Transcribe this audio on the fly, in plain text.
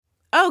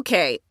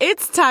Okay,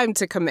 it's time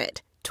to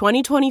commit.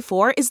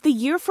 2024 is the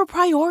year for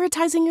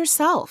prioritizing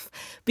yourself.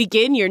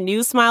 Begin your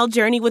new smile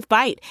journey with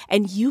Byte,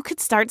 and you could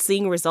start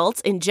seeing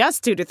results in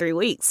just 2 to 3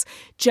 weeks.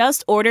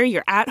 Just order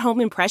your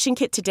at-home impression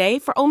kit today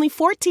for only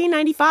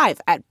 $14.95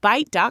 at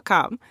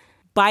Byte.com.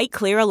 Byte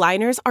Clear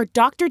aligners are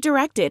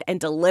doctor-directed and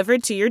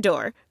delivered to your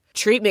door.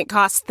 Treatment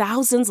costs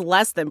thousands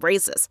less than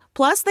braces.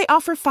 Plus, they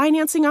offer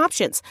financing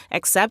options,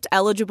 accept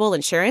eligible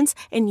insurance,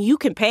 and you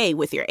can pay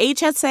with your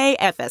HSA,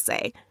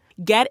 FSA.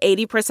 Get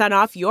 80%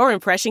 off your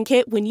impression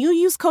kit when you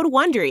use code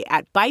WONDERY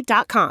at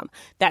Byte.com.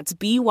 That's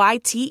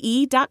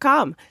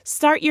BYTE.com.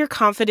 Start your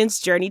confidence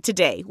journey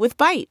today with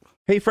Byte.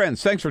 Hey,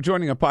 friends, thanks for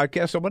joining our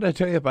podcast. I want to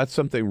tell you about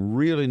something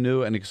really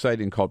new and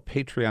exciting called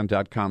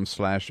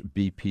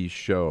patreon.com/BP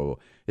Show.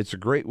 It's a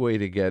great way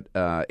to get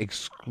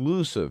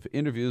exclusive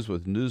interviews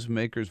with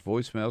newsmakers,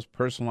 voicemails,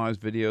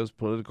 personalized videos,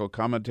 political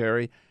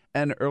commentary,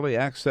 and early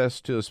access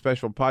to a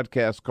special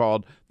podcast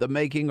called The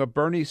Making of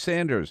Bernie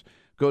Sanders.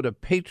 Go to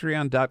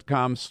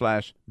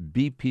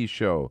patreon.com/BP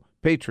Show.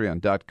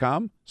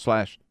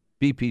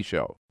 Patreon.com/BP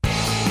Show.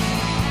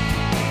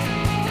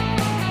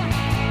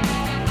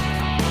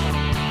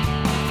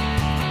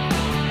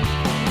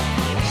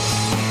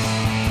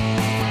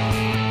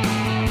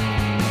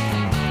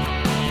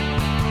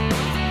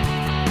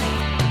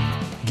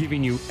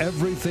 Giving you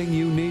everything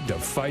you need to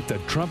fight the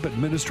Trump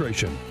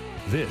administration.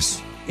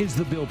 This is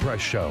The Bill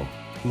Press Show.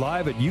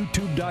 Live at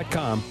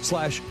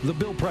youtube.com/The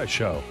Bill Press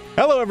Show.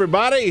 Hello,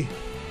 everybody.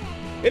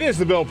 It is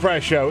The Bill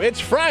Press Show. It's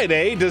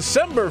Friday,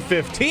 December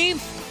 15th.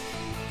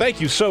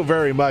 Thank you so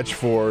very much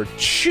for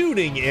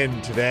tuning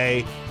in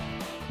today.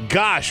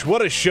 Gosh,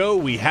 what a show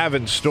we have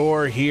in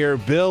store here.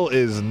 Bill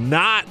is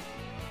not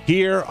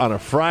here on a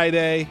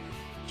Friday,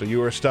 so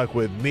you are stuck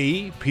with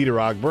me, Peter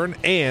Ogburn,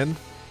 and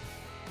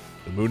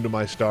the moon to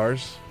my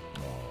stars,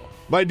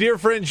 my dear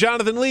friend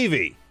Jonathan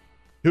Levy,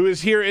 who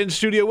is here in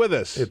studio with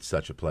us. It's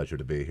such a pleasure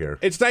to be here.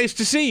 It's nice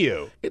to see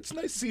you. It's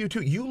nice to see you,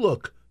 too. You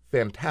look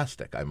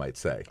fantastic, I might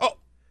say. Oh,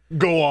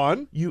 go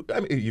on.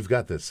 You've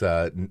got this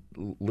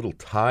little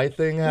tie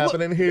thing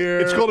happening here.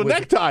 It's called a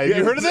necktie. Have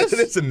you heard of this?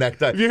 It's a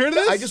necktie. Have you heard of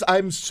this?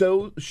 I'm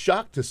so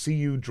shocked to see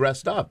you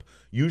dressed up.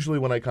 Usually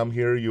when I come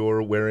here,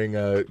 you're wearing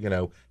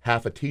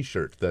half a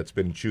T-shirt that's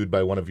been chewed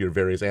by one of your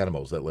various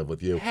animals that live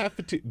with you.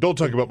 Don't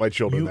talk about my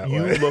children that way.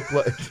 You look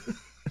like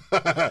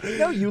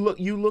no,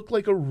 you look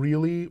like a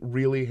really,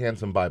 really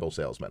handsome Bible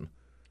salesman.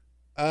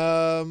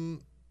 Thank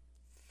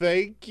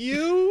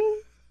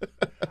you.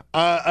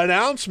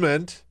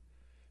 Announcement.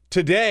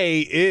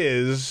 Today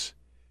is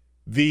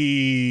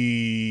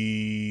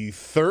the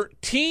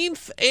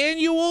 13th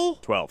annual?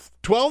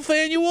 12th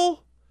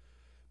annual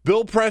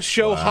Bill Press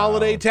Show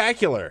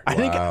Holiday-tacular. I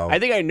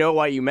think I know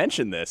why you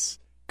mentioned this,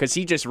 because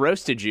he just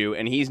roasted you,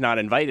 and he's not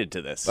invited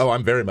to this. Oh,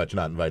 I'm very much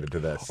not invited to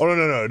this. Oh,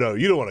 no.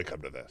 You don't want to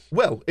come to this.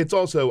 Well, it's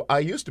also, I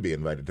used to be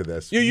invited to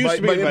this. You used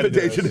to be invited My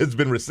invitation to this. has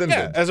been rescinded.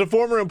 Yeah, as a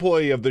former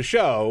employee of the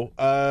show,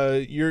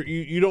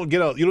 you don't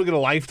get a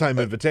lifetime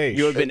invitation.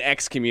 You have been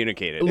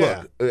excommunicated.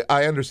 Look,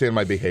 I understand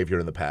my behavior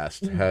in the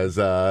past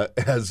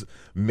has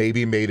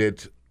maybe made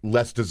it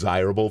less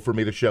desirable for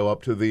me to show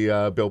up to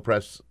the Bill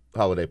Press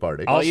holiday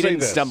party. You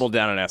didn't stumble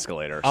down an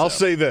escalator. I'll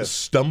say this.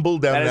 Stumble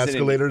down an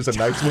escalator is a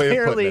nice way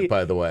of putting it,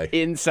 by the way.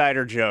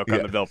 Insider joke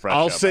on the Bill Press Show.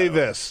 I'll say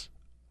this.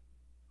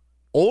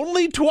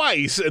 Only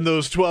twice in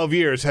those 12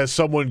 years has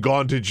someone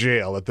gone to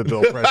jail at the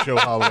Bill Press Show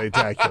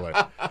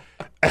Holiday-tacular.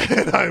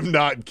 And I'm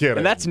not kidding.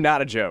 And that's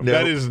not a joke.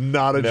 That is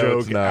not a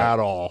joke at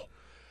all.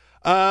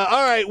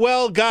 All right,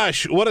 well,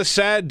 gosh, what a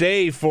sad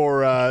day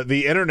for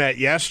the internet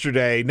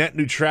yesterday. Net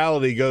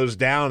neutrality goes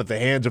down at the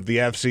hands of the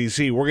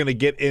FCC. We're going to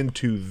get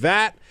into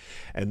that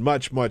and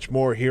much, much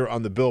more here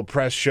on the Bill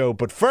Press Show.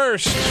 But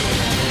first,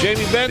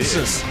 Jamie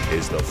Benson. This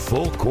is the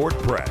Full Court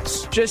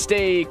Press. Just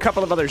a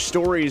couple of other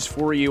stories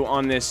for you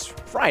on this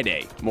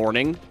Friday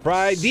morning.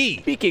 Friday.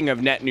 Speaking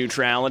of net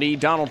neutrality,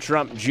 Donald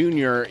Trump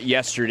Jr.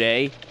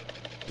 yesterday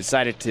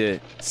decided to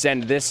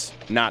send this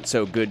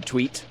not-so-good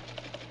tweet.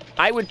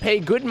 I would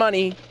pay good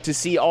money to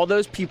see all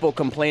those people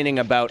complaining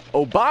about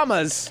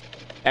Obama's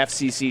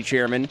FCC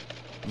chairman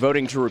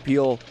voting to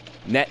repeal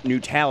net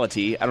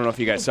neutrality. I don't know if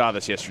you guys saw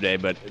this yesterday,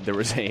 but there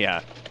was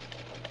a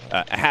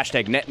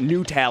hashtag net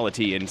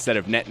neutrality instead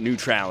of net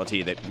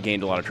neutrality that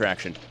gained a lot of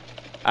traction.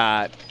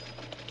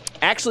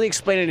 Actually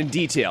explain it in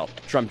detail,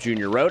 Trump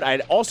Jr. wrote.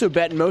 I'd also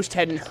bet most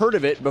hadn't heard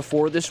of it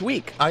before this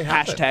week. I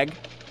haven't. Hashtag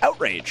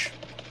outrage.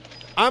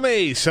 I'm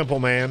a simple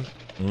man.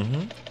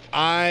 Mm-hmm.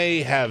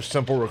 I have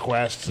simple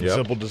requests and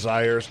simple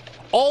desires.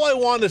 All I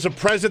want is a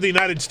president of the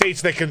United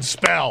States that can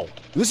spell.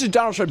 This is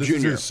Donald Trump This Jr.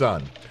 is his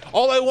son.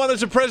 All I want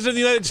is a president of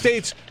the United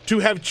States to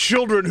have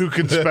children who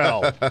can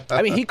spell.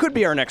 I mean, he could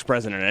be our next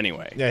president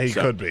anyway. Yeah, he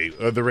could be,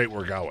 at the rate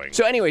we're going.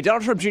 So anyway,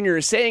 Donald Trump Jr.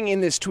 is saying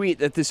in this tweet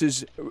that this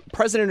is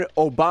President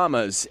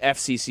Obama's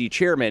FCC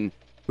chairman.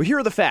 Well, here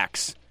are the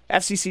facts.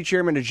 FCC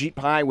chairman Ajit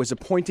Pai was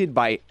appointed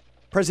by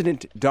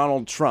President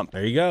Donald Trump.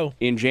 There you go.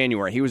 In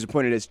January. He was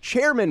appointed as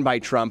chairman by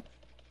Trump.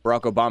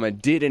 Barack Obama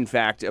did, in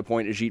fact,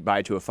 appoint Ajit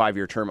Pai to a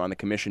 5-year term on the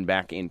commission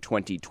back in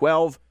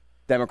 2012.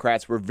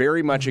 Democrats were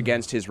very much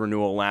against his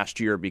renewal last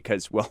year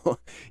because, well,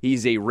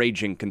 he's a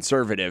raging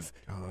conservative.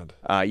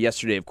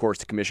 Yesterday, of course,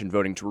 the commission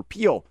voting to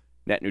repeal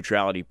net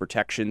neutrality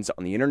protections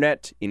on the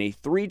internet in a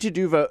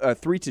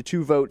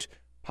 3-2 vote.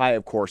 Pi,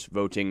 of course,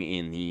 voting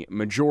in the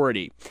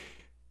majority.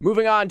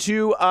 Moving on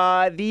to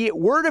the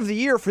word of the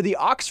year for the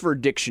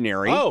Oxford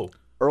Dictionary. Oh.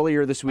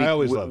 Earlier this week I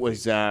always we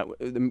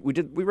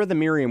read the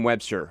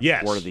Merriam-Webster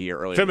word of the year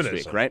earlier Feminism.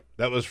 this week, right?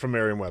 That was from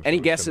Merriam-Webster. Any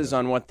guesses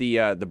on what the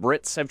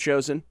Brits have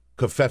chosen?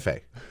 Covfefe.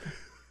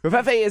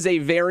 Covfefe is a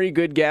very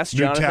good guess,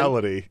 Jonathan.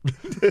 Neutrality.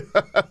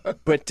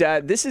 But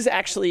this is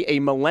actually a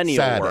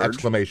millennial Sad word.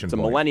 exclamation It's a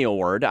point. millennial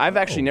word. I've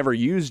actually never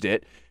used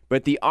it,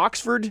 but the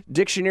Oxford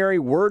Dictionary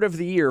word of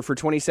the year for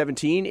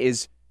 2017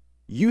 is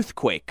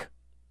youthquake.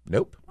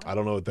 Nope. I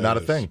don't know what that is. Not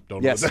a thing.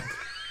 Don't know Yes. what that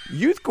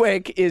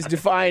Youthquake is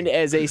defined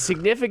as a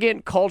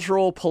significant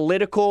cultural,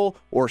 political,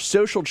 or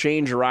social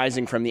change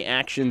arising from the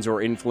actions or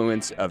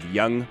influence of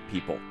young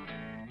people.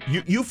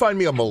 You find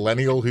me a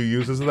millennial who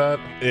uses that?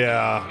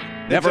 Yeah.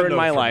 Never It's a in no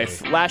my for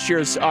life. me. Last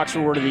year's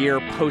Oxford Word of the Year,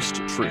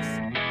 post-truth.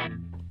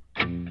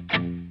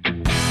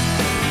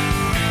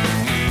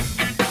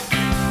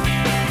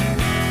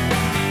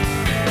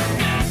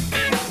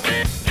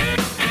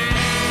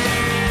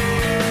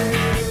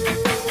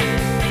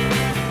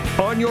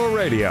 On your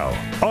radio,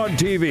 on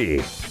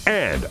TV,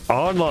 and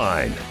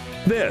online.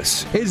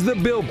 This is The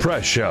Bill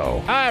Press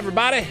Show. Hi,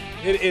 everybody.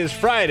 It is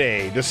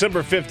Friday,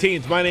 December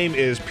 15th. My name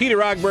is Peter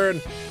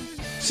Ogburn.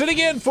 Sitting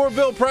in for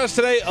Bill Press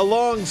today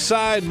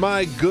alongside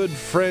my good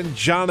friend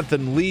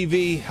Jonathan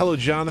Levy. Hello,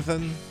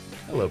 Jonathan.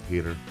 Hello,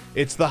 Peter.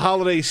 It's the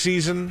holiday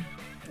season.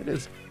 It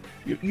is.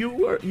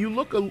 You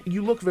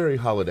look very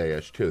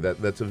holiday-ish too.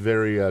 That's a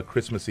very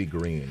Christmassy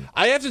green.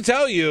 I have to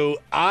tell you,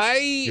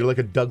 You're like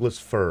a Douglas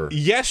fir.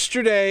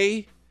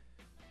 yesterday,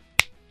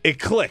 it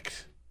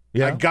clicked.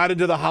 Yeah. I got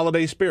into the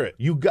holiday spirit.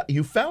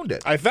 You found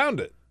it. I found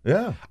it.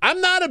 Yeah.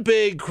 I'm not a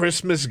big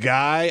Christmas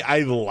guy. I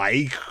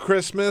like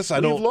Christmas. I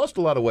You've don't. lost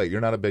a lot of weight.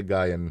 You're not a big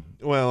guy in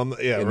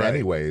Right.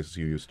 any ways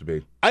you used to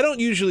be. I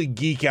don't usually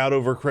geek out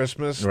over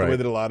Christmas the way Right.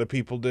 that a lot of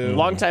people do.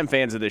 Longtime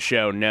fans of the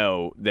show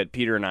know that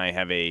Peter and I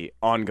have a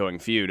ongoing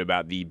feud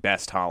about the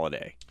best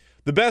holiday.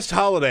 The best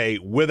holiday,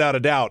 without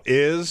a doubt,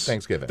 is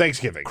Thanksgiving.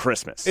 Thanksgiving.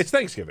 Christmas. It's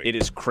Thanksgiving. It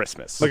is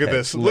Christmas. Look at Okay,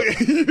 this. Look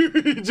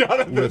at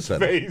Jonathan's Listen.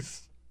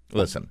 face.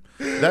 Listen,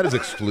 that is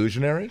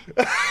exclusionary.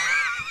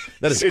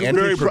 That is It's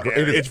very,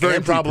 it's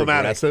very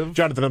problematic. anti-progressive.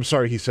 Jonathan, I'm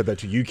sorry he said that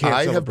to you. You can't I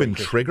have celebrate been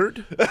Christmas.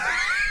 triggered.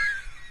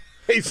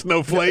 Hey,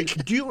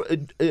 snowflake. Do you?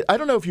 I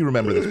don't know if you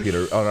remember this,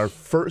 Peter. On our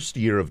first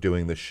year of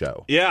doing this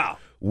show, Yeah.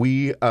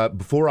 we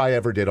before I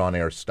ever did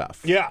on-air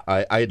stuff. Yeah.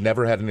 I had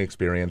never had any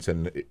experience,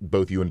 and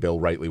both you and Bill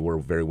rightly were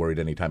very worried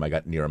anytime I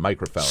got near a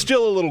microphone.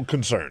 Still a little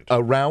concerned.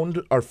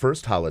 Around our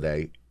first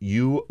holiday,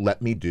 you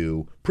let me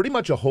do pretty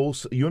much a whole.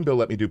 You and Bill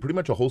let me do pretty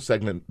much a whole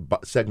segment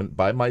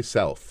by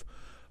myself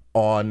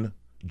on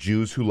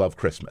Jews who love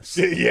Christmas.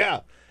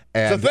 Yeah.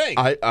 And It's a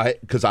thing.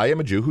 because I am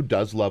a Jew who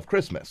does love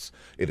Christmas.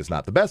 It is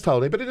not the best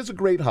holiday, but it is a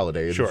great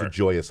holiday. It is Sure. a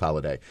joyous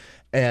holiday.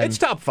 And It's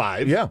top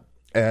 5. yeah,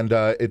 and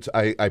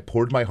I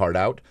poured my heart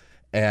out,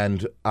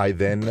 and I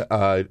then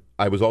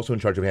I was also in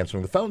charge of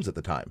answering the phones at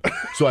the time.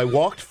 So I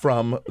walked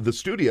from the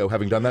studio,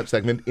 having done that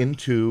segment,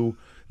 into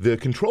the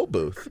control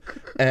booth,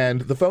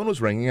 and the phone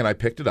was ringing, and I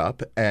picked it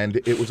up, and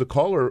it was a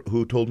caller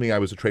who told me I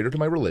was a traitor to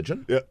my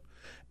religion. Yeah.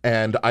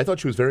 And I thought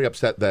she was very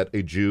upset that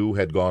a Jew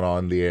had gone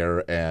on the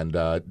air and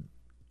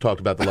talked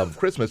about the love of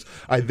Christmas.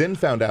 I then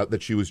found out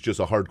that she was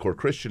just a hardcore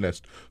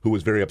Christianist who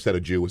was very upset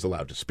a Jew was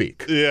allowed to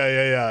speak.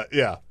 Yeah.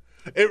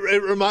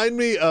 It reminded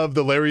me of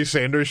the Larry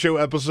Sanders Show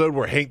episode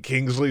where Hank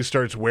Kingsley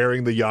starts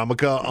wearing the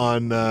yarmulke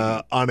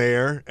on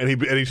air, and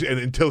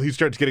until he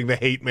starts getting the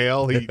hate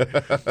mail, he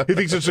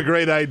thinks it's a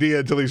great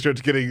idea until he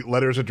starts getting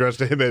letters addressed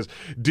to him as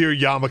 "Dear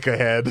Yarmulke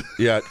Head."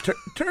 Yeah,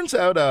 turns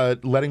out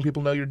letting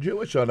people know you're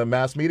Jewish on a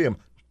mass medium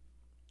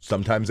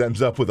sometimes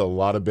ends up with a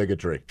lot of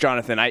bigotry.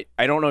 Jonathan, I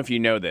don't know if you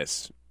know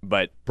this,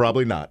 but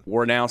Probably not.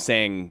 we're now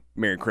saying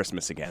Merry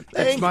Christmas again.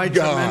 Thank It's my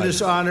God. tremendous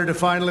honor to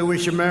finally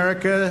wish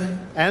America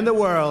and the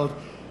world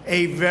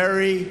a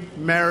very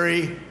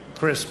Merry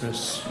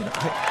Christmas.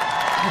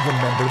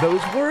 I remember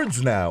those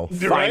words now.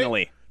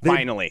 Finally.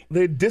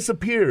 They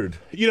disappeared.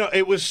 You know,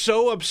 it was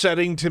so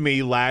upsetting to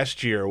me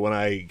last year when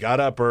I got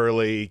up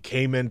early,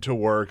 came into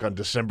work on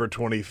December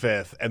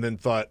 25th, and then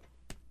thought,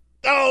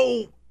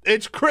 "Oh,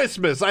 it's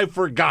Christmas! I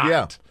forgot."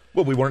 Yeah.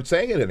 Well, we weren't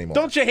saying it anymore.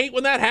 Don't you hate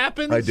when that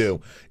happens? I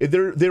do.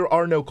 There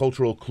are no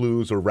cultural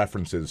clues or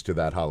references to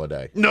that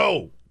holiday.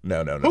 No.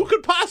 No. Who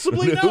could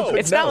possibly know?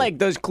 It's not like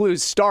those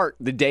clues start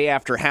the day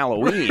after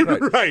Halloween.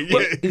 Right.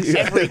 Yeah.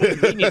 Every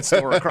convenience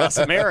store across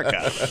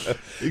America.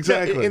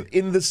 Exactly.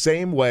 In the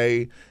same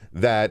way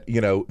that,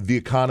 the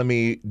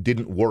economy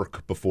didn't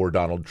work before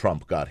Donald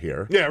Trump got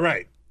here. Yeah,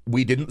 right.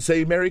 We didn't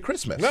say Merry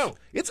Christmas. No.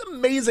 It's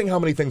amazing how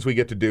many things we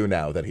get to do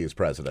now that he's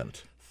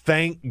president.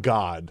 Thank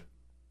God.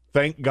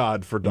 Thank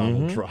God for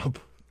Donald Trump.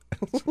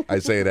 I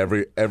say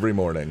it every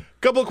morning.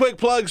 Couple of quick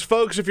plugs,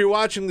 folks. If you're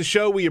watching the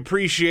show, we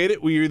appreciate it.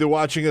 You're either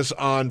watching us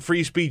on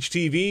Free Speech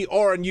TV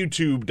or on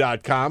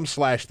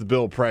YouTube.com/The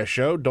Bill Press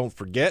Show. Don't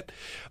forget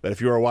that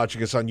if you are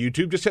watching us on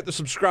YouTube, just hit the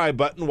subscribe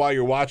button while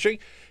you're watching.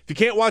 If you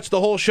can't watch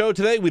the whole show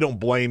today, we don't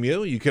blame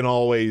you. You can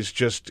always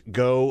just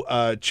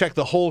go check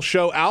the whole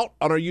show out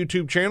on our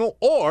YouTube channel,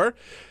 or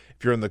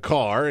if you're in the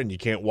car and you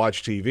can't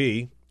watch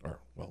TV,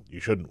 well,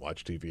 you shouldn't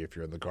watch TV if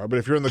you're in the car, but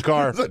if you're in the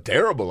car... It's a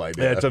terrible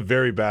idea. Yeah, it's a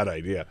very bad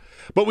idea.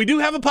 But we do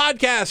have a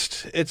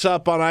podcast. It's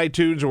up on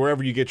iTunes or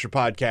wherever you get your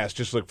podcast.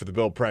 Just look for The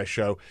Bill Press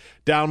Show.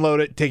 Download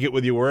it. Take it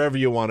with you wherever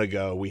you want to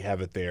go. We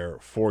have it there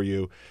for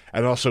you.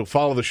 And also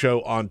follow the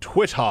show on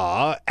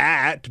Twitter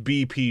at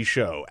BP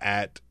Show,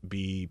 at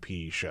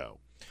BP Show.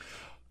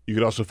 You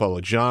can also follow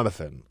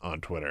Jonathan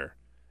on Twitter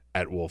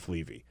at Wolf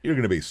Levy. You're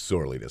going to be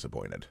sorely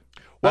disappointed.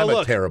 Well, I'm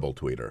look, a terrible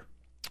tweeter.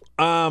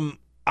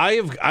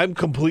 I'm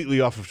completely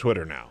off of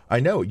Twitter now.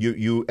 I know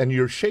you and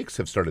your shakes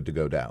have started to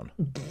go down.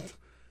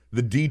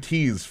 The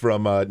DTs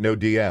from no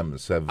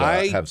DMs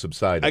have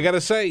subsided. I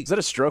gotta say, Is that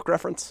a stroke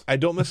reference? I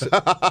don't miss it.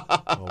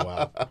 Oh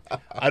wow,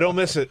 I don't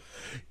miss it.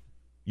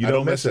 You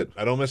don't miss it.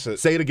 I don't miss it.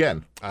 Say it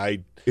again.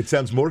 It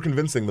sounds more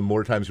convincing the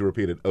more times you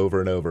repeat it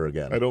over and over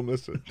again. I don't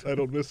miss it. I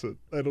don't miss it.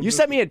 You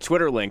sent me a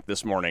Twitter link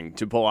this morning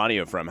to pull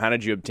audio from. How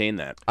did you obtain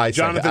that?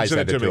 Jonathan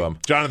sent it to him.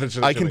 Jonathan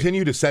sent it to me. I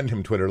continue to send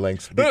him Twitter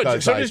links. No,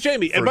 so does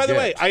Jamie. And by the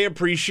way, I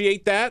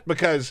appreciate that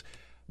because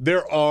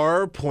there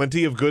are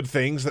plenty of good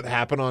things that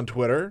happen on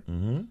Twitter.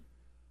 Mm-hmm.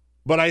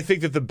 But I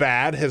think that the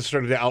bad has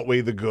started to outweigh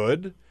the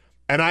good.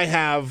 And I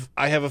have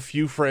a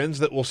few friends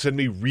that will send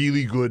me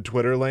really good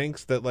Twitter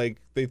links that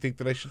they think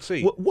that I should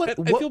see. I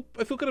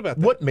feel good about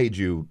that. What made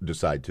you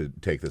decide to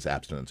take this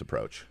abstinence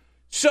approach?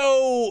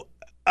 So,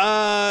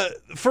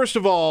 first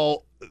of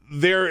all,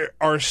 there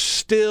are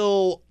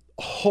still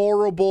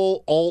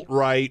horrible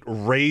alt-right,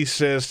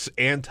 racist,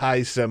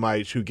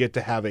 anti-Semites who get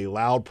to have a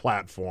loud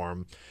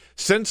platform.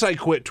 Since I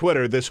quit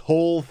Twitter, this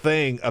whole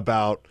thing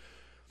about...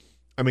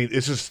 I mean,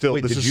 this is still.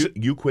 Wait,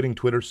 you quitting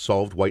Twitter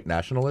solved white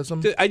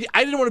nationalism? I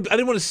didn't want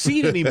to see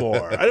it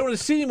anymore. I didn't want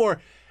to see it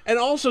anymore. And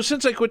also,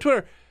 since I quit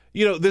Twitter,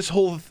 there's this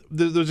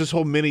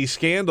whole mini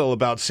scandal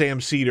about Sam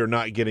Cedar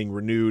not getting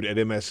renewed at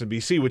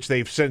MSNBC, which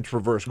they've since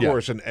reversed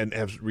course and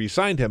have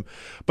re-signed him.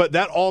 But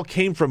that all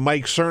came from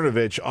Mike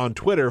Cernovich on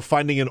Twitter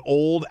finding an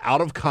old,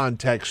 out of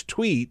context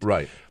tweet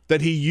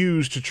that he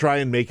used to try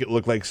and make it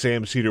look like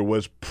Sam Cedar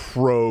was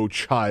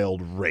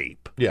pro-child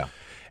rape. Yeah,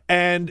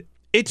 and.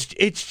 It's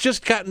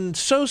just gotten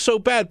so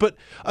bad. But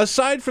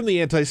aside from the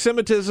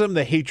anti-Semitism,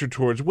 the hatred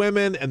towards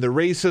women, and the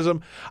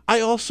racism, I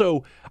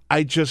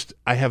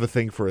have a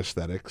thing for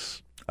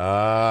aesthetics.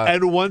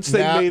 And once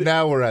they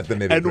now we're at the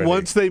nitty-gritty. And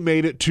once they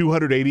made it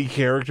 280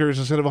 characters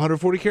instead of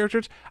 140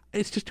 characters,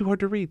 it's just too hard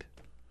to read.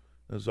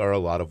 Those are a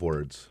lot of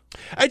words.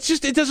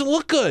 It doesn't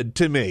look good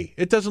to me.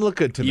 It doesn't look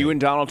good to me. You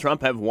and Donald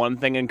Trump have one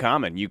thing in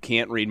common. You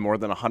can't read more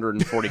than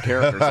 140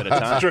 characters at a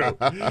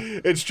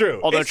time. It's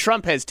true. Although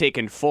Trump has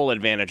taken full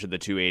advantage of the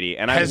 280.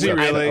 And has he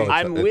really?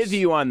 I'm with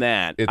you on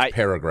that. It's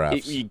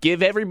paragraphs. You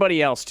give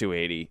everybody else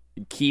 280.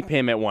 Keep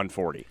him at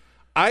 140.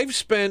 I've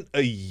spent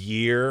a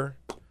year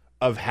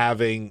of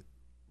having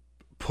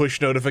push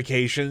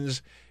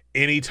notifications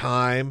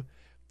anytime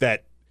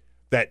that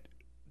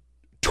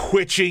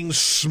twitching,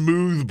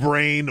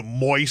 smooth-brained,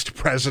 moist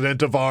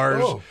president of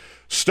ours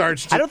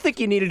starts to... I don't think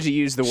you needed to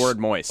use the word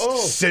moist.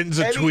 Sends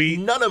a tweet.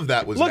 None of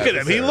that was Look necessary.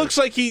 at him. He looks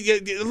like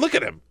Look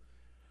at him.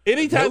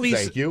 Anytime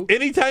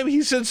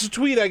he sends a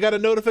tweet, I got a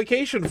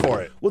notification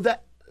for it. Well,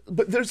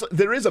 but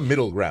there is a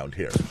middle ground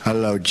here.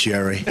 Hello,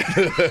 Jerry.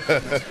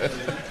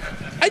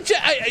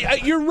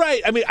 You're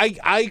right. I mean,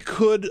 I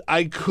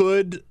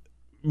could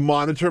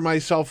monitor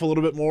myself a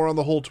little bit more on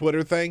the whole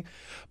Twitter thing,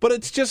 but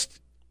it's just...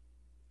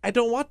 I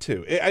don't want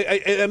to.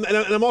 And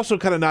I'm also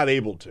kind of not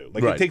able to.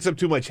 It takes up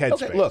too much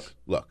headspace. Okay,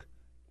 look.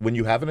 When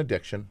you have an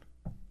addiction,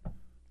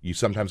 you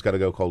sometimes got to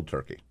go cold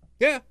turkey.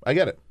 Yeah. I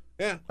get it.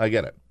 Yeah. I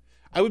get it.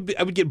 I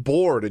would get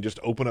bored and just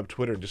open up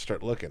Twitter and just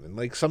start looking.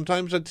 And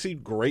sometimes I'd see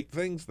great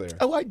things there.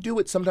 Oh, I do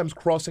it sometimes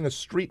crossing a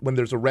street when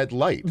there's a red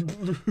light.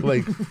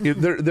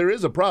 There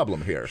is a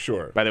problem here.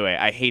 Sure. By the way,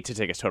 I hate to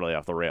take us totally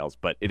off the rails,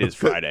 but it is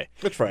Friday.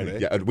 It's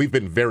Friday. Yeah, we've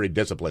been very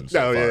disciplined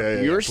so far.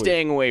 Yeah, You're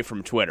staying away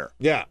from Twitter.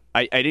 Yeah.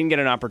 I didn't get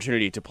an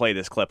opportunity to play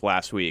this clip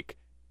last week.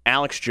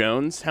 Alex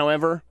Jones,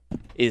 however,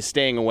 is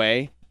staying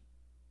away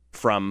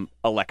from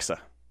Alexa.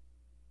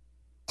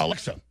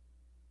 Alexa.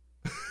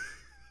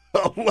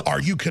 Are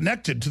you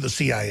connected to the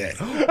CIA?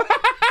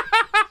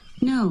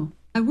 No,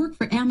 I work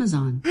for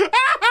Amazon.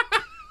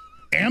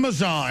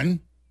 Amazon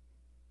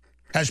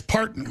has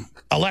partnered.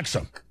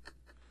 Alexa,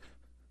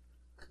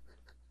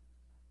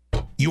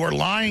 you are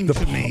lying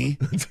to me.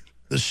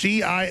 The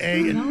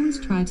CIA... I always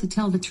try to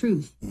tell the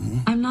truth.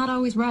 I'm not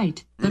always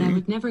right, but I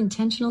would never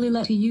intentionally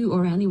lie to you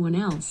or anyone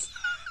else.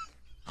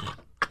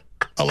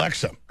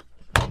 Alexa,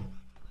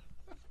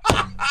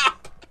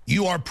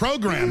 You are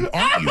programmed,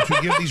 aren't you,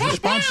 to give these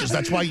responses?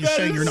 That's why you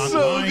say you're not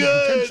lying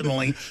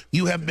intentionally.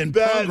 You have been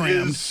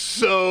programmed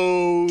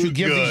to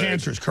give these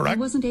answers, I correct?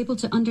 wasn't able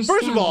to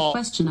understand the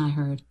question I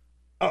heard.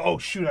 Oh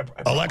shoot!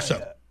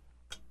 Alexa.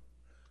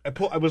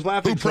 I was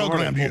laughing. Who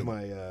programmed so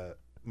hard,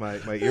 I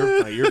pulled my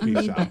earpiece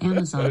Made by out.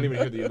 Amazon. I didn't even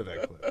hear the end of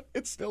that clip.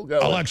 It's still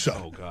going. Alexa.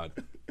 Oh God.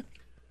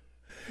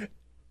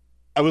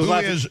 I was Who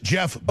laughing. is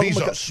Jeff Oh my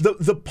God.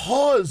 Bezos? The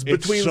pause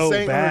between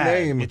saying her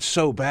name. It's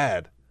so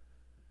bad.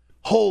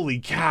 Holy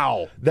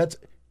cow!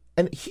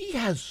 And he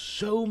has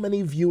so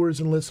many viewers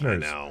and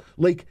listeners. I know.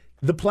 Like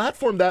the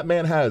platform that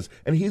man has,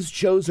 and he's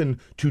chosen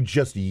to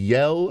just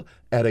yell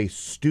at a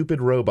stupid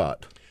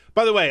robot.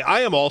 By the way,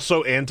 I am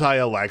also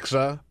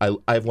anti-Alexa. I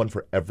have one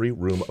for every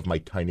room of my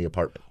tiny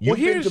apartment. You've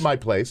been to my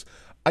place.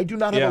 I do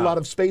not have a lot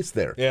of space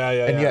there.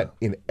 And yet,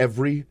 in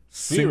every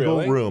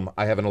single room,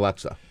 I have an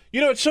Alexa.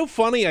 You know, it's so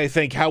funny, I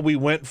think, how we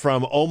went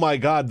from, oh my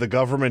God, the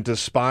government is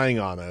spying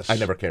on us. I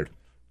never cared.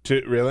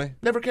 To really?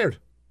 Never cared.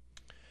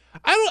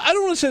 I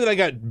don't want to say that I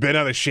got bent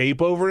out of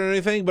shape over it or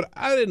anything, but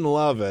I didn't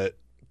love it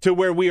to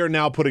where we are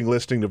now putting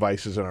listening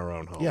devices in our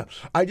own homes. Yeah.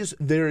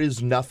 There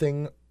is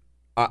nothing...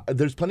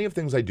 there's plenty of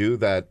things I do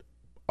that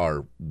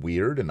are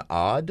weird and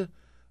odd,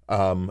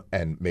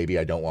 and maybe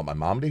I don't want my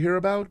mom to hear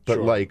about, but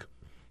like,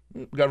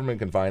 government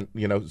can find,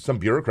 some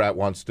bureaucrat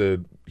wants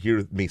to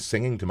hear me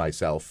singing to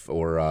myself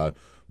or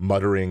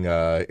muttering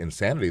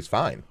insanity is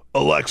fine.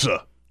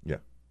 Alexa. Yeah.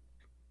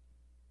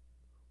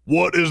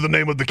 What is the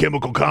name of the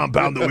chemical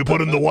compound that we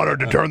put in the water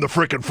to turn the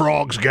frickin'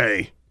 frogs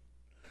gay?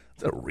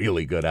 That's a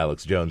really good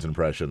Alex Jones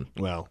impression.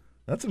 Well,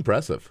 that's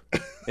impressive.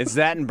 It's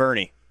that and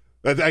Bernie.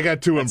 I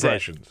got two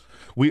impressions.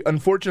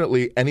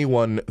 Unfortunately,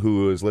 anyone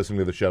who is listening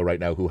to the show right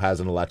now who has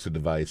an Alexa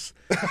device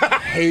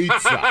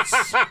hates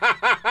us.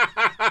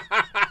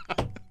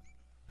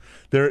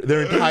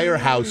 Their entire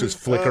house is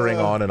flickering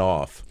on and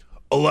off.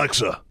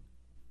 Alexa,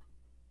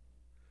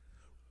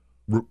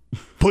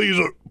 please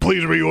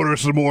reorder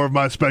some more of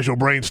my special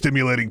brain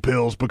stimulating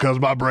pills because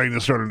my brain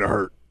is starting to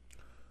hurt.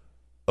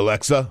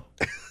 Alexa,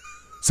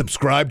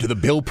 subscribe to the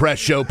Bill Press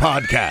Show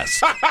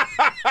podcast.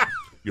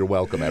 You're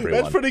welcome,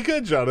 everyone. That's pretty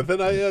good, Jonathan.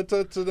 I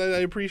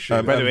appreciate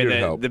it. By the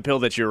way, the pill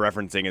that you're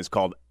referencing is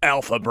called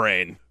Alpha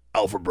Brain.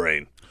 Alpha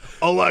Brain.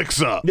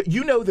 Alexa.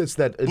 You know this,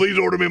 that... please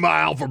order me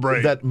my Alpha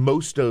Brain. That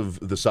most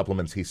of the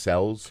supplements he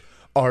sells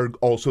are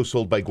also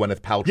sold by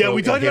Gwyneth Paltrow. Yeah,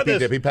 we talked about this.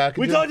 Dippy packages.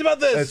 We talked about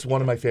this. That's one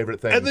of my favorite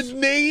things. And the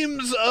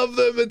names of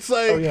them, it's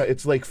like... oh, yeah,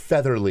 it's like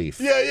Featherleaf.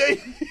 Yeah.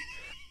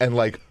 And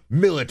like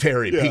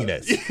military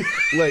penis.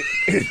 Like,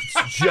 it's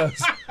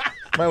just...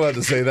 Am I allowed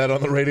to say that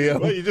on the radio?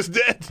 Well, you just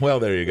did. Well,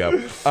 there you go.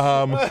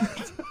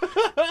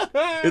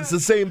 It's the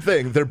same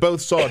thing. They're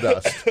both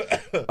sawdust,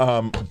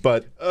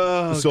 but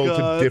sold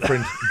to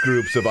different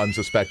groups of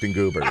unsuspecting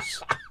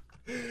goobers.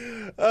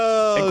 And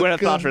Gwyneth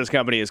Paltrow's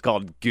company is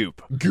called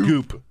Goop.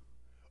 Goop.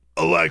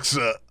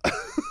 Alexa,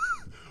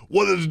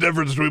 what is the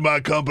difference between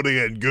my company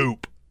and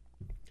Goop?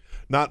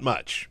 Not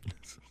much.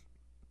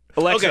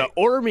 Alexa,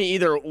 order me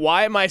either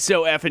Why Am I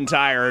So Effing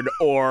Tired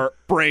or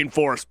Brain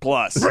Force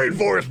Plus. Brain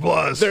Force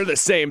Plus. They're the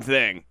same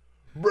thing.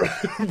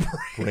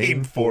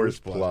 Brain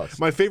Force Plus.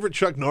 My favorite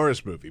Chuck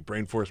Norris movie,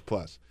 Brain Force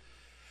Plus.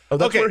 Oh,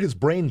 that's where his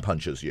brain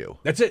punches you.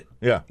 That's it.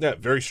 Yeah. Yeah,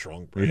 very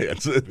strong brain. Yeah,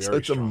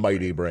 it's a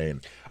mighty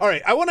brain. All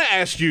right, I want to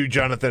ask you,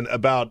 Jonathan,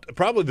 about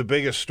probably the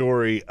biggest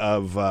story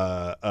of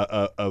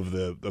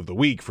the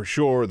week for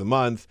sure, the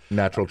month.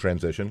 Natural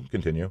transition.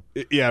 Continue.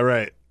 Yeah,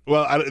 right.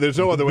 Well, there's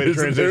no other way to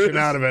transition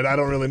out of it. I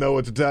don't really know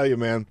what to tell you,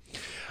 man.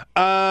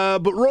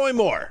 But Roy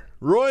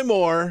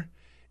Moore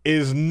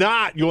is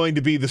not going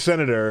to be the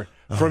senator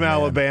from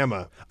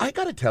Alabama. I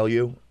got to tell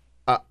you,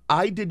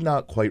 I did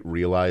not quite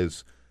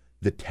realize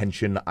the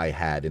tension I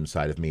had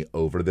inside of me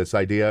over this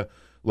idea.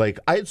 Like,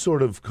 I had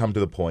sort of come to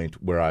the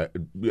point where I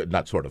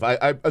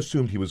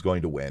assumed he was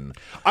going to win.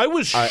 I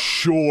was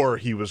sure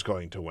he was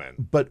going to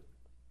win. But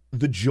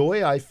the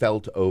joy I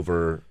felt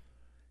over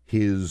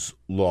his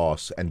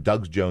loss and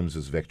Doug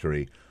Jones's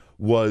victory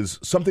was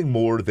something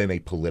more than a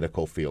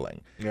political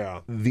feeling. Yeah.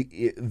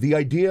 The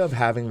idea of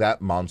having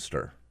that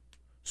monster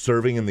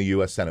serving in the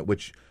U.S. Senate,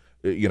 which,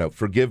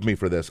 forgive me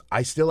for this,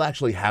 I still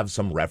actually have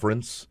some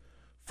reverence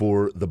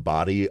for the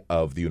body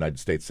of the United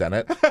States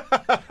Senate.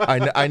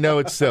 I know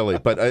it's silly,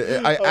 but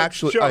I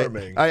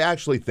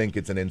actually think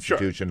it's an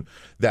institution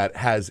that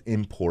has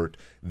import,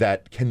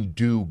 that can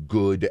do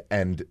good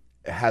and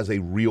has a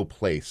real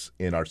place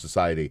in our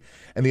society.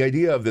 And the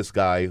idea of this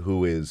guy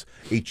who is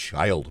a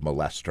child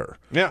molester,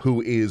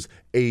 who is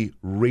a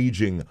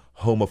raging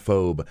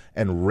homophobe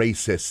and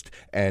racist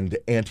and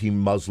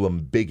anti-Muslim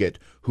bigot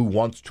who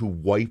wants to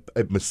wipe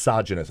a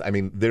misogynist. I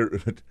mean,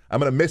 I'm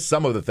going to miss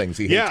some of the things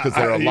he hates because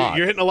there are a lot.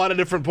 You're hitting a lot of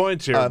different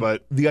points here,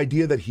 but the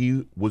idea that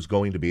he was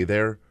going to be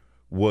there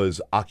was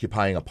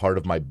occupying a part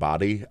of my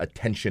body, a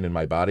tension in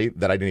my body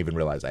that I didn't even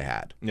realize I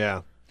had.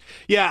 Yeah.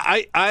 Yeah,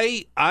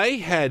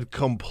 I had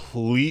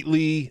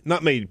completely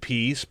not made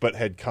peace, but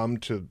had come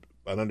to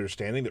an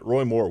understanding that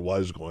Roy Moore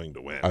was going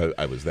to win.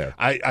 I was there.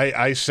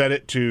 I said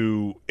it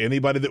to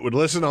anybody that would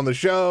listen on the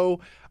show.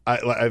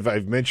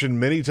 I've mentioned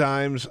many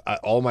times,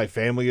 all my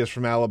family is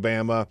from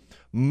Alabama.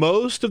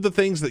 Most of the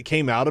things that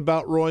came out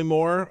about Roy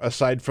Moore,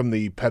 aside from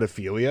the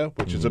pedophilia,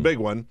 which is a big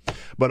one,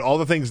 but all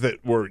the things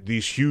that were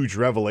these huge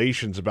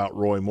revelations about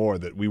Roy Moore,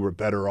 that we were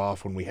better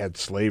off when we had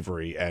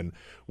slavery and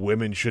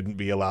women shouldn't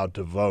be allowed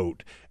to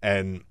vote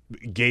and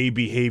gay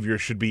behavior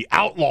should be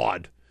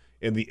outlawed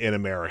in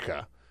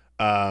America,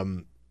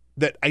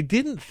 that I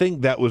didn't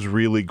think that was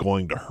really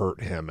going to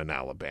hurt him in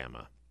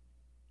Alabama.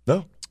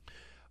 No.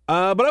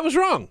 But I was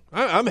wrong.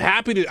 I am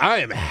happy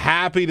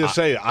to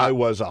say I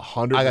was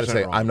 100% I got to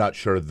say, wrong. I'm not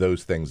sure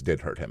those things did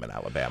hurt him in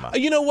Alabama.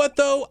 You know what,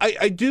 though?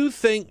 I do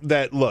think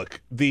that,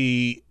 look,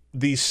 the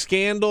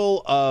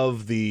scandal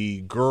of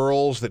the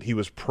girls that he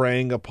was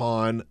preying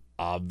upon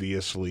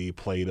obviously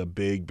played a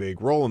big,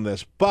 big role in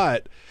this.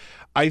 But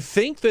I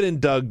think that in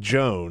Doug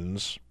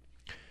Jones,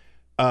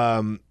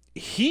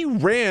 he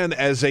ran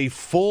as a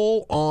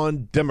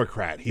full-on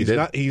Democrat. He's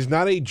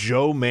not a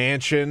Joe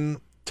Manchin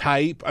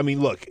type. I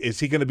mean, look, is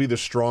he going to be the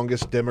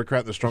strongest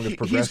Democrat, the strongest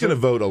progressive? He's going to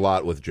vote a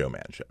lot with Joe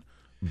Manchin.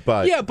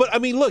 But I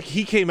mean, look,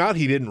 he came out.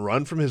 He didn't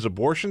run from his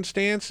abortion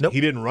stance. Nope.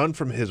 He didn't run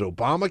from his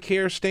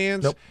Obamacare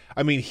stance. Nope.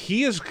 I mean,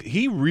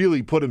 he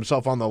really put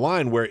himself on the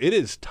line where it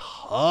is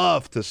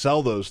tough to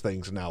sell those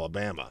things in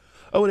Alabama.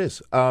 Oh, it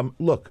is.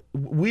 Look,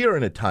 we are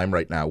in a time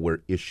right now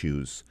where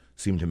issues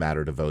seem to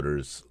matter to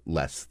voters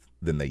less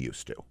than they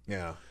used to.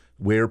 Yeah.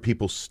 Where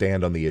people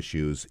stand on the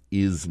issues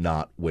is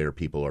not where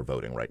people are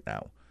voting right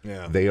now.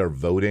 Yeah. They are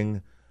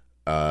voting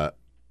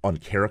on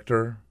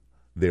character,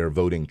 they are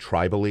voting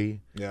tribally,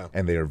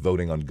 and they are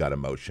voting on gut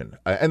emotion.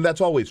 And that's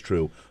always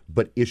true,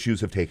 but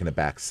issues have taken a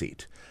back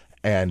seat.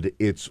 And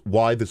it's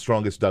why the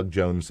strongest Doug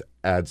Jones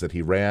ads that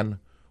he ran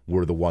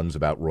were the ones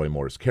about Roy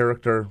Moore's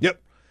character.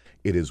 Yep.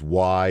 It is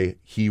why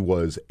he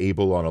was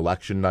able on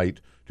election night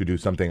to do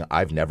something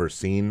I've never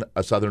seen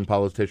a Southern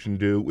politician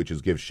do, which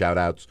is give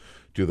shout-outs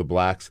to the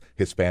blacks,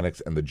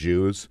 Hispanics, and the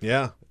Jews.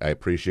 Yeah. I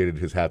appreciated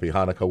his happy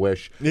Hanukkah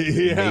wish.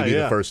 Yeah, Maybe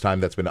the first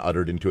time that's been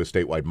uttered into a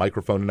statewide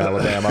microphone in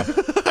Alabama.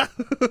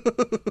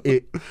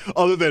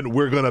 Other than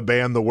we're going to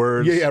ban the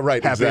words. Yeah,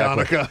 right. Happy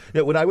Exactly. Hanukkah.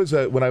 Yeah, when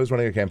I was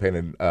running a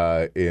campaign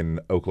in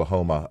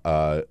Oklahoma,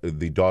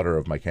 the daughter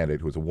of my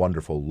candidate, who was a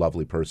wonderful,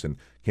 lovely person,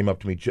 came up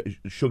to me.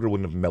 Sugar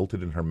wouldn't have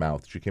melted in her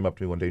mouth. She came up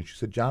to me one day and she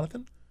said,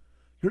 "Jonathan,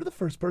 you're the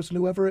first person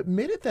who ever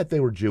admitted that they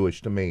were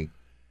Jewish to me."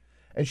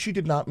 And she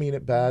did not mean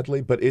it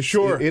badly, but it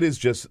is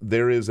just,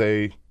 there is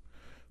a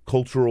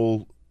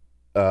cultural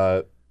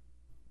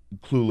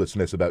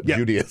cluelessness about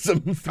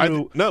Judaism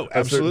through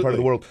a certain part of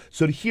the world.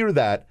 So to hear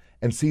that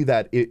and see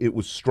that, it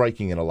was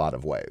striking in a lot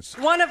of ways.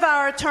 One of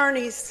our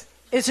attorneys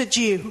is a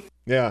Jew.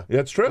 Yeah,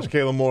 that's true. That's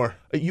Kayla Moore.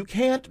 You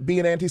can't be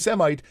an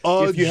anti-Semite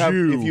if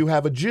you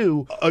have a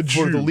Jew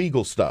for the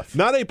legal stuff.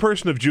 Not a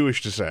person of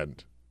Jewish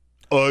descent.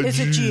 Is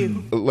a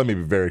Jew. Let me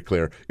be very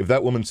clear. If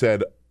that woman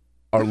said,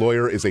 "Our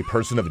lawyer is a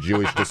person of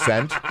Jewish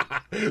descent,"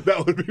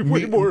 that would be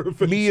way more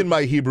offensive. Me and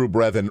my Hebrew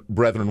brethren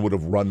would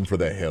have run for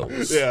the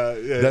hills.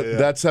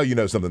 That's how you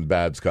know something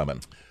bad's coming.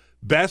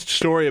 Best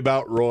story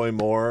about Roy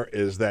Moore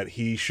is that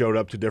he showed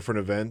up to different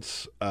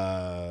events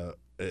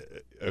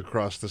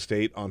across the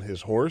state on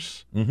his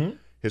horse. Mm-hmm.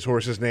 His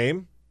horse's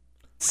name?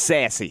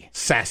 Sassy.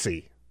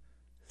 Sassy.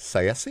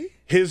 Sassy?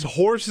 His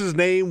horse's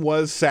name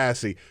was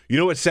Sassy. You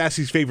know what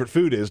Sassy's favorite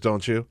food is,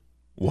 don't you?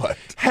 What?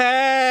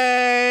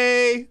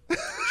 Hey!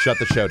 Shut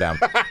the show down.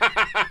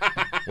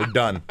 We're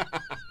done.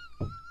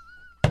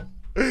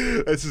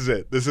 This is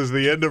it. This is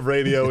the end of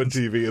radio and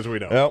TV as we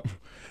know. Well,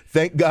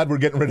 thank God we're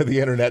getting rid of the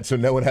internet so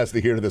no one has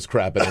to hear this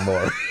crap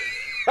anymore.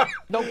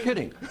 No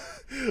kidding.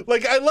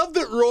 Like, I love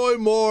that Roy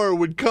Moore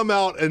would come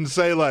out and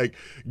say, like,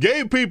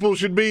 gay people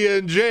should be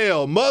in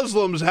jail.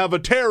 Muslims have a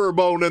terror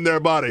bone in their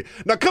body.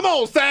 Now, come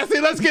on, Sassy,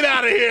 let's get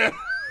out of here.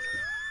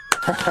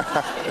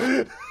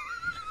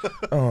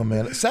 Oh,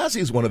 man.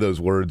 Sassy is one of those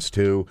words,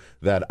 too,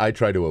 that I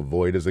try to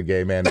avoid as a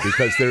gay man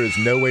because there is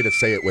no way to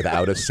say it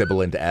without a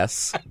sibilant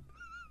S.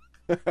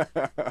 Do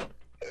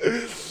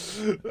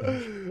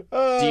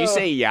you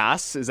say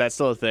yas? Is that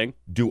still a thing?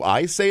 Do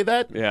I say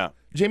that? Yeah.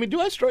 Jamie,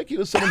 do I strike you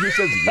as someone who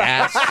says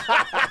yes?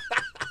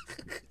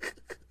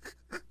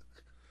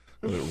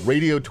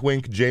 Radio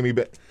twink Jamie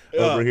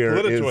over here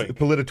is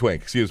Politotwink,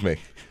 excuse me.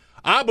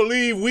 I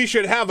believe we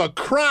should have a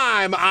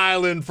crime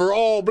island for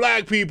all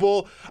black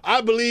people.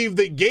 I believe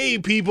that gay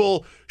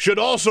people should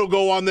also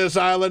go on this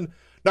island.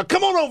 Now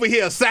come on over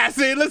here,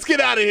 Sassy. Let's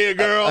get out of here,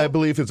 girl. I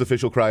believe his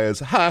official cry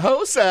is,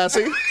 "Hi-ho,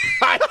 Sassy."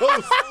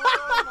 Hi-ho.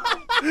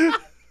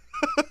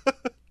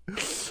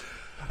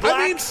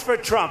 Blacks for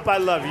Trump. I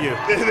love you.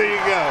 There you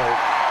go.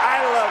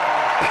 I love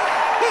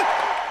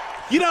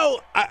you. You know,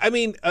 I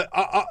mean,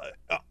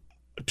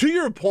 to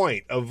your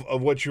point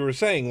of what you were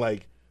saying,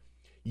 like,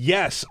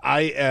 yes,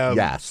 I am.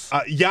 Yes,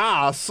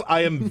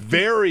 I am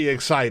very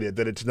excited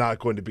that it's not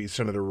going to be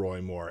Senator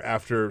Roy Moore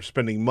after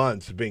spending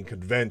months being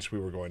convinced we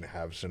were going to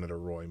have Senator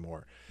Roy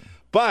Moore.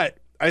 But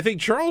I think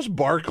Charles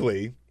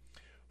Barkley,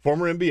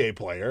 former NBA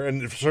player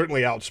and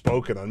certainly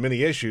outspoken on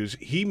many issues,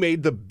 he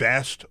made the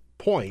best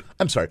point.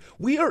 I'm sorry.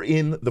 We are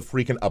in the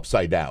freaking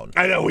upside down.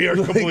 I know, we are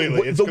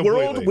completely. It's the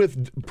world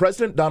with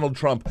President Donald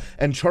Trump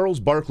and Charles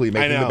Barkley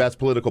making the best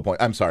political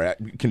point. I'm sorry.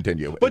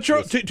 Continue. But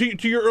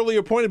to your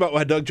earlier point about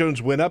how Doug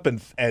Jones went up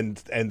and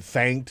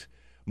thanked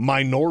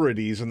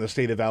minorities in the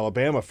state of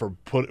Alabama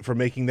for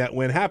making that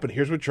win happen.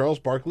 Here's what Charles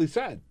Barkley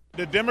said.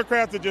 The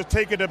Democrats are just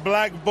taking the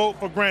black vote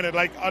for granted.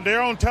 Like,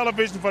 they're on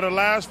television for the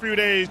last few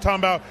days talking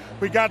about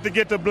we got to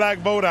get the black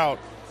vote out.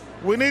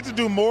 We need to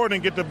do more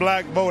than get the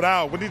black vote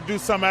out. We need to do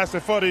something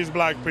actually for these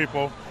black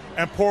people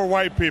and poor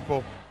white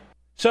people.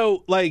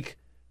 So,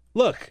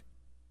 look,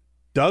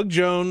 Doug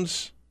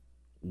Jones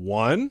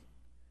won.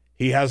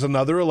 He has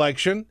another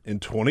election in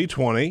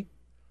 2020.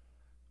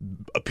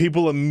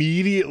 People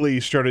immediately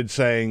started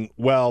saying,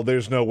 well,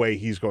 there's no way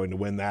he's going to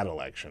win that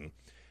election.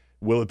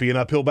 Will it be an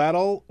uphill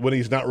battle when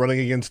he's not running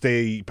against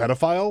a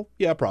pedophile?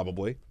 Yeah,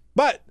 probably.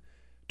 But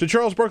to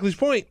Charles Barkley's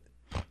point,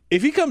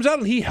 if he comes out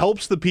and he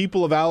helps the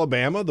people of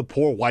Alabama, the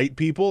poor white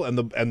people and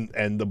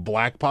the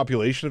black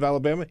population of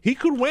Alabama, he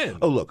could win.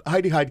 Oh, look,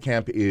 Heidi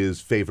Heitkamp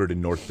is favored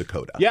in North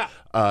Dakota. Yeah.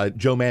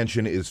 Joe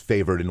Manchin is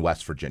favored in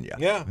West Virginia.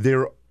 Yeah.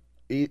 There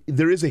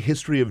is a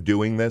history of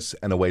doing this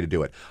and a way to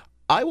do it.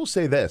 I will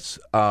say this.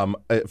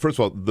 First of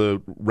all,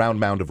 the round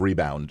mound of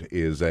rebound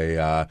is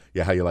how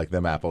you like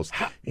them apples.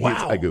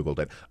 Wow. I Googled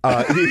it.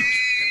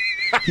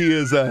 He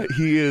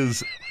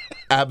is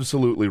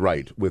absolutely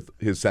right with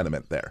his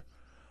sentiment there.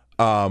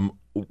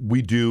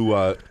 We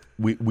do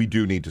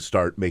need to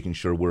start making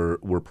sure we're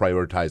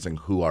prioritizing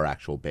who our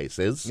actual base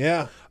is.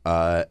 Yeah.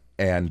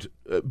 And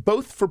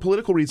both for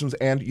political reasons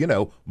and,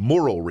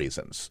 moral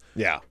reasons.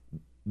 Yeah.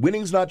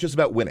 Winning's not just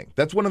about winning.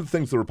 That's one of the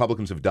things the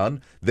Republicans have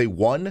done. They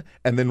won,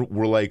 and then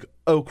we're like,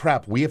 oh,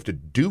 crap, we have to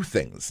do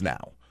things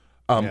now.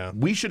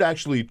 We should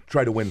actually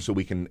try to win so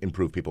we can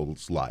improve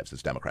people's lives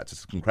as Democrats.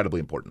 It's incredibly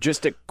important.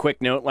 Just a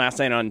quick note. Last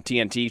night on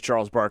TNT,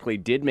 Charles Barkley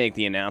did make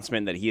the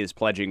announcement that he is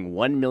pledging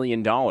 $1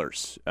 million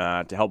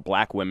to help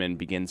black women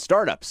begin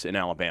startups in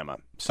Alabama.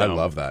 So, I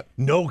love that.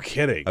 No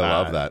kidding. I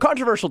love that.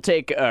 Controversial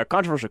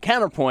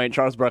counterpoint,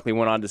 Charles Barkley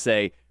went on to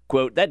say,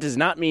 quote, that does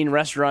not mean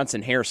restaurants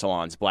and hair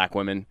salons, black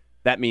women.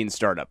 That means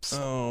startups.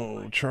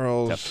 Oh,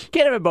 Charles. So,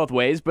 can't have it both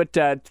ways, but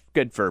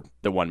good for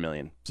the $1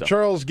 million. So.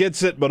 Charles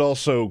gets it, but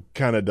also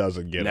kind of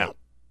doesn't get it.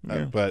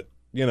 But,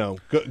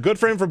 good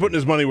for him for putting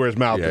his money where his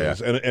mouth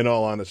is, in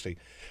all honesty.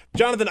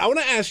 Jonathan, I want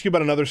to ask you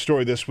about another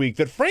story this week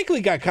that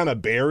frankly got kind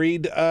of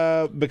buried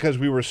because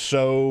we were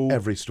so...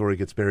 Every story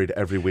gets buried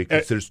every week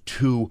because there's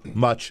too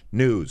much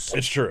news.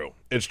 It's true.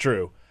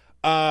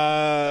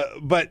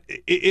 But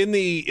in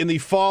the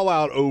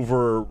fallout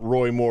over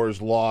Roy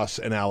Moore's loss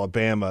in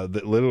Alabama,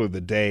 literally the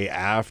day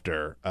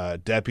after,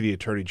 Deputy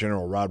Attorney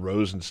General Rod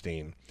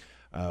Rosenstein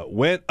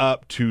went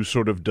up to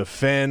sort of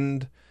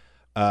defend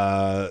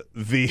the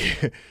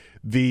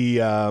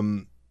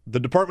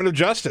Department of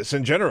Justice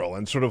in general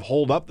and sort of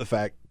hold up the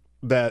fact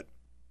that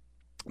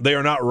they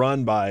are not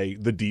run by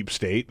the deep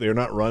state. They are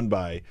not run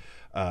by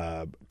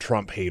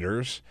Trump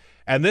haters.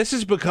 And this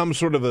has become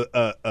sort of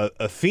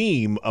a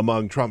theme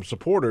among Trump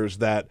supporters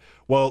that,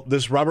 well,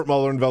 this Robert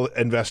Mueller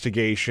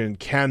investigation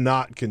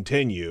cannot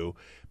continue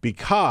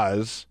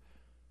because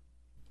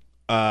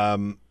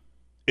it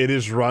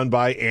is run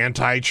by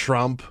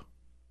anti-Trump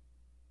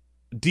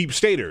deep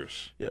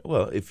staters. Yeah,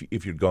 well,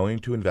 if you're going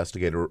to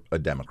investigate a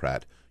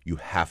Democrat, you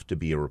have to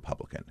be a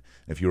Republican.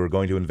 If you are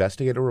going to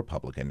investigate a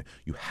Republican,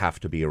 you have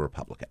to be a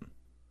Republican.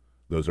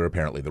 Those are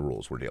apparently the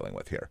rules we're dealing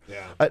with here.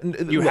 Yeah.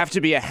 You have to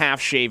be a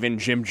half-shaven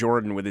Jim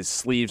Jordan with his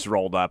sleeves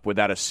rolled up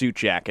without a suit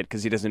jacket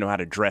because he doesn't know how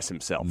to dress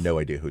himself. No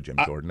idea who Jim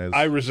Jordan is.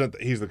 I resent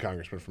that. He's the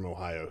congressman from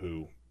Ohio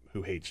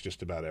who hates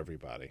just about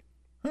everybody.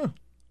 Huh.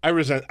 I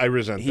resent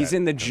He's that.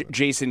 in the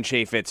Jason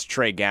Chaffetz,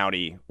 Trey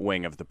Gowdy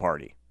wing of the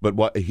party. But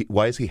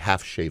why is he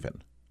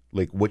half-shaven?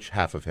 Like, which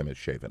half of him is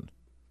shaven?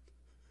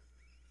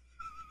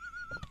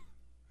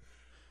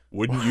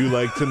 Wouldn't you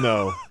like to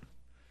know?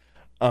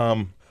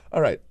 All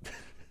right.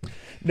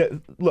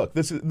 No, look,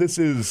 this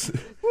is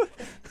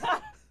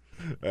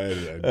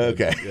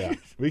okay. Yeah,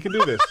 we can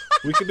do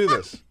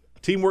this.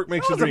 Teamwork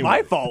makes the dream It wasn't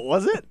my work. fault,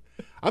 was it?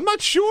 I'm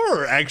not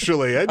sure,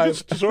 actually. I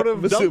just sort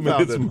of assuming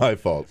it's dumbfounded. my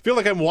fault. I feel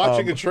like I'm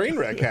watching a train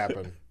wreck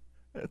happen.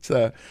 It's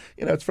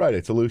it's Friday.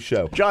 It's a loose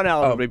show. John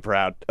Allen will be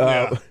proud.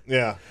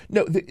 Yeah.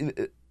 No,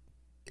 this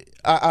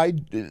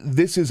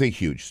is a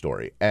huge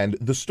story, and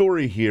the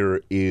story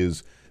here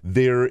is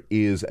there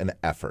is an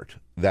effort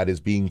that is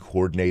being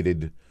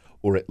coordinated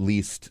or at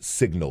least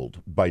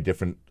signaled by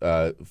different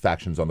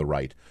factions on the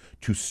right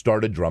to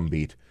start a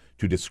drumbeat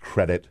to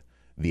discredit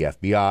the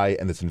FBI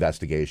and this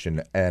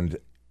investigation. And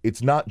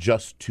it's not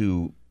just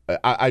to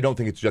I don't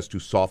think it's just to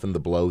soften the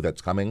blow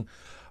that's coming.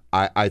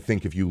 I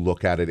think if you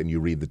look at it and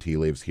you read the tea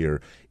leaves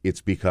here,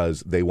 it's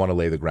because they want to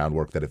lay the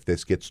groundwork that if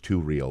this gets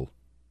too real,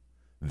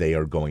 they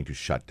are going to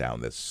shut down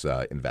this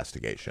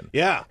investigation.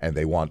 Yeah. And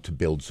they want to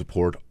build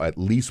support, at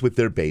least with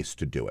their base,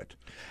 to do it.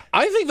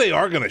 I think they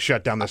are going to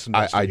shut down this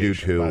investigation, I do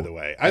too. by the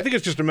way. I think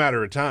it's just a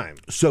matter of time.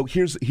 So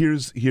here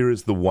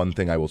is the one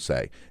thing I will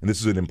say, and this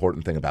is an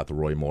important thing about the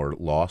Roy Moore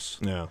loss,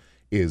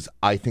 is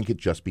I think it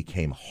just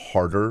became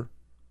harder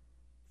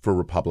for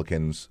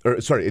Republicans,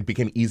 it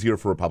became easier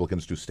for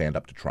Republicans to stand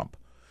up to Trump.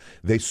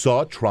 They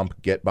saw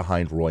Trump get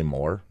behind Roy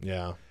Moore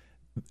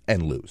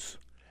and lose.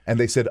 And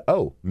they said,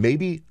 oh,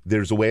 maybe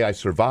there's a way I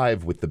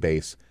survive with the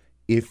base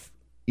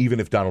even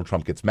if Donald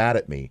Trump gets mad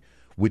at me,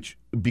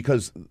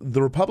 because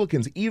the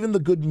Republicans, even the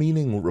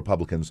good-meaning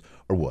Republicans,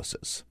 are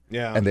wusses.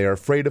 Yeah. And they are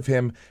afraid of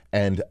him,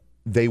 and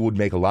they would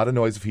make a lot of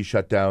noise if he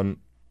shut down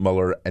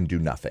Mueller and do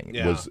nothing,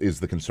 is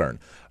the concern.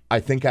 I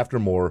think after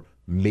Moore,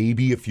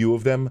 maybe a few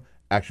of them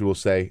actually will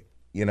say,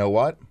 you know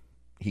what?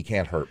 He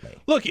can't hurt me.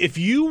 Look, if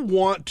you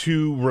want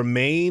to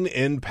remain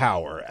in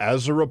power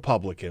as a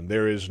Republican,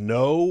 there is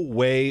no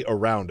way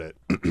around it.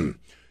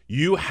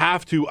 You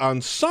have to,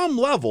 on some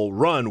level,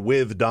 run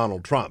with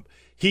Donald Trump.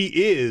 He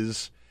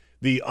is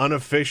the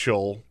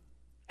unofficial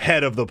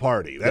head of the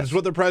party. That's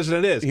what the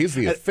president is. He's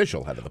the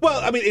official head of the party.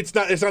 Well, I mean, it's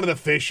not an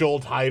official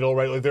title,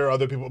 right? Like there are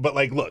other people, but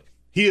like, look.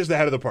 He is the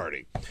head of the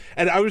party.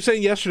 And I was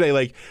saying yesterday,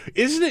 like,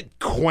 isn't it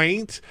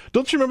quaint?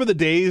 Don't you remember the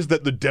days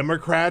that the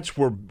Democrats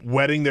were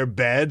wetting their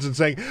beds and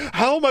saying,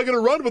 how am I going to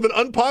run with an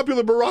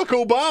unpopular Barack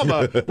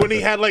Obama when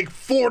he had like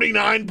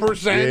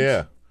 49%?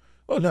 Yeah.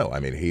 Oh, no. I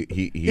mean,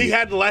 he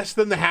had less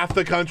than half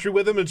the country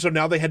with him, and so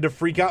now they had to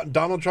freak out, and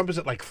Donald Trump is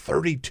at like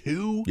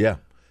 32? Yeah.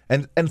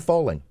 And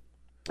falling.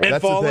 And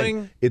That's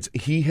falling? The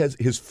thing.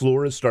 His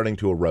floor is starting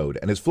to erode,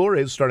 and his floor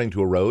is starting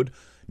to erode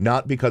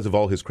not because of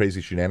all his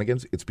crazy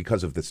shenanigans. It's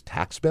because of this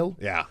tax bill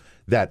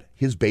that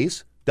his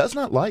base does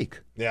not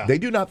like. Yeah. They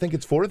do not think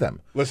it's for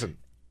them. Listen.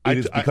 It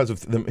is because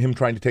of him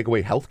trying to take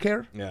away health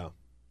care. Yeah.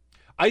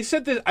 I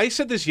said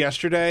this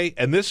yesterday,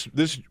 and this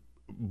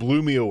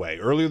blew me away.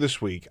 Earlier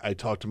this week, I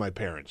talked to my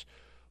parents.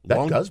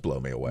 That does blow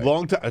me away.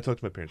 I talk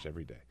to my parents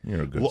every day.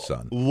 You're a good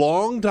son.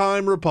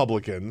 Long-time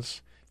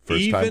Republicans.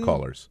 First-time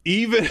callers.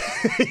 Even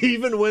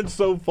went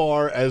so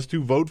far as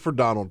to vote for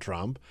Donald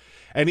Trump.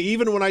 And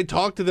even when I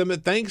talked to them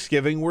at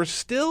Thanksgiving, we're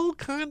still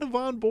kind of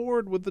on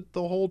board with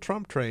the whole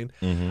Trump train.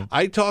 Mm-hmm.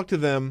 I talked to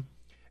them,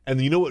 and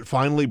you know what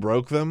finally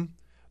broke them?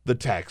 The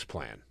tax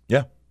plan.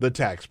 Yeah. The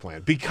tax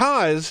plan.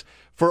 Because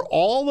for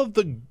all of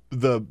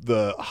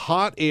the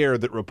hot air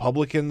that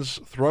Republicans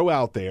throw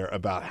out there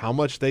about how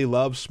much they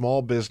love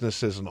small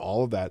businesses and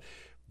all of that,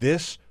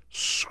 this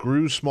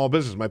screws small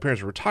business. My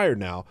parents are retired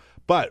now,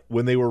 but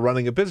when they were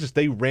running a business,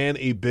 they ran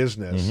a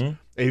business,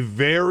 a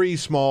very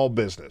small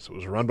business. It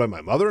was run by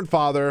my mother and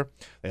father.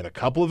 They had a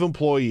couple of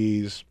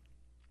employees.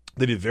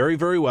 They did very,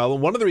 very well.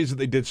 And one of the reasons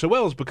they did so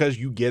well is because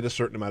you get a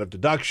certain amount of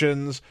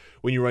deductions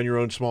when you run your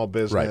own small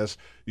business.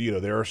 Right. You know,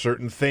 there are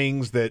certain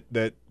things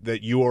that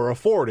you are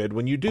afforded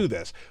when you do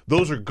this.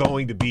 Those are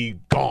going to be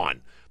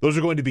gone. Those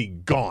are going to be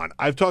gone.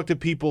 I've talked to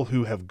people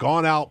who have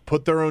gone out,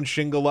 put their own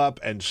shingle up,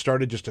 and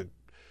started just a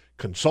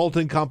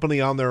consulting company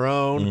on their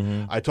own.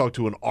 Mm-hmm. I talked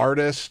to an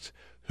artist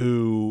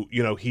who,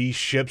 he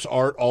ships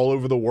art all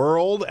over the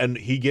world, and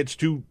he gets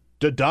to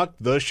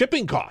deduct the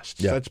shipping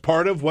costs. Yeah. That's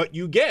part of what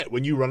you get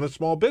when you run a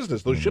small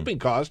business. Those shipping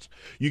costs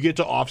you get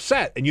to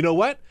offset. And you know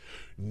what?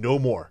 No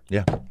more.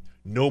 Yeah.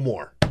 No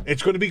more.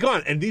 It's going to be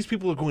gone. And these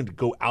people are going to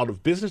go out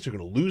of business. They're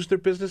going to lose their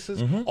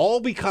businesses,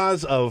 all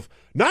because of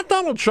not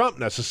Donald Trump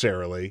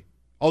necessarily,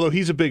 although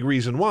he's a big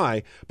reason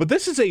why, but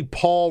this is a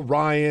Paul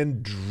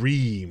Ryan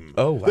dream.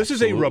 Oh, this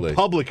is a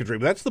Republican dream.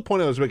 That's the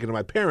point I was making to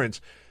my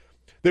parents.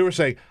 They were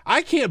saying,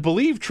 I can't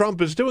believe Trump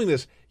is doing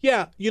this.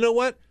 Yeah, you know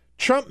what?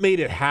 Trump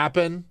made it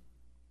happen,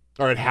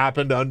 or it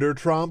happened under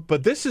Trump,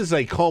 but this is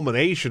a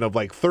culmination of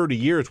like 30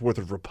 years worth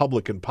of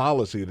Republican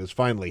policy that has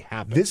finally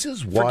happened. This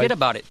is why. Forget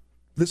about it.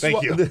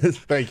 Thank you.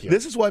 Thank you.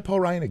 This is why Paul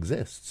Ryan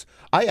exists.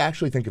 I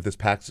actually think if this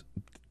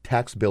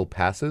tax bill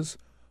passes,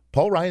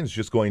 Paul Ryan's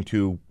just going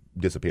to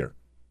disappear.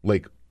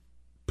 Like,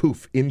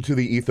 poof, into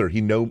the ether.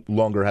 He no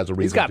longer has a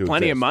reason to He's got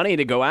plenty of money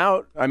to go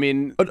out. I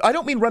mean... I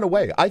don't mean run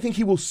away. I think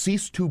he will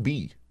cease to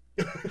be.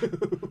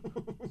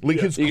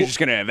 Like You're just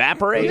going to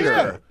evaporate?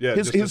 Yeah.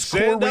 His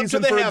core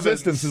reason for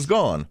existence is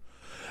gone.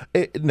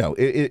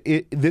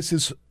 This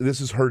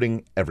is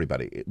hurting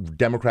everybody,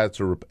 Democrats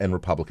and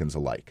Republicans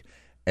alike.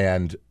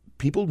 And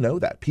people know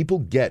that. People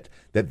get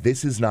that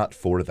this is not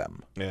for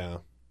them. Yeah.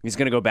 He's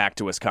going to go back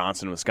to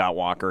Wisconsin with Scott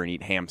Walker and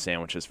eat ham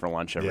sandwiches for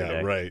lunch every day.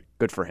 Yeah, right.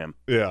 Good for him.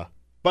 Yeah.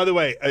 By the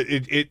way,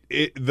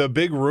 the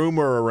big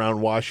rumor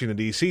around Washington,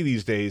 D.C.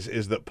 these days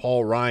is that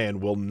Paul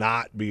Ryan will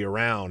not be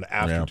around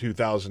after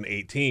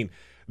 2018.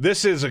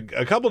 This is a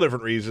couple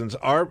different reasons.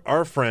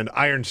 Our friend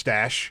Iron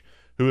Stash,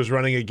 who is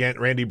running against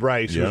Randy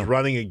Bryce, who is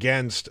running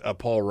against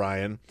Paul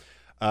Ryan,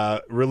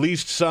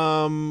 released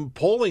some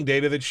polling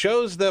data that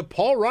shows that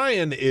Paul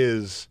Ryan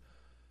is...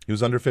 He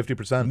was under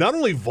 50%. Not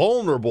only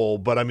vulnerable,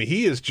 but I mean,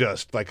 he is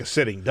just like a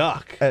sitting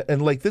duck.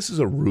 And like, this is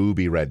a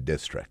ruby red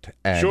district.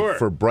 And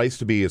for Bryce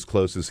to be as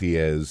close as he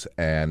is,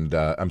 and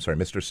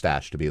Mr.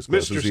 Stash to be as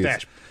close as he is. Mr.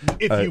 Stash,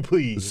 if you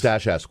please.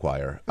 Stash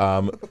Esquire.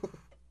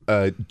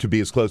 To be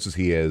as close as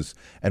he is,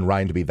 and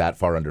Ryan to be that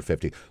far under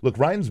 50. Look,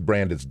 Ryan's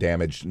brand is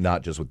damaged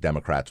not just with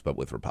Democrats, but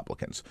with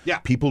Republicans. Yeah.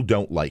 People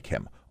don't like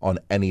him on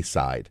any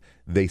side.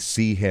 They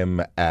see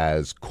him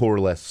as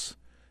coreless.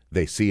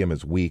 They see him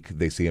as weak.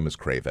 They see him as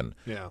craven.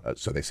 Yeah.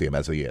 So they see him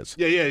as he is.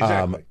 Yeah,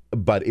 exactly.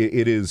 But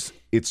it's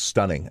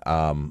stunning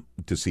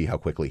to see how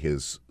quickly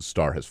his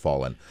star has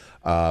fallen.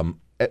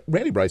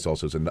 Randy Bryce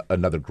also is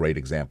another great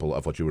example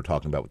of what you were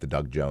talking about with the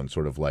Doug Jones,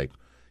 sort of like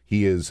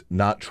he is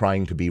not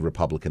trying to be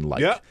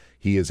Republican-like. Yeah.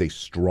 He is a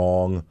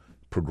strong,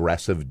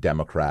 progressive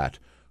Democrat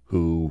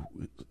who,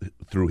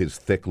 through his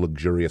thick,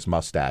 luxurious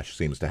mustache,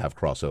 seems to have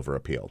crossover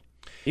appeal.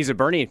 He's a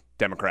Bernie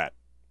Democrat.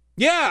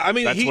 Yeah, I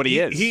mean, that's what he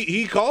is.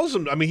 He calls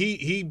him. I mean,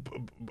 he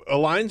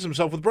aligns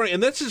himself with Bernie,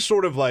 and this is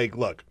sort of like,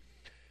 look,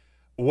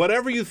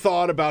 whatever you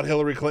thought about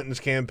Hillary Clinton's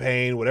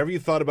campaign, whatever you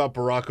thought about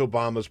Barack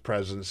Obama's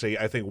presidency,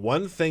 I think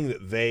one thing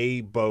that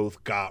they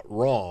both got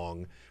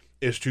wrong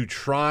is to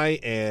try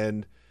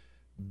and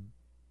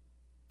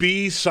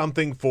be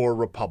something for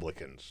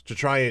Republicans, to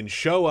try and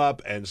show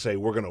up and say,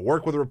 we're going to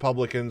work with the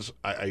Republicans.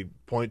 I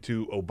point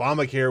to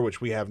Obamacare,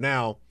 which we have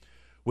now,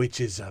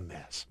 which is a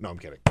mess. No, I'm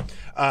kidding.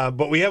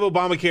 But we have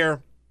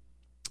Obamacare,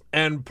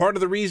 and part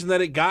of the reason that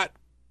it got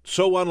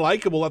so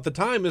unlikable at the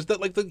time is that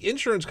like the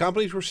insurance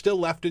companies were still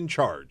left in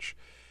charge.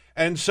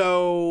 And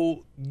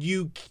so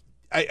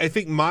I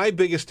think my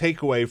biggest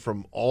takeaway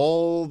from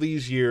all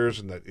these years,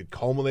 and that it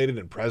culminated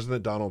in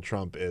President Donald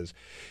Trump, is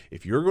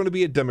if you're going to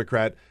be a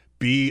Democrat,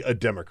 be a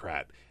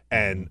Democrat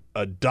and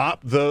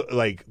adopt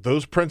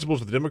those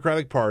principles of the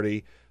Democratic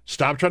Party.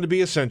 Stop trying to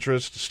be a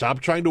centrist. Stop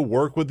trying to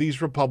work with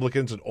these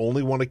Republicans and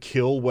only want to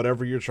kill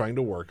whatever you're trying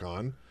to work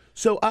on.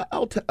 So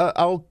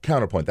I'll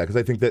counterpoint that because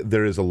I think that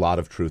there is a lot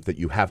of truth that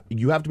you have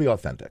to be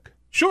authentic.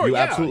 Sure, you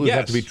absolutely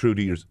have to be true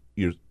to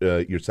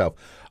yourself.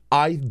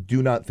 I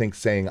do not think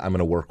saying I'm going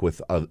to work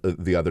with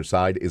the other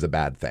side is a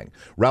bad thing.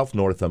 Ralph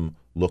Northam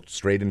looked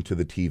straight into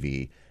the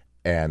TV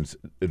and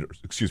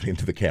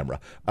into the camera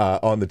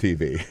on the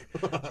TV,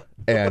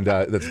 and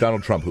that's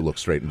Donald Trump who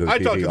looks straight into the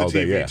TV all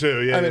day. TV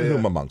too. Yeah, I mean,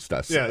 whom amongst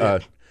us? Yeah.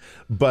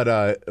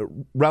 But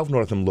Ralph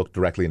Northam looked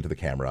directly into the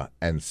camera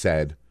and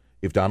said,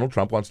 if Donald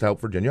Trump wants to help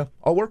Virginia,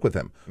 I'll work with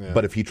him. Yeah.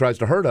 But if he tries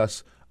to hurt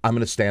us, I'm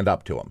going to stand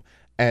up to him.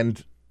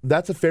 And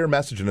that's a fair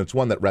message, and it's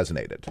one that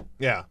resonated.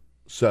 Yeah.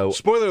 So,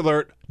 spoiler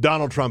alert,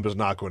 Donald Trump is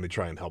not going to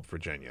try and help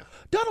Virginia.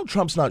 Donald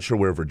Trump's not sure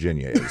where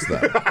Virginia is,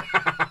 though.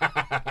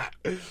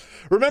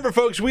 Remember,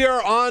 folks, we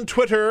are on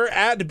Twitter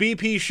at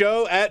BP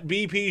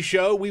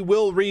Show. We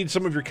will read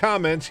some of your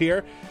comments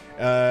here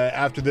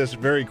after this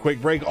very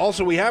quick break.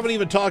 Also, we haven't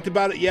even talked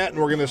about it yet,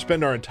 and we're going to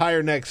spend our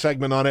entire next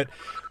segment on it.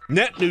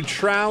 Net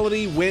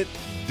neutrality went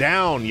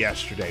down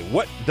yesterday.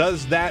 What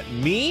does that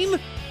mean?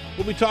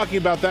 We'll be talking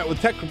about that with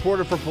tech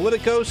reporter for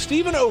Politico,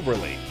 Stephen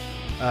Overly.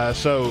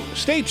 So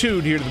stay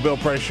tuned here to the Bill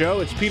Press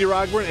Show. It's Peter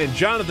Ogburn and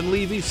Jonathan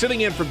Levy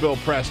sitting in for Bill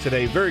Press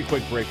today. Very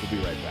quick break. We'll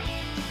be right back.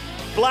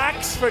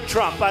 Blacks for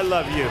Trump. I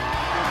love you.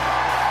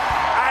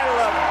 I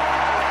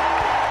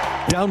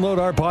love you. Download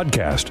our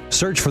podcast.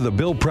 Search for The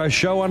Bill Press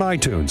Show on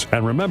iTunes.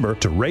 And remember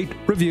to rate,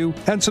 review,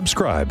 and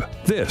subscribe.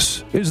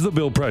 This is The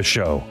Bill Press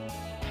Show.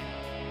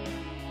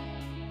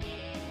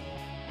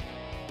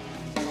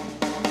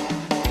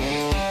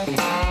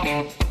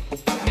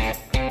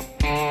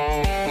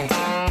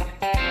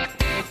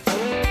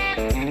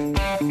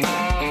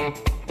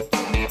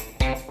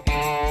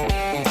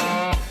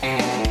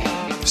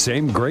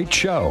 Same great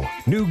show,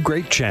 new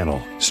great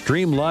channel.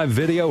 Stream live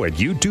video at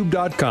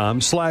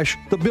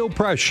youtube.com/The Bill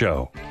Press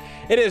Show.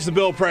 It is the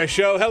Bill Press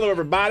Show. Hello,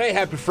 everybody.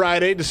 Happy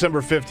Friday,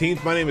 December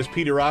 15th. My name is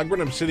Peter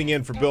Ogburn. I'm sitting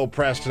in for Bill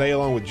Press today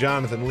along with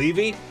Jonathan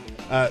Levy.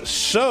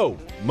 So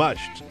much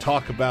to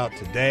talk about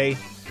today.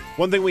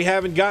 One thing we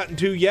haven't gotten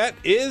to yet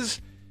is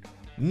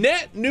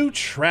net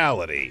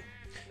neutrality.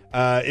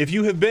 If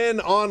you have been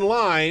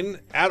online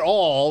at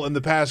all in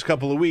the past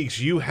couple of weeks,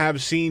 you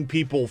have seen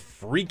people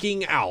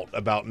freaking out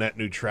about net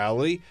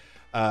neutrality.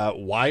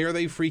 Why are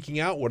they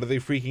freaking out? What are they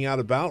freaking out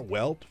about?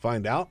 Well, to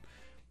find out,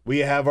 we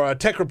have our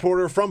tech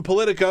reporter from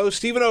Politico,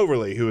 Stephen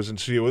Overly, who is in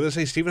studio with us.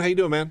 Hey, Stephen, how you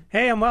doing, man?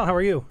 Hey, I'm well. How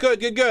are you?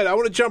 Good. I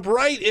want to jump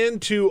right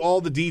into all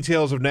the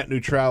details of net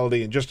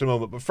neutrality in just a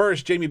moment. But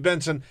first, Jamie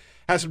Benson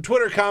has some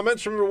Twitter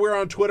comments. Remember, we're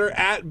on Twitter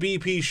at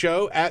BP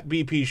Show.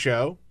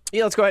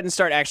 Yeah, let's go ahead and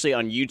start actually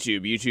on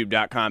YouTube,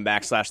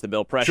 youtube.com/The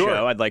Bill Press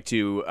Show. I'd like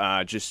to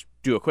just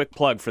do a quick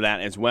plug for that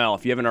as well.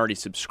 If you haven't already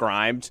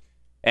subscribed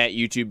at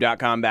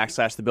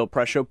youtube.com/The Bill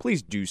Press Show,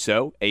 please do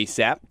so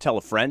ASAP. Tell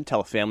a friend,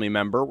 tell a family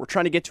member. We're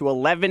trying to get to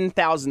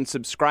 11,000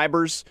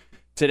 subscribers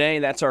today.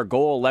 That's our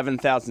goal,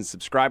 11,000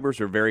 subscribers.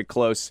 We're very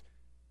close.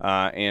 Be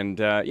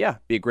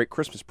a great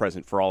Christmas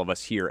present for all of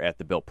us here at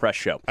The Bill Press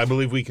Show. I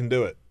believe we can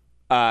do it.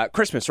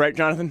 Christmas, right,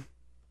 Jonathan?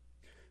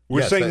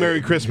 We're saying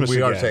Merry Christmas We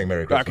again. are saying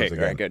Merry Christmas again. Okay,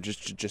 very good.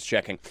 Just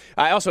checking.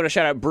 I also want to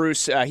shout out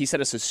Bruce. He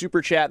sent us a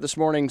super chat this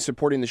morning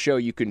supporting the show.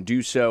 You can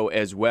do so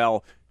as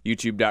well.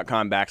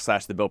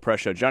 YouTube.com/The Bill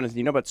Press Show. Jonathan,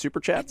 you know about super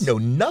chats? I know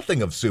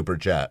nothing of super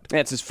chat. Yeah,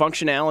 it's this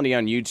functionality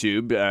on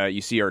YouTube.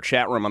 You see our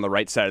chat room on the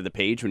right side of the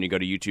page when you go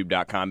to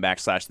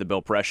youtube.com/The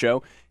Bill Press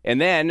Show. And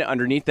then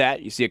underneath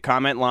that, you see a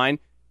comment line,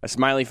 a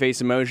smiley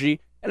face emoji,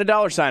 and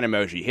a $sign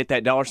emoji. Hit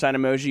that $sign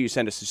emoji. You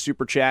send us a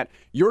super chat.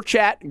 Your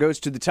chat goes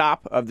to the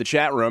top of the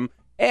chat room.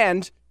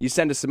 And you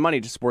send us some money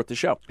to support the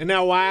show. And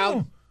now,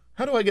 while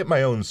How do I get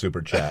my own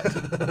super chat?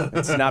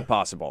 It's not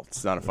possible.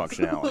 It's not a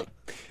functionality.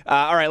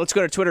 All right, let's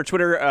go to Twitter,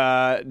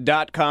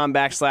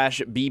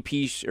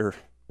 twitter.com/BP. Or is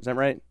that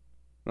right?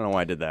 I don't know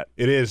why I did that.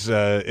 It is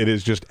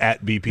just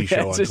at BP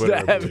Show on Twitter.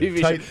 At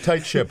BP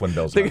tight ship when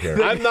Bill's not here.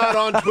 I'm not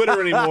on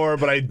Twitter anymore,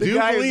 but I do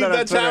believe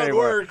that's how it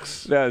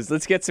works.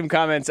 Let's get some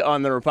comments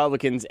on the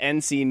Republicans.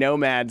 NC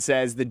Nomad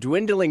says the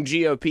dwindling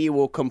GOP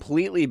will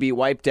completely be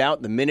wiped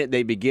out the minute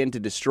they begin to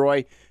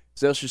destroy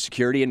Social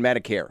Security and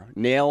Medicare.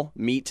 Nail,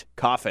 meat,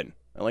 coffin.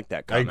 I like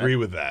that comment. I agree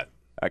with that.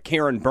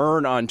 Karen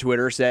Byrne on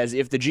Twitter says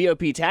if the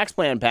GOP tax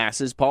plan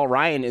passes, Paul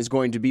Ryan is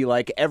going to be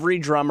like every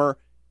drummer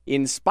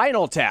in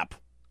Spinal Tap.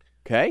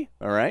 Okay,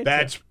 all right.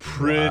 That's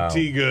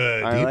pretty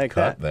good. I like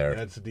cut that. there.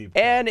 That's a deep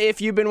cut. And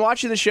if you've been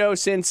watching the show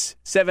since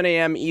 7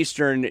 a.m.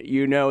 Eastern,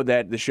 you know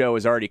that the show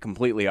is already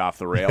completely off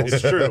the rails.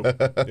 It's true.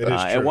 It is true.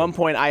 At one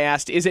point, I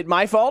asked, is it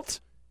my fault?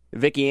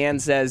 Vicky Ann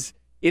says,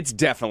 it's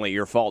definitely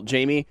your fault,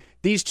 Jamie.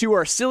 These two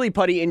are silly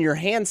putty in your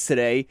hands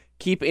today.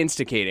 Keep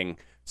instigating.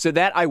 So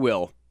that I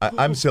will.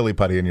 I'm silly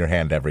putty in your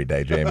hand every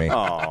day, Jamie.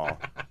 Oh.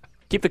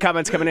 Keep the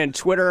comments coming in.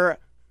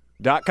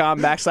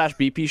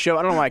 Twitter.com/BP Show.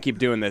 I don't know why I keep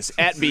doing this.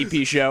 At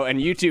BP Show and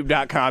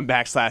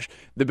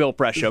YouTube.com/The Bill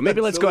Press Show.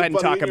 Maybe let's go ahead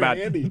and talk about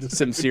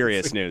some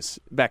serious news.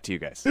 Back to you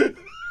guys.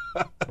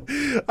 All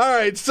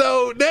right,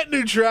 so net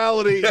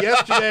neutrality.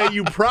 Yesterday,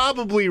 you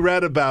probably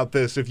read about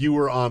this if you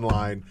were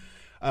online.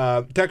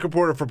 Tech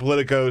reporter for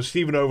Politico,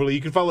 Stephen Overly.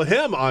 You can follow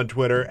him on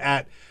Twitter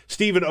at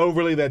Stephen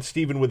Overly. That's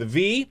Stephen with a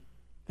V.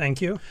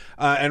 Thank you.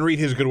 And read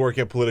his good work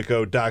at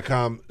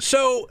Politico.com.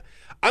 So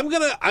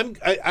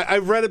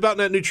I've read about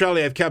net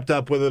neutrality. I've kept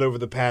up with it over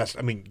the past.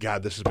 I mean,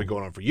 God, this has been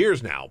going on for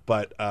years now,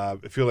 but I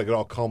feel like it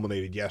all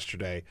culminated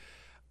yesterday.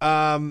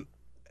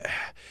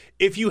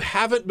 If you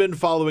haven't been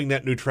following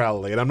net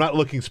neutrality, and I'm not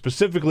looking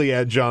specifically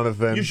at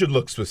Jonathan. You should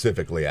look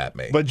specifically at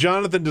me. But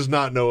Jonathan does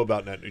not know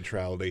about net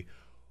neutrality.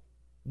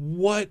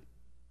 What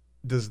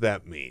does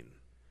that mean?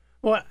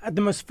 Well, at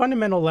the most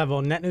fundamental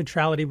level, net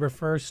neutrality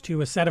refers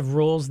to a set of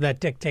rules that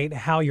dictate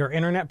how your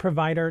internet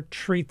provider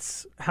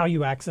treats how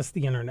you access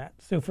the internet.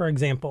 So, for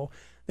example,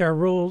 there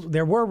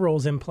were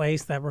rules in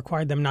place that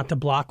required them not to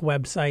block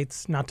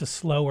websites, not to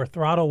slow or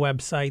throttle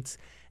websites,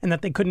 and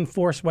that they couldn't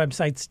force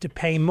websites to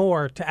pay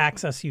more to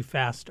access you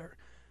faster.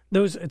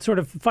 It's sort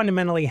of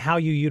fundamentally how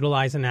you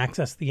utilize and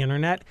access the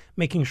internet,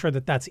 making sure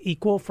that that's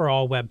equal for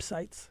all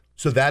websites.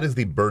 So that is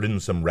the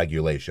burdensome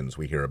regulations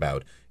we hear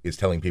about, is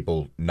telling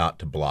people not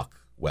to block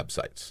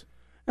websites.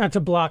 Not to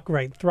block,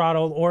 right,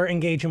 throttle, or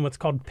engage in what's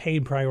called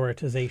paid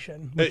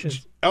prioritization.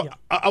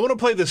 I want to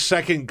play the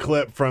second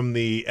clip from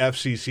the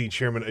FCC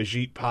chairman,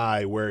 Ajit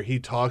Pai, where he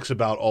talks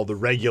about all the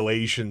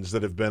regulations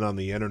that have been on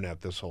the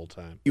internet this whole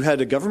time. You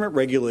had a government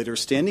regulator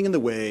standing in the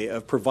way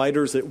of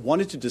providers that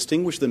wanted to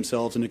distinguish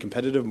themselves in a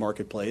competitive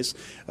marketplace,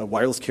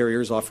 wireless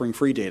carriers offering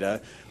free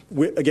data,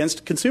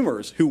 against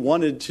consumers who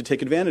wanted to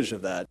take advantage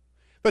of that.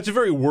 That's a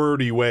very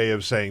wordy way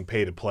of saying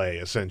pay to play,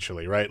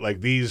 essentially, right? Like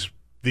these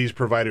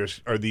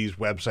providers or these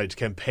websites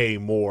can pay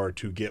more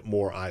to get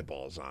more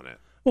eyeballs on it.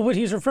 Well, what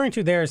he's referring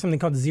to there is something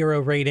called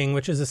zero rating,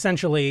 which is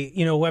essentially,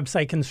 a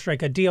website can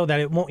strike a deal that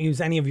it won't use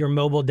any of your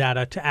mobile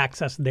data to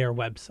access their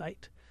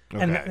website.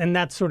 Okay. And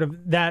that's sort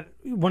of that.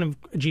 One of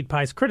Ajit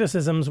Pai's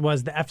criticisms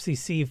was the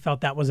FCC felt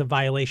that was a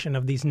violation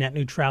of these net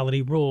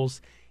neutrality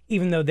rules,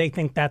 even though they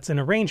think that's an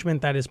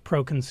arrangement that is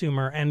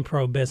pro-consumer and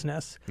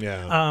pro-business.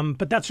 Yeah.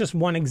 But that's just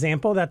one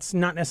example. That's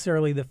not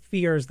necessarily the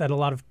fears that a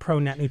lot of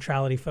pro-net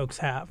neutrality folks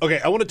have.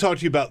 Okay, I want to talk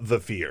to you about the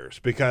fears,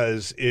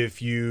 because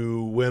if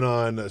you went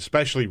on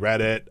especially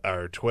Reddit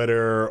or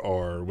Twitter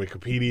or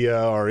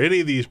Wikipedia or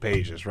any of these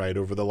pages, right,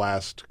 over the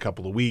last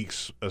couple of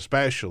weeks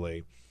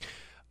especially,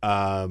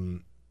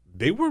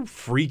 they were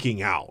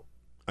freaking out.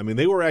 I mean,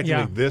 they were acting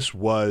like this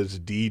was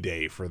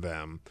D-Day for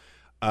them.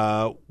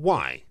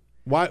 Why?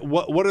 Why?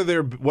 What are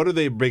their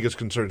biggest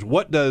concerns?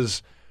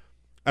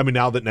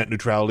 Now that net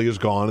neutrality is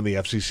gone and the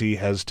FCC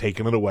has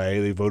taken it away,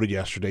 they voted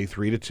yesterday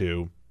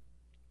 3-2.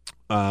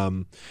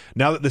 Now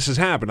that this has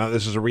happened, now that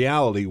this is a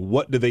reality,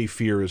 what do they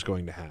fear is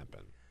going to happen?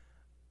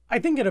 I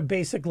think at a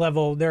basic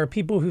level, there are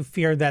people who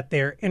fear that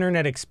their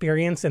internet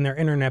experience and their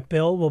internet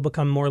bill will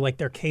become more like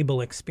their cable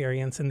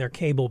experience and their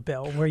cable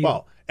bill.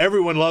 Well,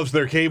 everyone loves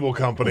their cable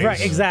companies. Right,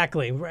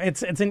 exactly.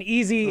 It's an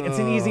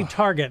easy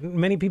target.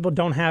 Many people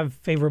don't have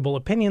favorable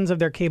opinions of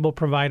their cable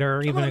provider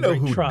or even a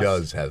great trust. Who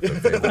does have a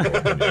favorable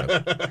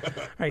opinion?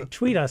 All right,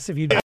 tweet us if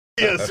you do.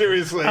 Yeah,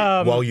 seriously.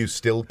 While you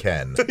still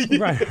can.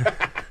 Right.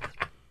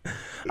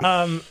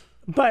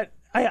 But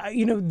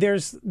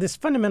there's this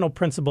fundamental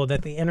principle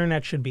that the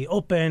internet should be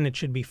open, it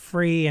should be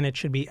free, and it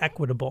should be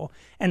equitable.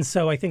 And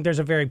so I think there's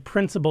a very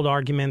principled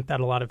argument that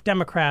a lot of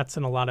Democrats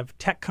and a lot of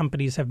tech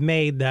companies have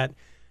made that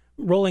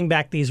rolling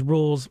back these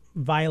rules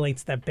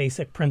violates that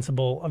basic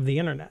principle of the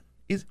internet.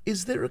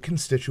 Is there a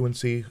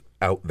constituency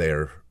out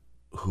there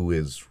who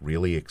is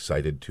really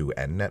excited to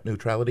end net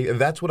neutrality?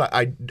 And that's what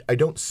I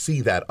don't see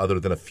that other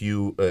than a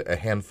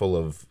handful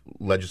of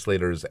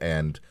legislators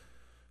and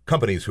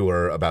companies who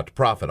are about to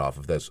profit off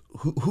of this.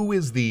 Who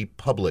is the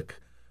public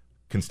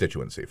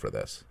constituency for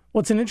this? Well,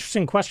 it's an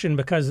interesting question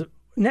because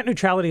net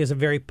neutrality is a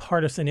very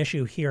partisan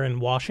issue here in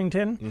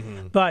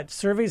Washington, but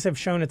surveys have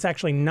shown it's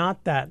actually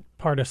not that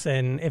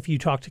partisan if you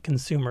talk to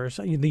consumers.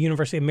 The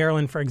University of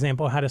Maryland, for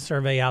example, had a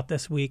survey out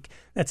this week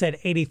that said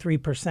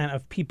 83%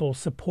 of people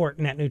support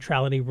net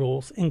neutrality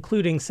rules,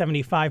 including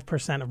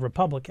 75% of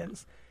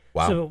Republicans.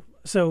 Wow.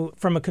 So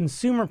from a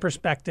consumer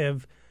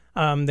perspective,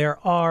 there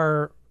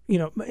are,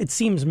 it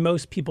seems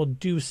most people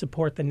do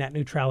support the net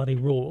neutrality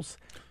rules.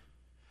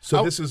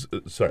 So this is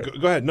sorry.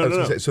 Go ahead.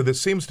 No. So this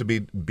seems to be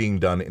being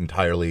done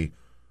entirely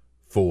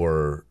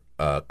for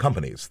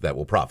companies that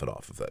will profit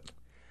off of it.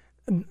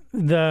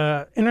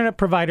 The internet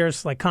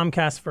providers like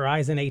Comcast,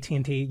 Verizon,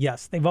 AT&T,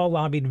 yes, they've all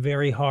lobbied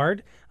very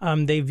hard.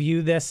 They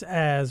view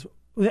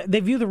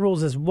the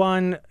rules as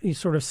one,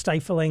 sort of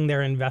stifling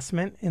their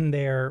investment in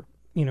their,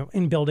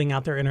 in building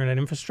out their internet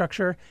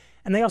infrastructure,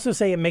 and they also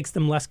say it makes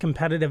them less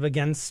competitive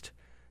against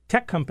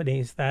tech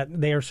companies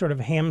that they are sort of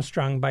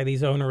hamstrung by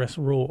these onerous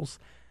rules.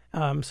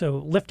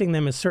 So lifting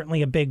them is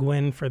certainly a big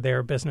win for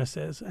their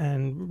businesses.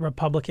 And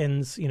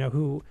Republicans,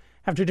 who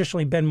have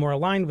traditionally been more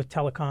aligned with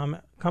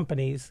telecom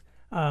companies,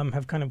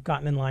 have kind of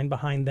gotten in line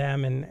behind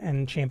them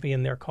and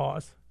championed their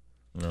cause.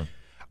 Yeah.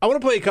 I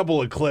want to play a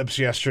couple of clips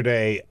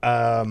yesterday.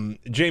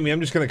 Jamie,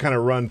 I'm just going to kind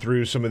of run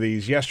through some of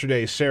these.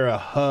 Yesterday,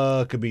 Sarah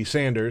Huckabee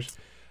Sanders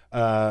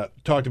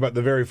talked about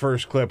the very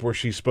first clip where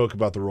she spoke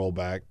about the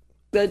rollback.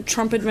 The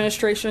Trump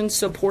administration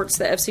supports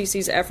the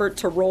FCC's effort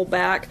to roll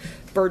back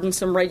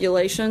burdensome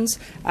regulations.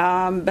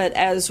 But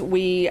as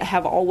we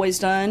have always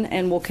done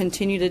and will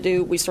continue to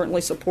do, we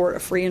certainly support a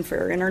free and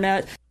fair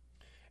internet.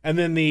 And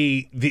then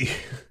the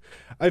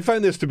I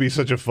find this to be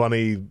such a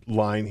funny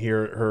line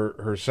here,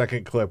 her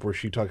second clip where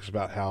she talks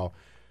about how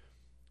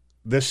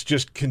this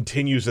just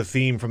continues a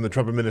theme from the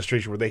Trump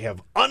administration where they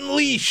have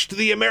unleashed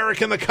the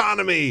American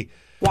economy.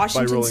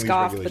 Washington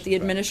scoffed, but the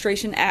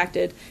administration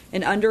acted.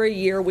 In under a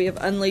year, we have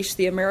unleashed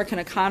the American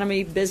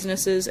economy,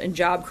 businesses, and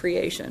job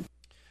creation.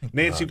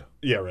 Nancy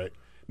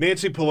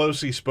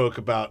Pelosi spoke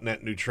about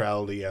net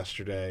neutrality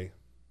yesterday.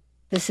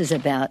 This is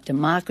about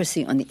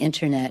democracy on the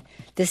internet.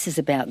 This is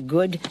about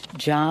good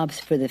jobs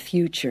for the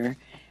future,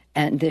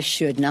 and this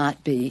should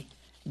not be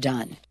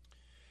done.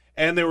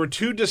 And there were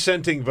two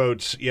dissenting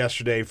votes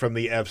yesterday from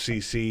the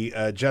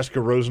FCC, Jessica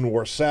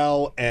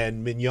Rosenworcel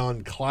and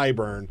Mignon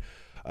Clyburn.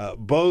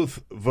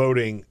 Both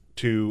voting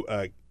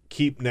to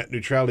keep net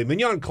neutrality.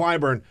 Mignon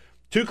Clyburn,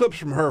 two clips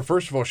from her.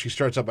 First of all, she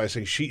starts out by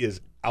saying she is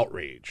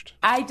outraged.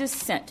 I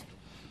dissent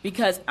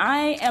because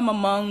I am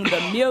among the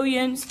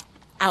millions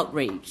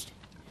outraged.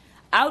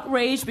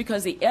 Outraged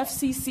because the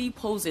FCC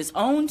pulls its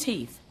own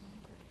teeth,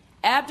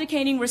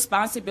 abdicating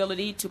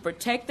responsibility to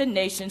protect the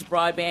nation's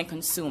broadband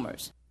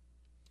consumers.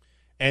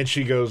 And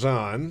she goes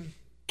on.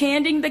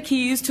 Handing the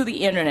keys to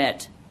the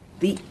internet,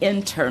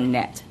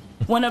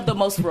 one of the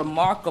most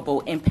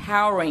remarkable,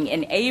 empowering,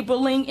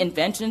 enabling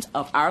inventions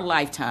of our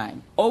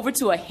lifetime, over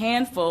to a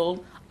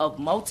handful of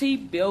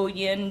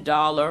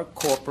multi-billion-dollar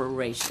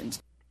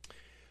corporations.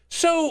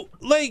 So,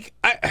 let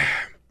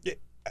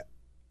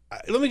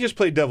me just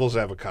play devil's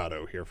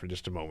avocado here for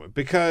just a moment,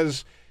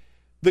 because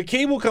the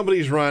cable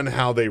companies run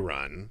how they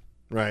run,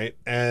 right?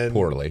 And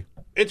poorly.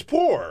 It's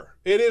poor.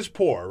 It is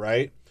poor,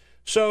 right?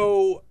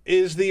 So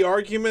is the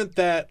argument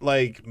that,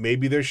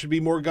 maybe there should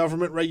be more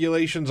government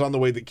regulations on the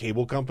way that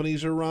cable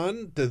companies are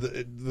run?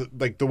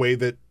 The way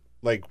that,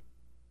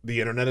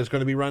 the internet is going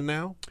to be run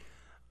now?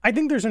 I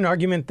think there's an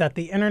argument that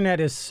the internet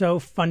is so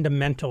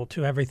fundamental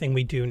to everything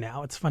we do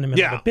now. It's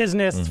fundamental to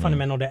business, it's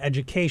fundamental to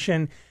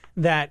education,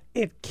 that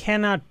it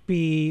cannot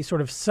be sort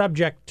of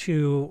subject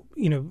to,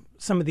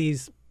 some of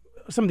these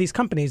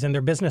companies and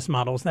their business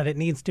models, that it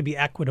needs to be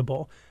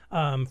equitable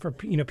for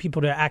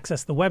people to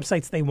access the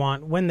websites they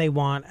want when they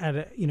want at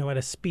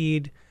a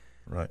speed,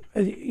 right?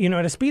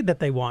 At a speed that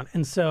they want,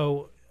 and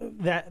so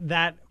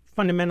that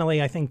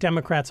fundamentally, I think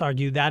Democrats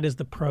argue that is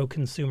the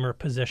pro-consumer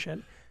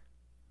position.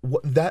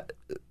 That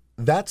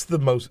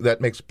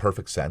makes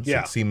perfect sense.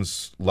 Yeah. It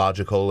seems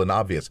logical and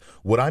obvious.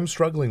 What I'm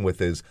struggling with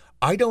is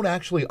I don't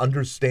actually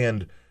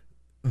understand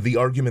the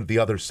argument the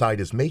other side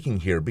is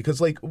making here,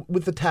 because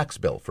with the tax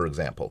bill, for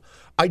example,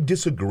 I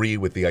disagree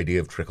with the idea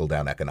of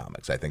trickle-down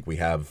economics. I think we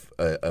have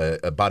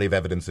a body of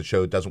evidence that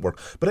show it doesn't work.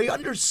 But I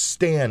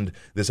understand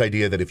this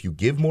idea that if you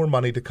give more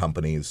money to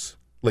companies,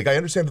 I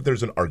understand that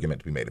there's an argument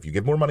to be made. If you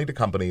give more money to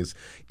companies,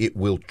 it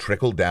will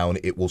trickle down,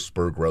 it will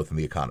spur growth in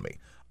the economy.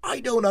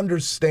 I don't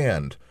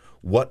understand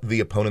what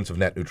the opponents of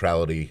net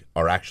neutrality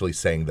are actually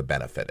saying the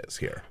benefit is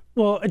here.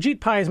 Well, Ajit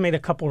Pai has made a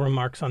couple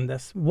remarks on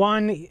this.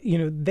 One,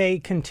 they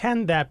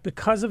contend that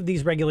because of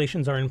these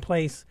regulations are in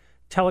place,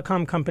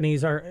 telecom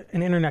companies and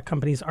internet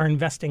companies are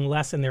investing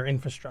less in their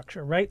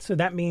infrastructure, right? So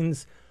that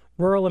means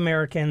rural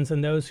Americans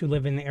and those who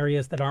live in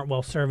areas that aren't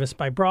well serviced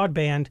by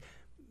broadband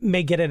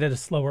may get it at a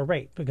slower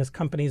rate because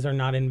companies are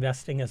not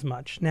investing as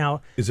much.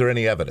 Now, is there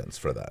any evidence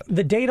for that?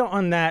 The data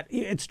on that,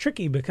 it's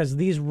tricky because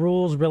these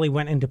rules really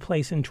went into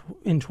place in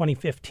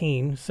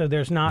 2015. So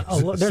there's not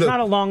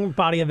a long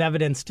body of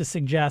evidence to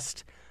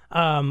suggest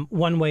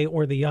one way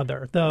or the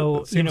other.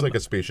 Though it seems like a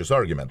specious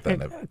argument. Then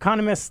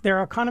there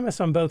are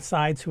economists on both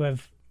sides who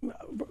have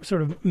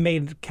sort of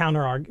made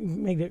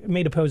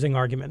opposing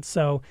arguments.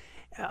 So,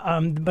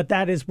 but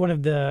that is one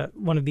of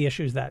the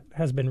issues that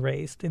has been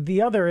raised.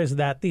 The other is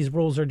that these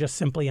rules are just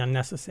simply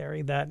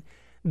unnecessary. That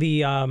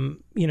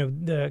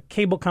the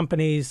cable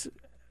companies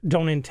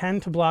don't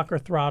intend to block or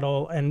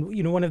throttle,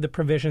 and one of the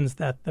provisions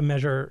that the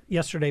measure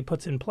yesterday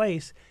puts in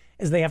place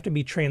is they have to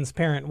be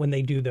transparent when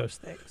they do those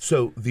things.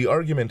 So the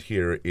argument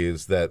here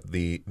is that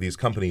these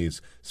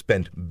companies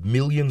spent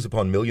millions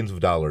upon millions of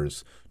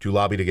dollars to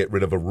lobby to get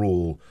rid of a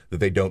rule that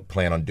they don't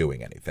plan on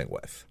doing anything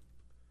with.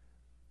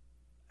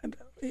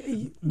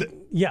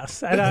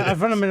 Yes, at a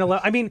fundamental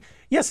level. I mean,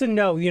 yes and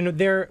no.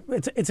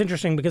 It's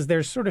interesting because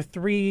there's sort of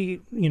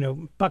three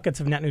buckets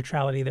of net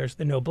neutrality. There's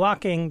the no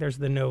blocking, there's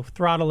the no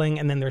throttling,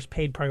 and then there's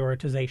paid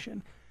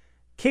prioritization.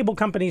 Cable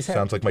companies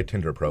sounds like my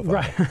Tinder profile.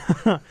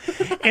 Right.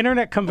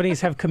 Internet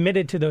companies have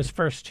committed to those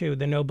first two: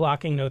 the no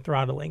blocking, no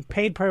throttling.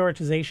 Paid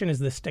prioritization is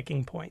the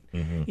sticking point.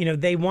 Mm-hmm.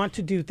 They want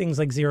to do things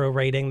like zero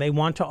rating. They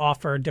want to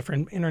offer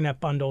different internet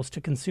bundles to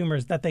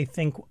consumers that they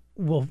think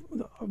will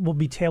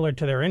be tailored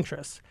to their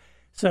interests.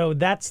 So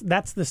that's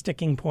the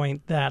sticking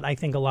point that I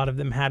think a lot of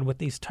them had with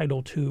these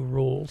Title II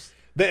rules.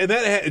 And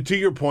that, to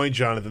your point,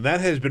 Jonathan, that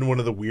has been one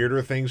of the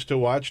weirder things to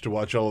watch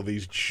all of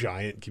these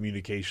giant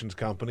communications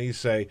companies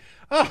say,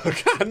 "Oh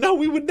God, no,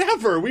 we would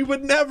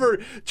never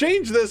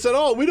change this at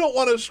all. We don't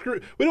want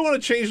to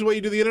change the way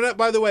you do the internet.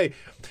 By the way,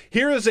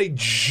 here is a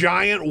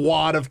giant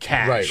wad of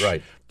cash,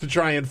 right, to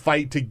try and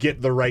fight to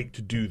get the right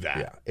to do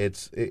that. Yeah,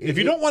 if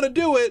you don't want to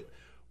do it,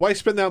 why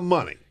spend that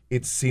money?"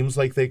 It seems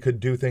like they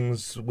could do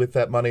things with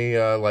that money,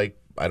 like,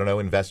 I don't know,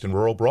 invest in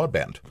rural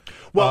broadband.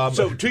 Well,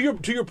 so to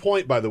your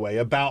point, by the way,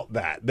 about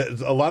that,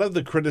 a lot of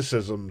the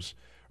criticisms,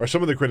 or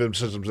some of the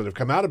criticisms that have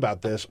come out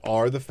about this,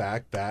 are the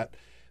fact that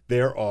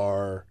there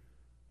are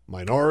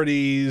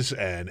minorities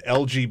and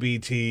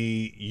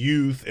LGBT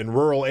youth in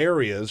rural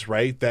areas,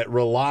 right, that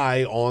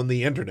rely on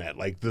the internet.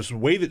 Like, this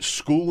way that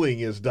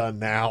schooling is done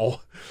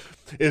now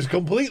is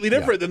completely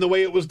different than the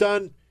way it was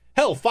done.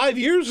 Hell, 5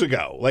 years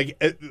ago.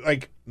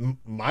 Like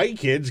my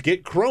kids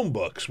get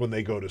Chromebooks when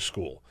they go to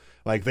school.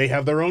 Like, they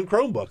have their own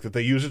Chromebook that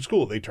they use at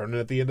school. They turn it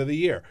at the end of the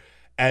year.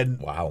 And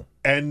wow.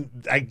 And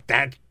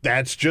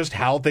that's just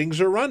how things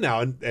are run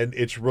now. And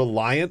it's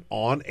reliant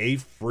on a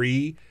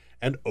free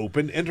and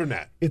open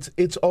internet.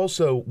 It's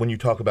also, when you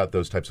talk about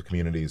those types of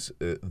communities,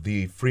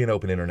 the free and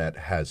open internet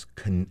has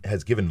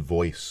given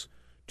voice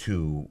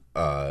to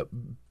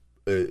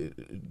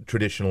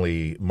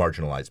traditionally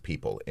marginalized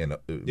people in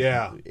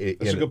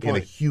a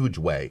huge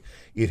way.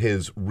 It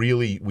has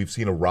really, we've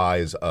seen a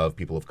rise of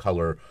people of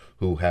color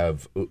who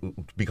have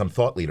become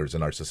thought leaders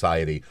in our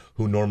society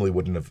who normally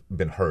wouldn't have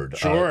been heard.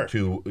 Sure.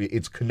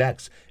 It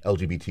connects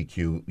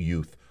LGBTQ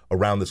youth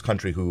around this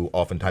country who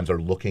oftentimes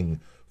are looking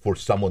for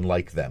someone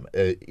like them.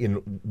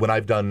 When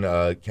I've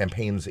done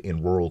campaigns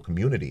in rural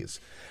communities,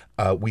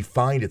 we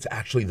find it's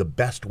actually the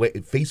best way.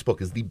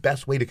 Facebook is the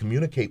best way to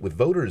communicate with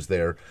voters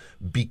there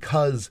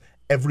because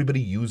everybody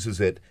uses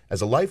it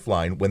as a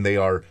lifeline when they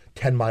are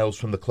 10 miles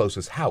from the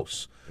closest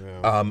house.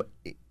 Yeah.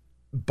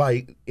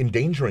 By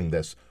endangering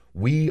this,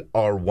 we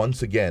are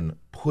once again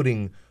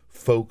putting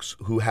folks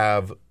who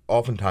have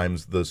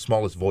oftentimes the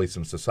smallest voice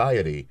in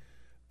society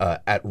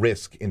at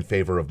risk in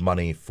favor of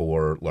money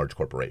for large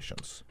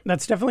corporations.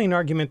 That's definitely an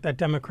argument that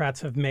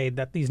Democrats have made,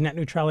 that these net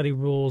neutrality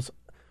rules,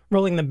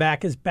 rolling them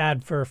back, is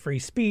bad for free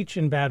speech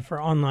and bad for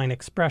online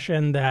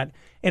expression, that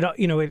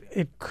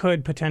it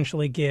could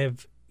potentially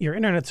give your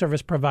internet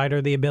service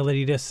provider the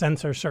ability to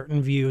censor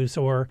certain views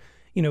or,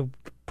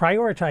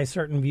 prioritize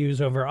certain views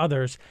over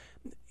others.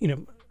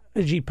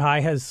 Ajit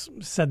Pai has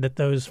said that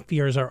those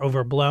fears are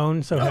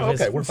overblown. So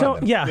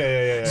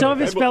Some of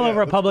his fellow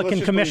Republican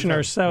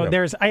commissioners. So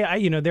there's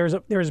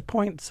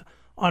points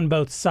on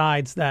both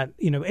sides that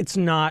it's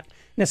not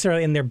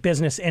necessarily in their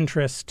business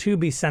interests to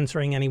be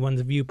censoring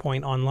anyone's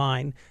viewpoint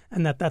online,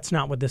 and that's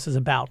not what this is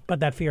about. But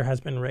that fear has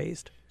been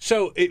raised.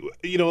 So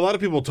a lot of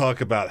people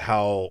talk about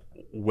how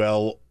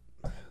well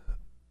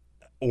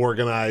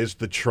organized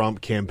the Trump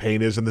campaign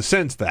is, in the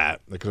sense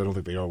that, because I don't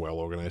think they are well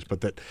organized,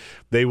 but that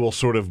they will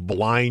sort of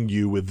blind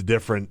you with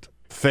different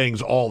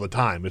things all the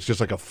time. It's just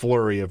like a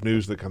flurry of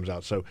news that comes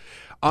out. So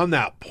on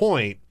that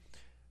point,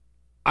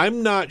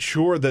 I'm not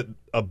sure that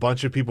a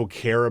bunch of people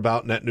care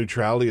about net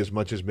neutrality as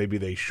much as maybe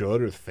they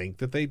should or think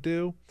that they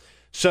do.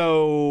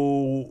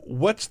 So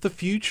what's the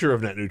future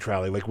of net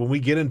neutrality? Like, when we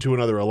get into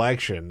another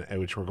election,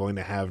 which we're going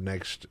to have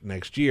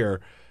next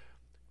year,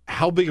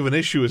 how big of an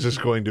issue is this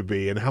going to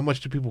be, and how much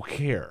do people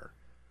care?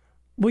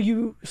 Well,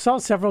 you saw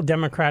several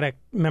Democratic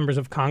members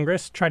of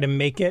Congress try to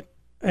make it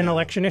an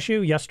election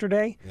issue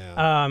yesterday,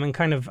 and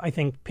kind of, I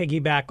think,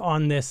 piggyback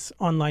on this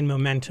online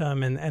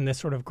momentum and this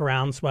sort of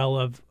groundswell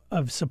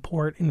of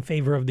support in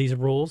favor of these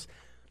rules.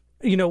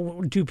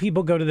 Do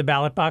people go to the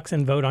ballot box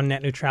and vote on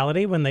net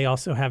neutrality when they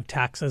also have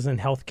taxes and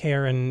health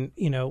care and,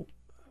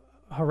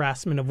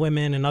 harassment of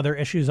women and other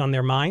issues on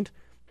their mind?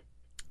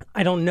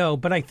 I don't know,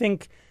 but I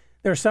think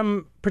there are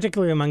some,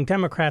 particularly among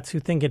Democrats, who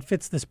think it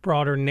fits this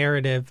broader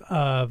narrative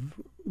of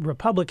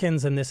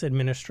Republicans and this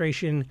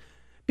administration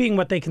being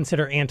what they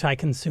consider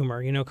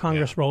anti-consumer.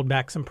 Congress rolled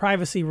back some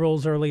privacy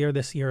rules earlier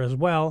this year as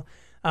well.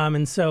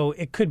 And so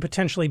it could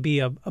potentially be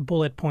a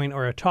bullet point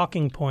or a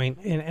talking point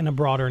in a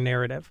broader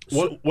narrative.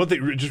 One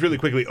thing, just really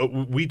quickly,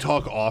 we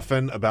talk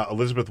often about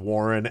Elizabeth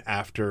Warren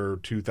after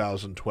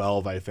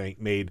 2012, I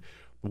think, made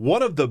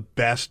one of the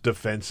best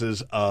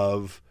defenses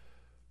of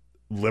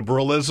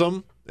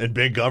liberalism and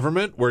big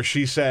government, where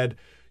she said,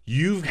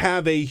 you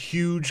have a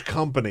huge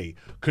company.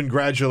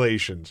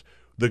 Congratulations.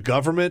 The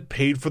government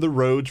paid for the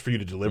roads for you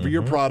to deliver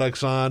your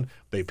products on.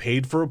 They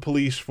paid for a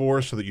police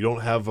force so that you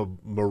don't have a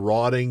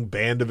marauding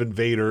band of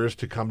invaders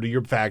to come to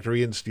your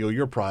factory and steal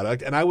your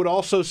product. And I would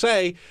also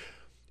say,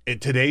 in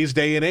today's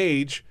day and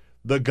age,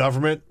 the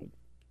government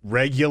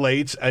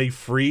regulates a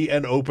free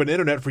and open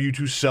internet for you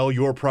to sell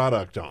your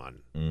product on.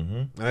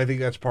 And I think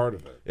that's part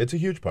of it. It's a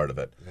huge part of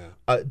it.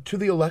 To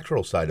the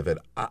electoral side of it,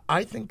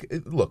 I think,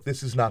 look,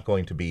 this is not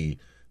going to be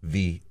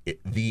the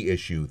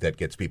issue that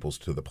gets people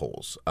to the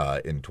polls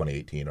in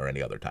 2018 or any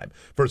other time.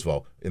 First of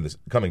all, in the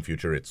coming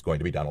future, it's going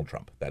to be Donald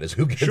Trump. That is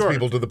who gets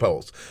people to the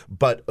polls.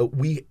 But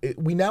we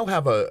now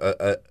have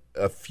a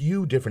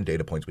few different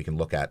data points we can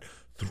look at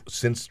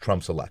since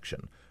Trump's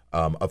election.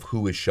 Of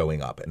who is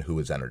showing up and who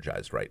is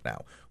energized right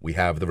now. We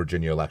have the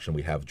Virginia election,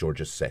 we have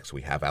Georgia 6,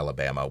 we have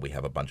Alabama, we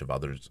have a bunch of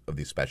others of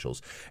these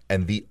specials.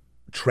 And the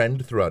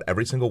trend throughout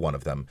every single one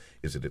of them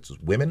is that it's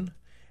women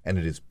and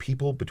it is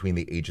people between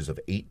the ages of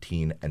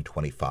 18 and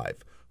 25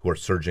 who are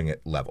surging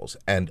at levels.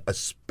 And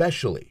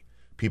especially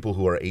people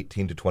who are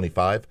 18 to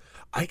 25,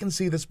 I can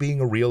see this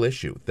being a real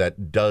issue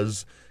that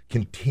does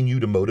continue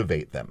to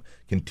motivate them,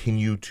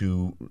 continue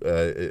to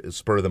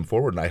spur them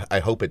forward. And I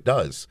hope it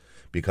does,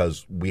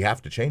 because we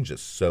have to change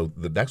this. So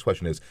the next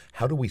question is,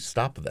 how do we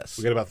stop this?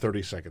 We got about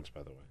 30 seconds,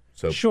 by the way.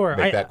 So sure,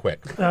 make that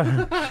quick.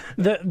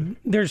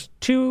 There's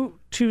two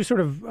sort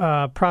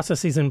of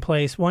processes in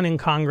place, one in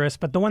Congress,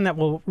 but the one that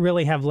will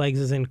really have legs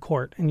is in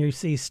court. And you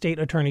see state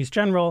attorneys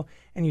general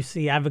and you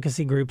see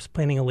advocacy groups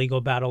planning a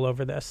legal battle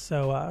over this.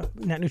 So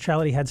net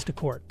neutrality heads to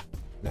court.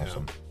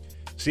 Awesome.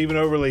 Stephen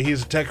Overly,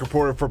 he's a tech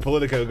reporter for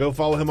Politico. Go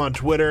follow him on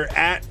Twitter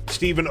at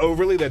Stephen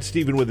Overly. That's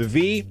Stephen with a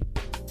V.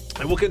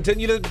 And we'll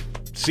continue to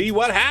see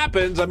what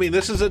happens. I mean,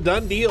 this is a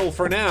done deal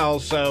for now,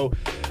 so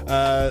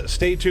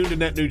stay tuned to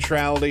net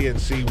neutrality and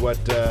see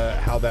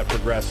how that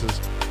progresses.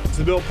 It's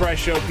the Bill Press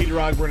Show. Peter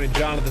Ogburn and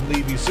Jonathan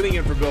Levy sitting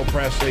in for Bill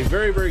Press. A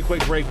very, very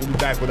quick break. We'll be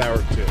back with Hour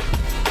 2.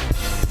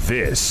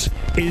 This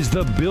is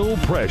the Bill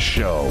Press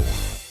Show.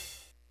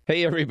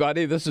 Hey,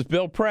 everybody, this is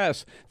Bill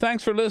Press.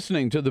 Thanks for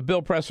listening to the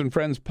Bill Press and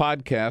Friends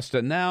podcast.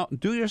 And now,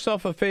 do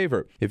yourself a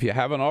favor. If you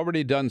haven't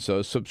already done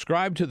so,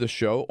 subscribe to the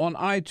show on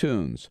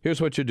iTunes. Here's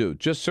what you do.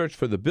 Just search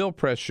for the Bill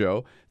Press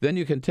Show. Then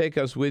you can take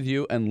us with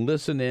you and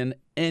listen in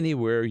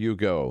anywhere you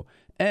go.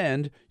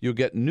 And you'll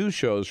get new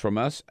shows from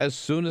us as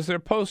soon as they're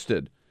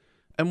posted.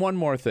 And one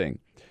more thing.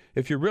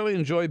 If you really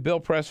enjoy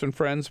Bill Press and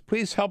Friends,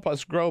 please help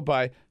us grow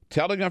by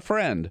telling a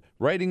friend,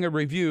 writing a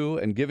review,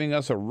 and giving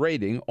us a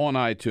rating on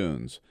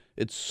iTunes.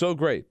 It's so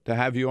great to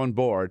have you on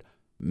board.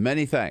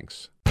 Many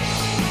thanks.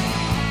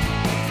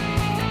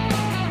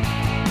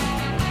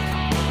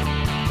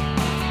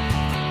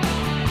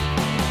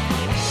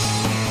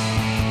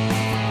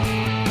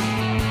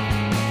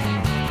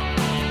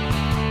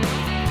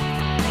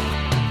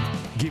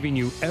 Giving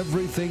you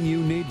everything you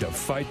need to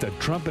fight the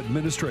Trump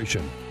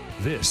administration.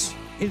 This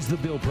is The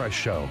Bill Press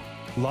Show.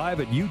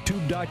 Live at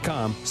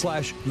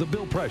youtube.com/The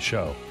Bill Press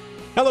Show.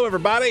 Hello,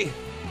 everybody.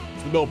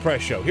 It's the Bill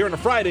Press Show. Here on a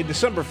Friday,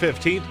 December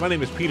 15th. My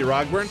name is Peter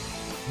Ogburn.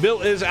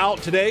 Bill is out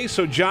today,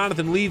 so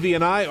Jonathan Levy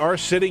and I are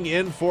sitting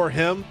in for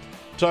him,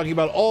 talking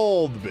about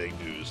all the big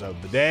news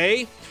of the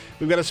day.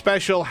 We've got a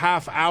special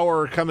half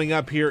hour coming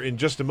up here in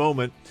just a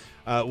moment.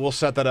 We'll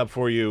set that up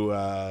for you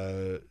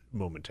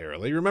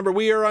momentarily. Remember,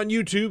 we are on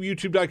YouTube,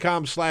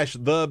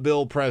 youtube.com/The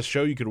Bill Press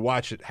Show. You can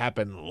watch it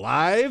happen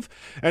live.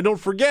 And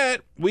don't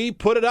forget, we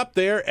put it up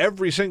there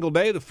every single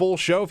day, the full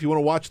show. If you want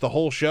to watch the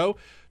whole show,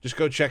 just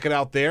go check it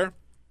out there.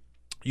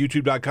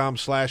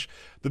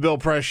 youtube.com/The Bill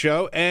Press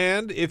Show.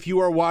 And if you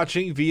are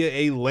watching via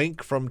a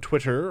link from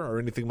Twitter or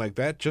anything like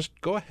that, just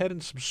go ahead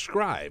and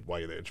subscribe while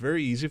you're there. It's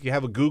very easy. If you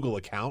have a Google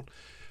account,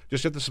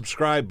 just hit the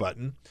subscribe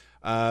button.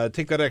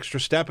 Take that extra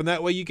step, and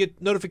that way you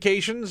get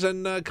notifications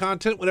and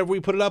content whenever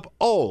we put it up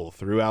all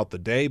throughout the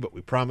day. But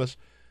we promise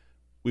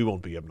we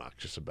won't be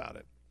obnoxious about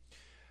it.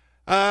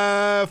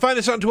 Find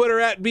us on Twitter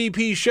at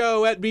BP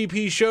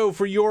Show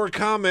for your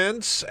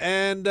comments.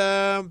 And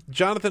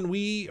Jonathan,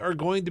 we are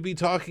going to be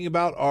talking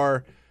about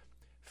our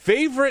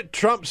favorite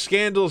Trump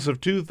scandals of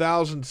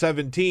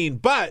 2017,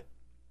 but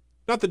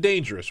not the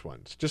dangerous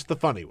ones, just the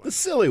funny ones. The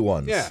silly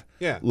ones.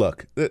 Yeah.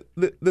 Look,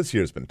 this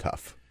year's been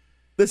tough.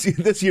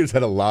 This year's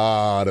had a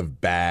lot of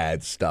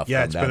bad stuff.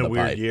 Yeah, it's been a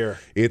weird year.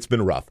 It's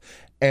been rough.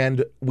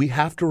 And we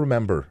have to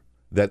remember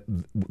that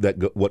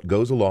what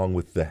goes along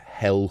with the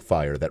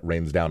hellfire that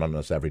rains down on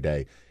us every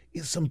day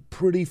is some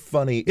pretty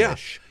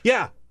funny-ish.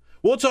 Yeah.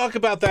 We'll talk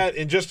about that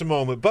in just a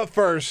moment. But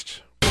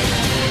first,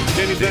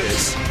 Jamie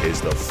This is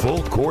the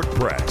Full Court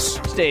Press.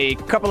 Just a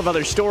couple of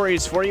other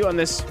stories for you on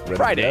this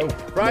Friday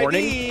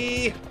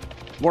morning.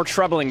 More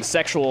troubling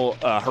sexual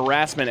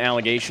harassment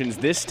allegations,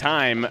 this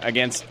time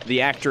against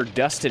the actor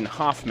Dustin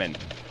Hoffman.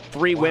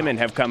 3 women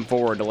have come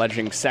forward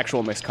alleging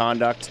sexual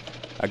misconduct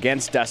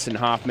against Dustin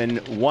Hoffman.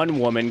 One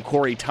woman,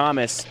 Corey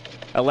Thomas,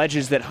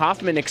 alleges that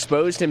Hoffman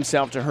exposed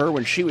himself to her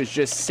when she was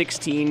just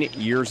 16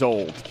 years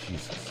old.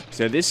 Jesus.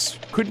 So this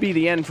could be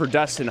the end for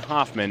Dustin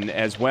Hoffman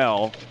as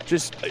well.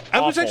 Just I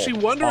was actually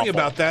wondering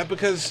about that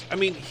because, I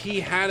mean, he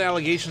had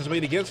allegations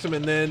made against him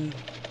and then...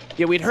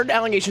 Yeah, we'd heard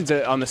allegations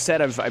on the set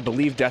of, I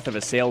believe, Death of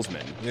a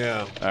Salesman.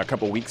 Yeah. A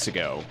couple weeks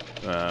ago.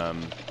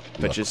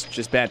 But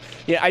just bad.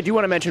 Yeah, I do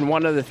want to mention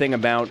one other thing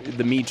about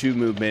the Me Too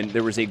movement.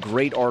 There was a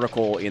great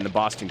article in the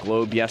Boston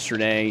Globe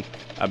yesterday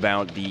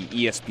about the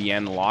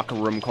ESPN locker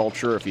room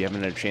culture. If you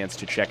haven't had a chance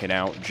to check it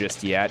out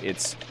just yet,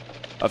 it's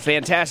a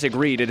fantastic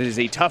read. It is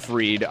a tough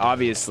read,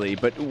 obviously,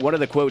 but one of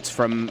the quotes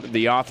from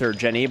the author,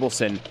 Jen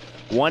Abelson,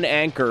 one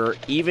anchor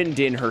even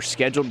did her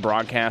scheduled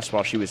broadcast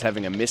while she was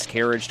having a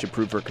miscarriage to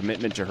prove her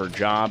commitment to her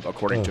job,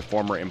 according to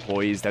former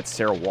employees. That's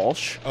Sarah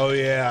Walsh. Oh,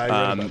 yeah, I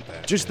read about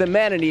that. Just the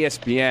men at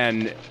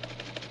ESPN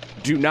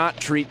do not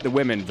treat the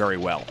women very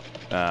well.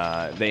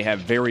 They have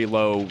very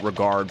low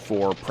regard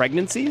for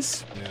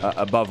pregnancies,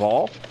 above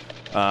all,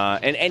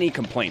 and any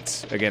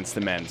complaints against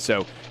the men.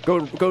 So go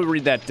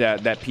read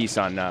that piece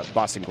on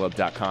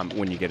bostonglobe.com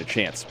when you get a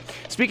chance.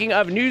 Speaking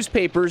of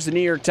newspapers, the New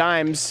York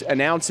Times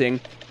announcing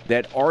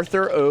that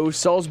Arthur O.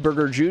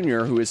 Sulzberger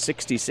Jr., who is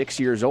 66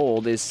 years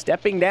old, is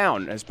stepping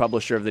down as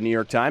publisher of the New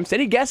York Times.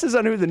 Any guesses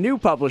on who the new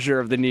publisher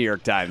of the New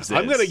York Times is?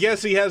 I'm going to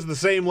guess he has the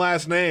same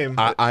last name.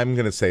 I'm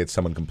going to say it's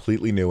someone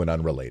completely new and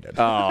unrelated.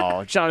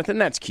 Oh, Jonathan,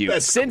 that's cute.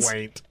 That's Since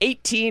quaint.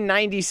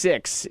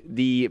 1896,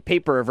 the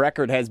paper of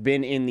record has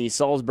been in the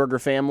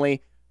Sulzberger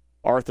family.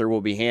 Arthur O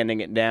will be handing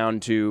it down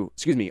to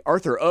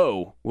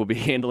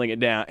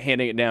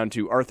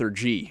Arthur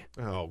G.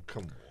 Oh,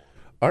 come on.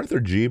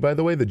 Arthur G, by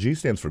the way, the G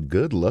stands for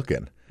good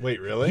looking.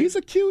 Wait, really? He's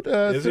a cute...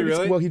 Is he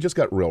really? Well, he just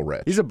got real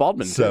rich. He's a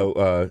baldman,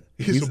 so,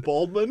 he's a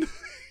baldman?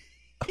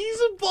 He's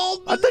a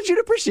baldman? I thought you'd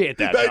appreciate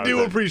that. I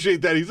do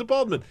appreciate that. He's a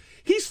baldman.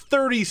 He's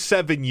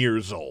 37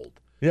 years old.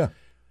 Yeah.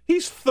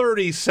 He's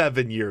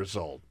 37 years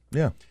old.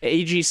 Yeah.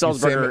 A.G.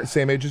 Sulzberger.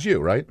 Same age as you,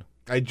 right?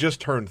 I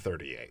just turned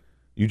 38.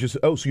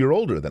 So you're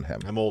older than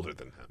him. I'm older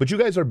than him. But you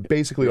guys are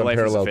basically Your on life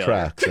is a parallel failure.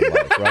 tracks in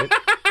life, right?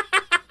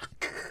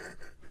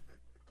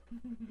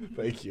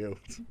 Thank you.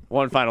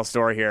 One final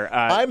story here.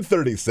 I'm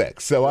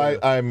 36, so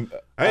I'm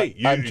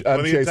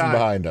chasing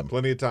behind him.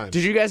 Plenty of time.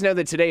 Did you guys know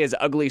that today is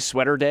Ugly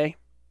Sweater Day?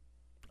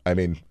 I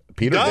mean,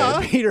 Peter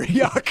did. Peter,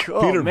 yuck.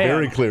 Oh, Peter man.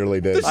 very clearly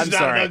did. This is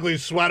not an ugly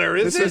sweater,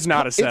 is it? This is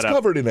not a setup. It's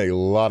covered in a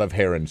lot of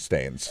hair and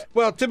stains.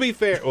 Well, to be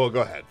fair,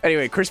 go ahead.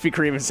 Anyway, Krispy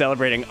Kreme is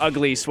celebrating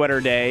Ugly Sweater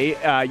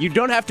Day. You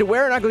don't have to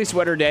wear an Ugly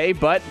Sweater Day,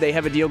 but they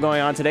have a deal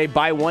going on today.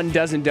 Buy 1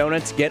 dozen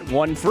donuts, get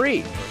 1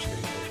 free.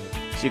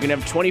 So you can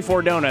have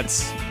 24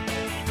 donuts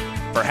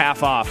for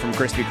half off from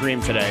Krispy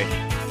Kreme today.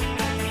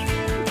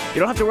 You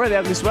don't have to wear the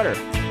ugly sweater.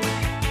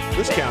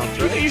 This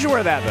counts, right? You should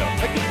wear that, though.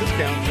 I think this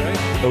counts, right?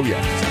 Oh,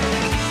 yeah.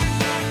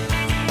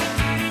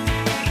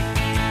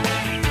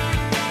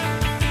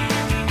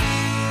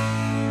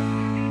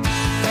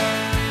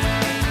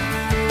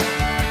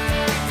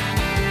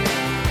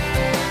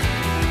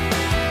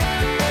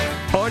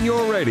 On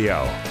your radio,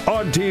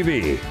 on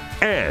TV,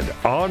 and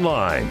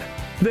online.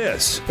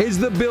 This is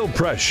The Bill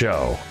Press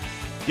Show.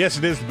 Yes,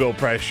 it is the Bill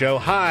Press Show.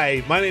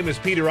 Hi, my name is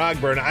Peter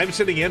Ogburn. I'm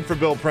sitting in for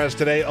Bill Press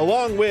today,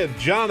 along with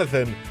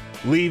Jonathan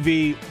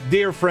Levy,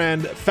 dear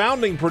friend,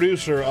 founding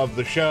producer of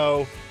the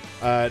show,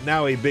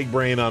 now a big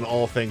brain on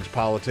all things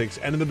politics,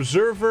 and an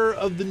observer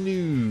of the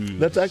news.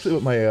 That's actually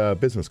what my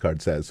business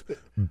card says.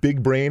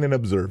 Big brain and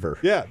observer.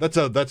 Yeah, that's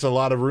a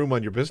lot of room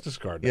on your business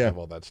card to have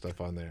all that stuff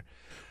on there.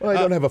 Well, I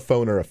don't have a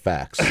phone or a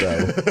fax,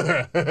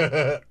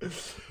 so...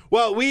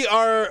 Well, we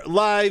are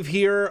live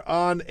here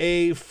on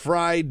a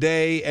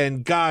Friday,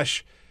 and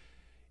gosh,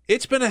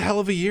 it's been a hell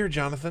of a year,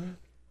 Jonathan.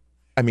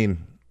 I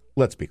mean,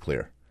 let's be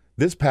clear.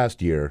 This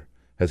past year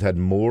has had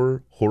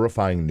more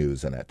horrifying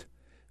news in it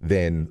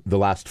than the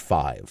last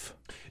 5.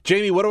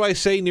 Jamie, what do I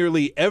say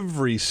nearly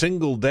every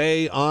single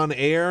day on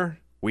air?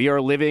 We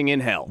are living in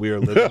hell. We are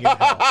living in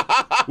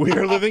hell. We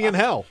are living in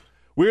hell.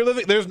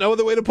 There's no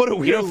other way to put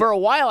it. For a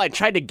while, I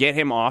tried to get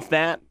him off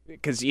that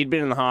because he'd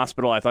been in the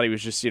hospital. I thought he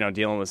was just,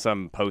 dealing with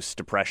some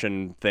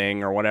post-depression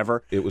thing or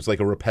whatever. It was like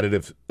a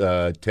repetitive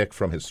tick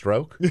from his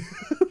stroke.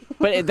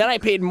 But then I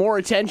paid more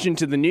attention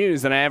to the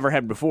news than I ever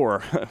had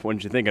before.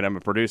 Wouldn't you think it? I'm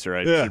a producer.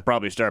 I should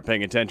probably start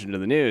paying attention to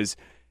the news.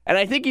 And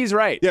I think he's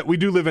right. Yeah, we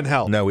do live in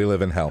hell. No, we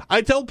live in hell.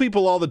 I tell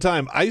people all the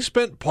time, I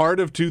spent part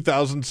of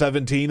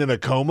 2017 in a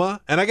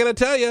coma, and I got to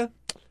tell you,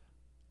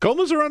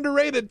 comas are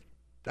underrated.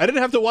 I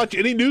didn't have to watch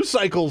any news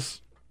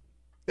cycles.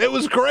 It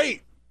was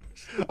great.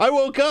 I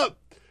woke up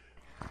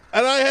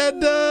and I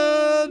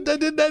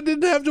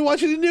didn't have to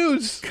watch any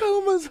news.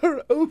 Comas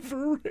are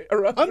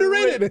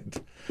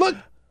underrated. Look,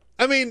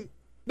 I mean,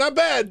 not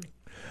bad.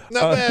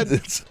 Not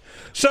bad.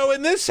 So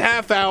in this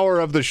half hour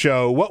of the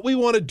show, what we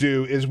want to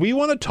do is we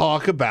want to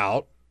talk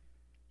about,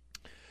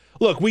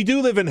 look, we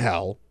do live in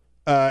hell,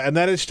 and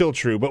that is still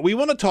true, but we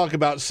want to talk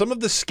about some of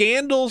the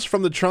scandals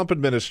from the Trump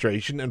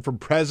administration and from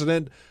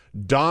President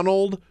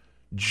Donald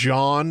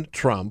John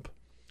Trump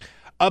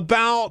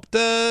about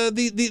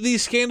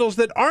these scandals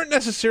that aren't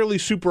necessarily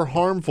super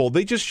harmful.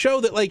 They just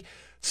show that, like,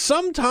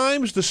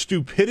 sometimes the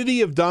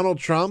stupidity of Donald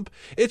Trump,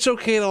 it's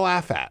okay to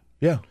laugh at.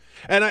 Yeah.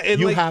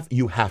 You have to.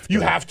 You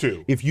have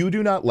to. If you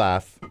do not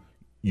laugh,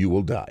 you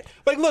will die.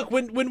 Like, look,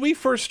 when we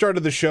first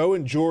started the show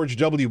and George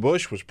W.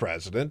 Bush was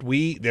president,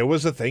 there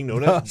was a thing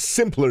known as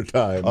simpler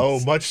times. Oh,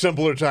 much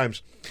simpler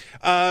times.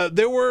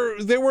 There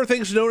were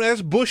things known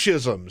as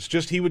Bushisms.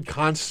 Just he would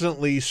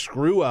constantly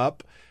screw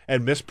up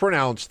and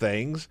mispronounce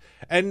things,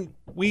 and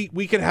we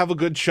could have a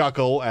good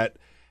chuckle at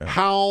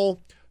how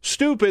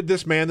stupid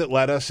this man that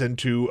led us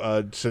into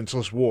a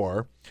senseless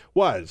war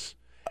was.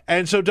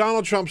 And so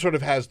Donald Trump sort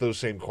of has those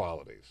same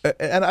qualities.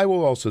 And I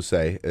will also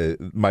say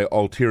my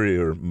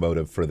ulterior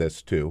motive for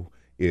this, too,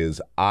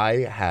 is I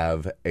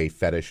have a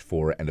fetish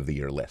for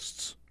end-of-the-year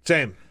lists.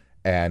 Same.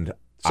 And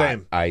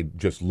Same. I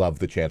just love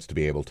the chance to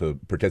be able to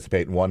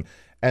participate in one.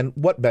 And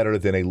what better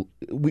than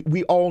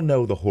we all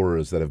know the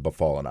horrors that have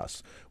befallen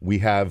us. We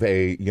have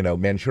a,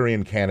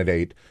 Manchurian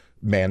candidate,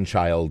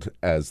 man-child,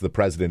 as the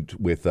president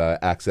with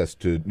access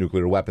to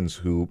nuclear weapons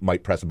who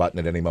might press a button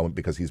at any moment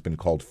because he's been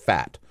called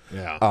fat.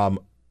 Yeah.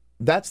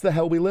 That's the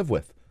hell we live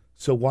with.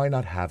 So why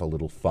not have a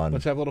little fun?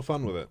 Let's have a little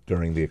fun with it.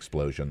 During the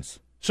explosions.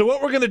 So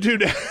what we're going to do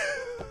now...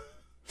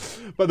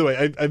 By the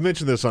way, I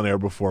mentioned this on air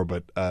before,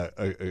 but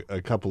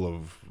a couple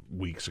of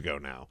weeks ago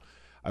now,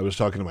 I was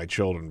talking to my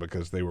children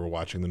because they were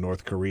watching the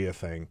North Korea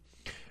thing,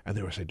 and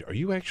they were saying, are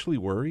you actually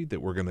worried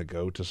that we're going to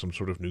go to some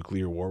sort of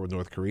nuclear war with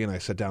North Korea? And I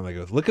sat down and I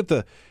go, look at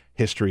the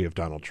history of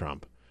Donald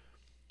Trump.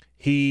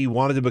 He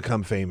wanted to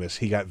become famous.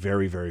 He got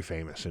very, very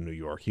famous in New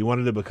York. He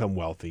wanted to become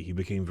wealthy. He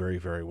became very,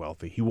 very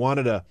wealthy. He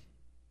wanted a,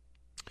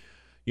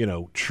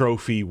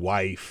 trophy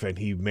wife, and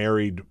he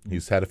married...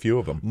 He's had a few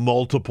of them.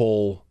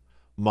 Multiple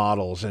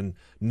models, and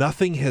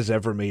nothing has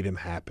ever made him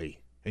happy.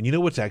 And you know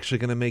what's actually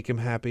going to make him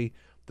happy?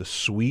 The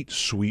sweet,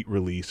 sweet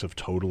release of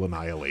Total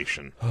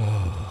Annihilation.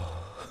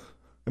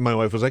 And my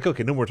wife was like,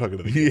 okay, no more talking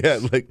to the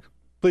kids. Yeah,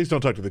 please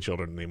don't talk to the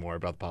children anymore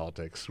about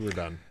politics. We're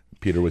done.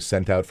 Peter was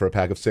sent out for a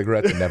pack of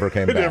cigarettes and never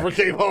came back. Never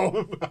came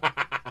home.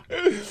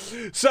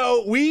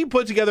 So we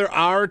put together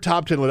our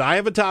top 10 list. I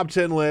have a top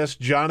 10 list.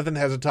 Jonathan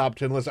has a top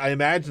 10 list. I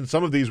imagine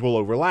some of these will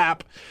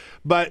overlap,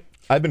 but...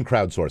 I've been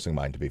crowdsourcing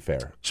mine, to be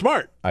fair.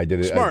 Smart. I did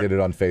it. Smart. I did it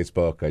on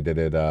Facebook. I did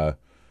it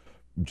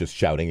just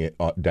shouting it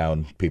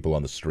down people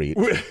on the street.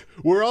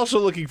 We're also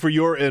looking for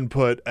your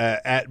input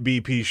at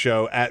BP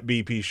Show. At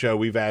BP Show,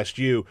 we've asked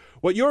you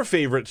what your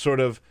favorite sort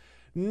of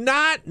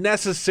not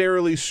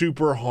necessarily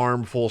super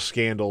harmful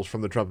scandals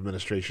from the Trump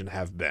administration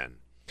have been.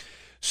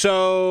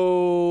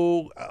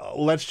 So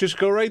let's just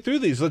go right through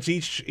these. Let's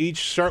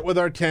each start with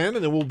our 10,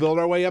 and then we'll build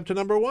our way up to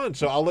number 1.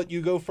 So I'll let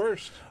you go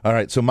first. All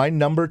right. So my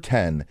number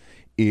 10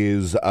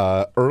 is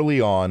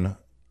early on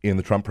in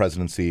the Trump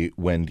presidency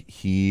when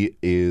he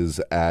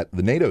is at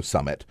the NATO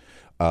summit.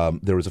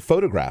 There was a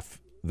photograph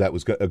that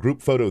was a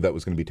group photo that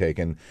was going to be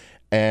taken,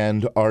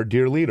 and our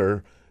dear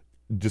leader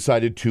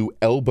decided to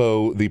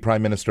elbow the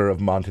prime minister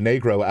of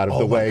Montenegro out of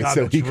the way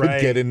so he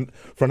could get in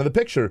front of the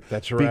picture.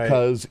 That's right.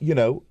 Because,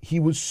 he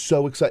was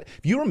so excited.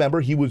 If you remember,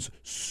 he was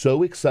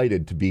so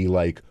excited to be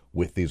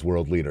with these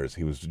world leaders.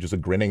 He was just a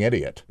grinning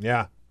idiot.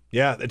 Yeah.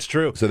 Yeah, it's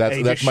true. So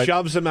that's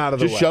shoves him out of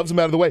the way. Just shoves him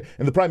out of the way.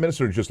 And the prime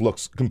minister just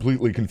looks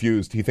completely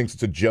confused. He thinks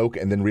it's a joke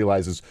and then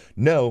realizes,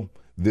 no,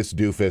 this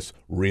doofus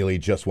really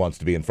just wants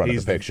to be in front of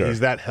the picture. He's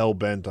that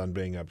hell-bent on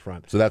being up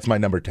front. So that's my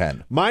number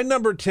 10. My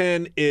number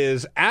 10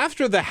 is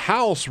after the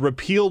House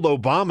repealed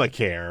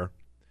Obamacare,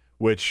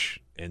 which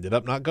ended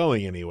up not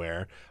going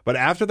anywhere, but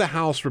after the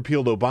House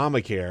repealed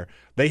Obamacare,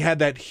 they had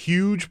that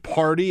huge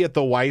party at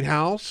the White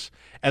House,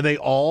 and they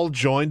all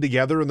joined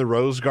together in the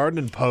Rose Garden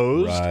and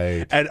posed.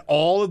 Right. And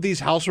all of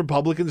these House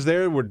Republicans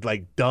there were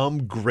like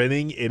dumb,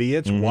 grinning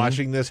idiots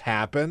watching this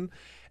happen.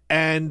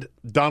 And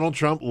Donald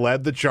Trump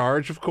led the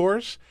charge, of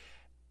course.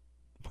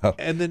 Well,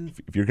 and then,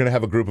 if you're going to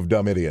have a group of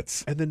dumb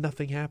idiots. And then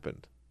nothing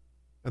happened.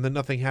 And then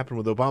nothing happened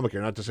with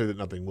Obamacare. Not to say that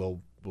nothing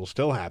will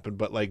still happen,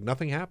 but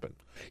nothing happened.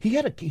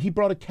 He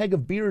brought a keg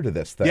of beer to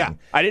this thing. Yeah,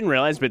 I didn't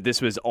realize, but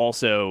this was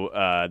also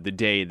the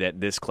day that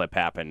this clip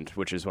happened,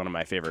 which is one of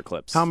my favorite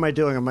clips. How am I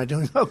doing? Am I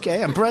doing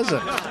okay? I'm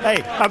president.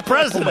 Hey, I'm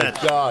president.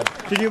 Oh my God!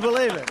 Can you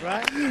believe it?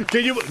 Right?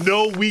 Can you?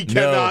 No, we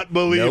cannot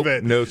believe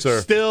it. No,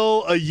 sir.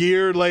 Still a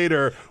year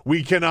later,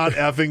 we cannot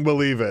effing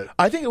believe it.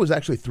 I think it was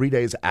actually 3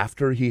 days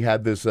after he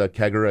had this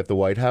kegger at the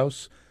White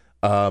House.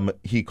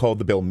 He called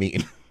the bill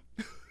mean.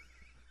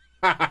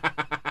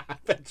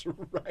 That's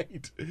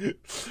right.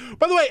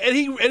 By the way,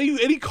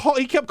 and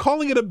he kept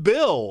calling it a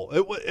bill.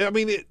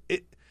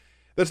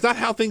 That's not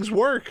how things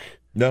work.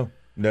 No.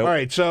 All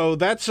right, so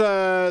that's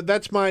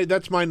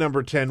my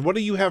number 10. What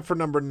do you have for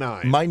number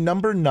 9? My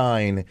number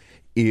 9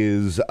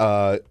 is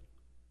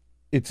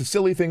it's a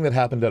silly thing that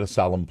happened at a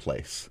solemn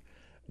place.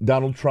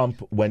 Donald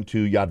Trump went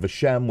to Yad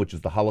Vashem, which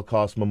is the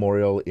Holocaust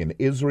memorial in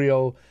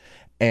Israel,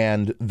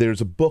 and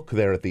there's a book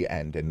there at the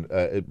end.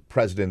 And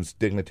presidents,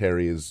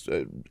 dignitaries,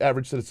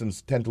 average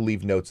citizens tend to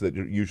leave notes that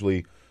are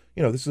usually,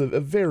 this is a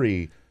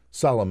very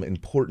solemn,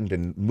 important,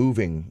 and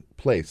moving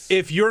place.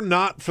 If you're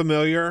not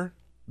familiar,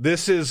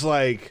 this is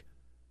like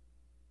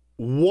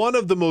one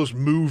of the most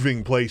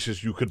moving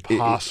places you could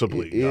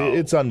possibly go.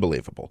 It's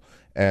unbelievable.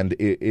 And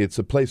it's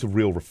a place of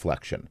real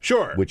reflection.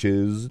 Sure. Which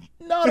is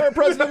not our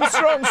president's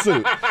strong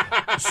suit.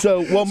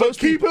 So most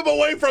keep him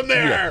away from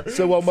there. Yeah.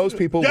 So while most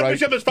people Yad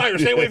Vashem is fire.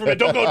 Stay away from it.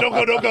 Don't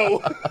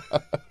go.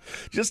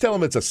 Just tell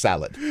him it's a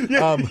salad.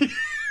 Yeah.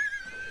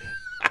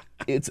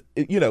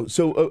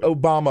 So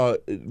Obama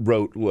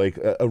wrote like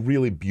a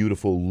really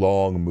beautiful,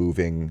 long,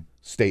 moving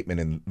statement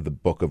in the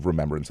Book of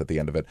Remembrance at the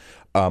end of it.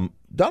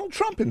 Donald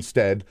Trump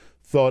instead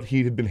thought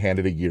he had been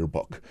handed a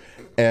yearbook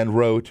and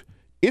wrote,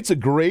 "It's a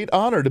great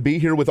honor to be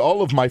here with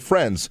all of my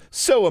friends.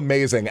 So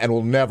amazing and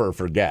will never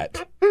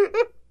forget.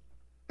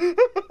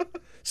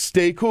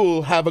 Stay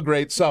cool. Have a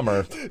great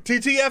summer.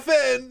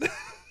 TTFN."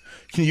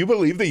 Can you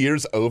believe the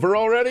year's over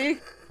already?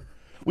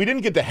 We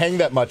didn't get to hang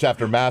that much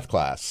after math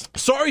class.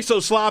 Sorry, so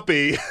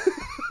sloppy.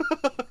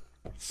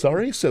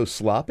 Sorry, so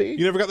sloppy?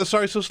 You never got the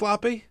sorry, so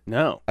sloppy?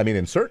 No. I mean,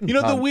 in certain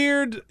the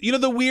weird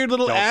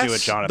little Don't S? do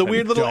it, Jonathan. The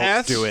weird little Don't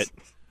S? do it.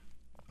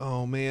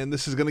 Oh, man,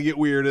 this is going to get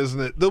weird, isn't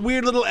it? The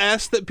weird little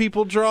S that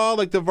people draw,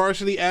 like the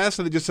varsity S,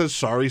 and it just says,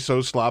 sorry,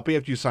 so sloppy,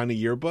 after you sign a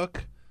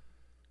yearbook?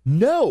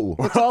 No.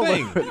 What's the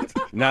thing?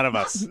 None of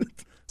us.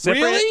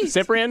 Really?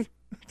 Cyprian?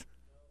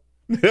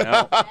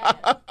 No.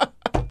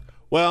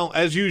 Well,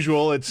 as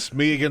usual, it's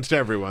me against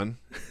everyone.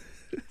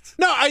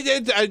 No,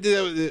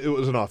 it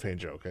was an offhand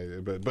joke.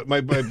 But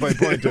my point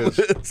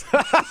is,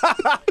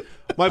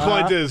 my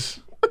point is,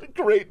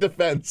 great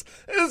defense.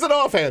 It was an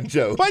offhand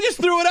joke. But I just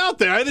threw it out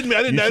there. We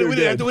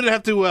didn't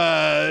have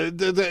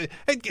to.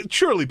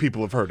 Surely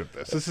people have heard of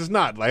this. This is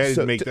not like I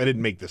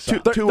didn't make this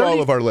up. To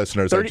all of our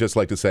listeners, I'd just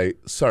like to say,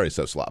 sorry,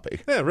 so sloppy.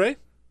 Yeah, right.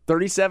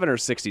 37 or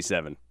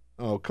 67.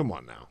 Oh, come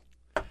on now.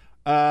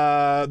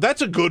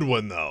 That's a good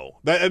one though.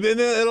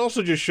 It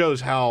also just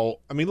shows how.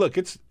 I mean, look,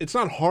 it's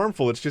not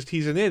harmful. It's just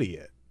he's an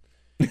idiot.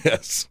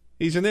 Yes,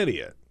 he's an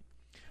idiot.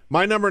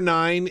 My number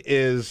 9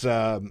 is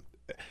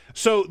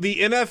so the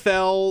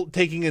NFL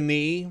taking a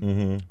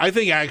knee. I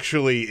think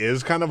actually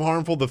is kind of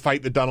harmful. The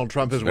fight that Donald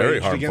Trump has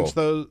waged against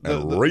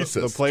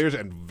the players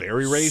and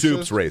very racist.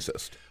 Soup's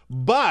racist.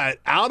 But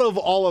out of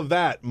all of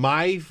that,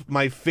 my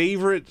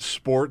favorite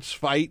sports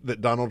fight that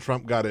Donald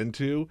Trump got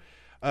into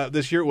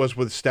this year was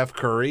with Steph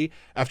Curry.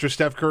 After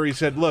Steph Curry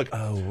said, look,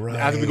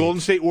 after the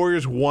Golden State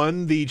Warriors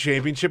won the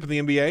championship in the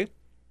NBA,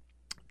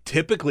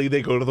 typically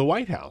they go to the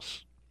White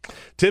House.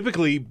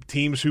 Typically,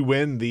 teams who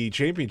win the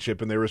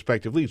championship in their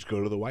respective leagues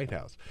go to the White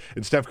House.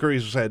 And Steph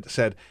Curry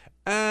said,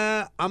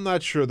 I'm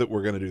not sure that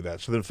we're going to do that.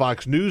 So then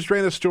Fox News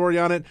ran a story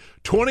on it.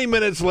 20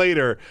 minutes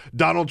later,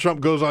 Donald Trump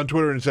goes on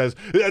Twitter and says,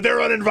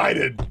 they're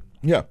uninvited.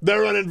 Yeah.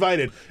 They're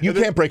uninvited. You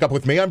can't break up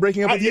with me. I'm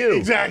breaking up with you.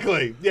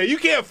 Exactly. Yeah, you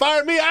can't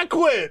fire me. I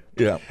quit.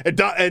 Yeah. And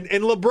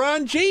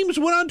LeBron James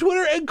went on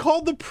Twitter and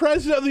called the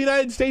president of the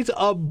United States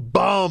a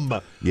bum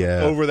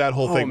over that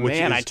whole thing. Oh,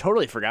 man, I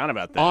totally forgot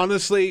about that.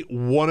 Honestly,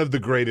 one of the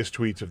greatest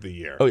tweets of the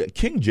year. Oh, yeah.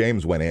 King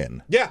James went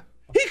in. Yeah.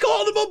 He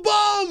called him a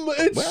bum.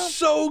 It's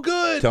so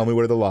good. Tell me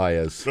where the lie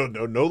is.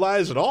 No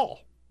lies at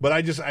all. But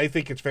I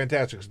think it's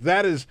fantastic.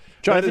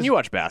 Jonathan, you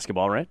watch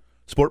basketball, right?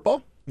 Sport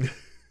ball?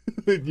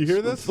 You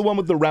hear this? It's the one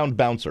with the round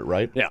bouncer,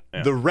 right? Yeah.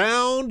 The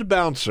round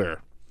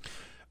bouncer.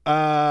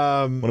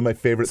 One of my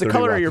favorite. It's the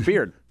color of your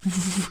beard.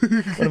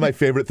 One of my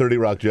favorite 30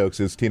 Rock jokes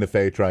is Tina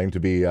Fey trying to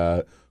be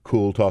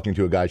cool, talking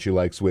to a guy she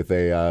likes with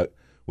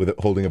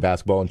holding a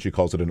basketball, and she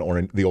calls it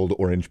the old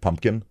orange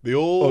pumpkin. The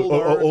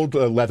old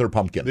leather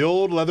pumpkin. The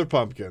old leather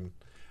pumpkin.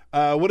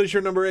 What is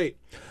your number 8?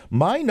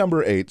 My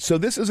number 8. So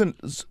this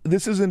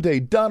isn't a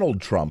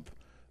Donald Trump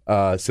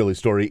silly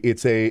story.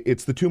 It's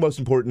the two most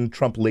important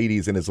Trump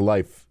ladies in his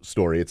life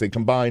story. It's a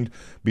combined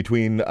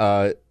between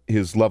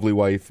his lovely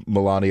wife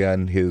Melania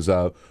and his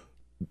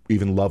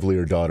even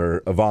lovelier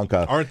daughter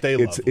Ivanka. Aren't they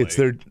lovely? It's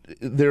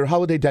their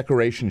holiday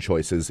decoration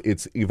choices.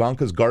 It's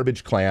Ivanka's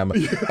garbage clam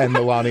and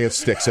Melania's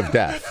sticks of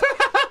death.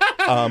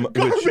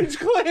 Garbage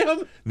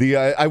clam.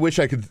 I wish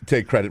I could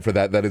take credit for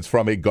that. That it's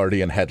from a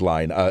Guardian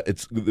headline.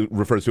 It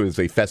refers to it as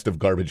a festive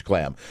garbage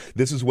clam.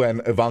 This is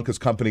when Ivanka's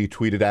company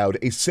tweeted out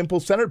a simple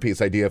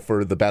centerpiece idea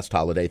for the best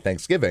holiday,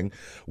 Thanksgiving,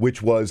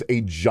 which was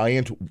a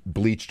giant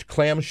bleached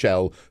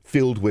clamshell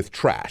filled with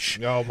trash.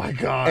 Oh my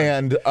God!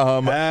 And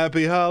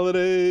happy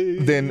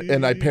holidays.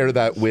 And I pair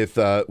that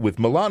with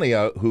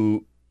Melania,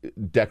 who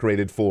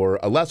decorated for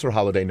a lesser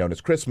holiday known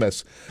as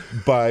Christmas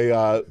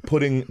by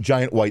putting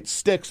giant white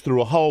sticks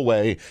through a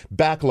hallway,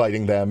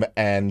 backlighting them,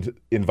 and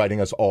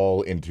inviting us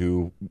all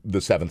into the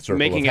seventh circle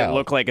Making of hell. It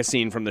look like a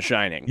scene from The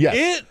Shining. Yes.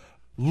 It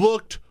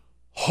looked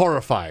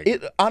horrifying.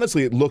 It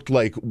looked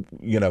like,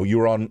 you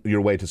were on your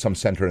way to some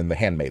center in The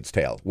Handmaid's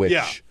Tale,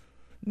 which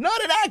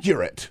not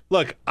inaccurate.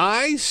 Look,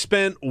 I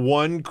spent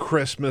one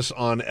Christmas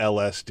on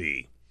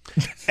LSD.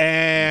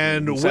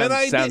 And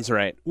sounds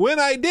right. When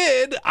I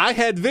did, I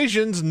had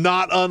visions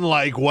not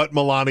unlike what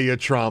Melania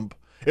Trump.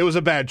 It was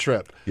a bad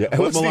trip. Yeah,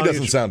 LSD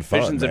doesn't sound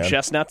fun. Visions man. of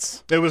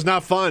chestnuts. It was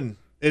not fun.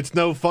 It's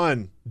no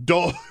fun.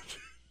 Don't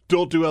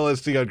do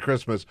LSD on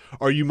Christmas,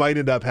 or you might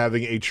end up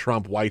having a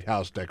Trump White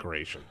House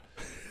decoration.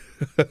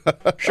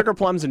 Sugar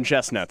plums and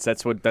chestnuts.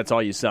 That's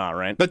all you saw,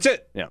 right? That's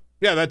it. Yeah.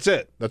 Yeah, that's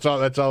it. That's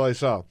all I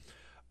saw.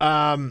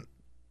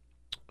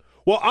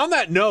 Well, on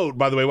that note,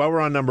 by the way, while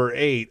we're on number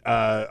 8,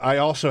 I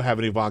also have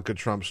an Ivanka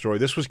Trump story.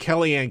 This was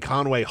Kellyanne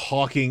Conway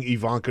hawking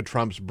Ivanka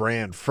Trump's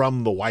brand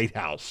from the White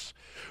House,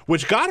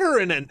 which got her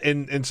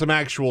in some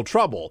actual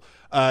trouble.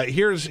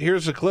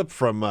 Here's a clip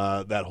from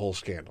that whole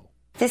scandal.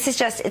 This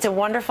is it's a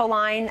wonderful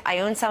line. I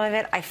own some of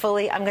it.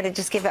 I'm going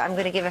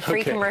to give a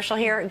free commercial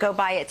here. Go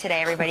buy it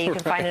today, everybody. You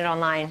can find it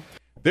online.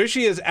 There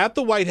she is at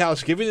the White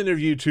House giving an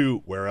interview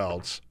to, where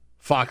else?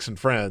 Fox and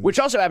Friends. Which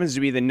also happens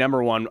to be the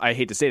number one, I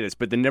hate to say this,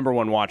 but the number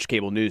one watched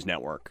cable news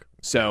network.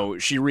 So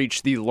she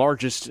reached the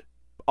largest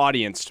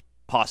audience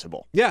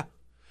possible. Yeah.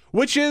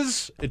 Which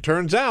is, it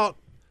turns out,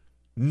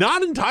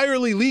 not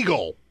entirely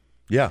legal.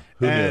 Yeah.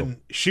 Who and knew?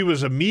 She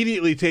was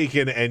immediately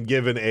taken and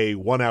given a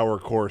 1-hour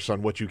course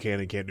on what you can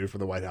and can't do for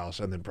the White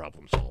House, and then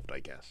problem solved, I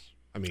guess.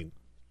 I mean,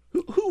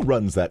 who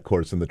runs that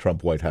course in the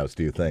Trump White House,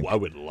 do you think? I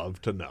would love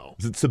to know.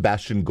 Is it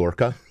Sebastian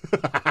Gorka?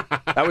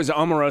 That was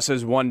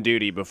Omarosa's one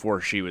duty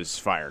before she was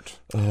fired.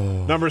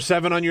 Number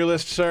 7 on your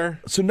list, sir?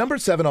 So number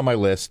 7 on my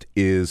list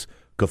is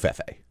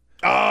Covfefe.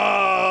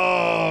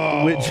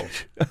 Oh!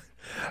 Which...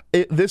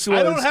 I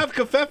don't have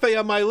Covfefe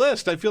on my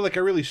list. I feel like I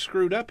really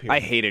screwed up here. I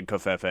hated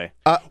Covfefe.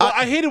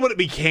 I hated what it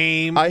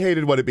became. I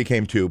hated what it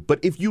became, too. But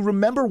if you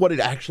remember what it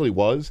actually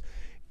was,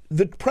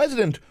 the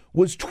president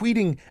was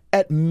tweeting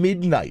at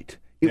midnight.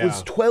 It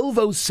was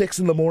 12:06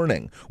 in the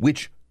morning,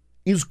 which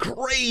is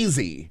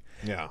crazy.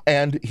 Yeah.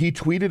 And he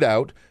tweeted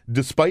out,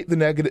 despite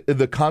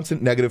the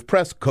constant negative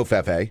press,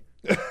 Covfefe.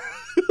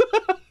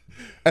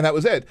 And that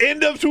was it.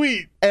 End of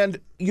tweet. And,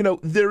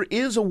 there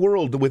is a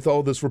world with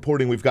all this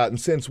reporting we've gotten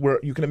since where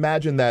you can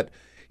imagine that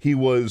he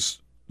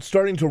was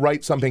starting to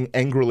write something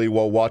angrily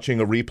while watching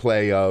a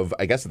replay of,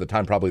 I guess at the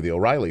time, probably the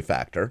O'Reilly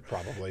Factor.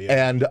 Probably,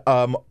 yeah. And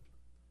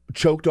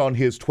choked on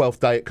his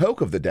 12th Diet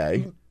Coke of the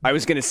day. I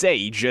was going to say,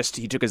 he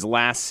took his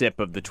last sip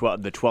of the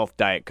 12th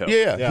Diet Coke.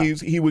 Yeah.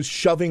 He was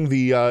shoving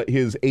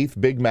his 8th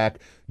Big Mac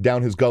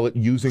down his gullet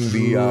using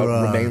the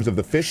remains of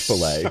the fish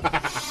fillet.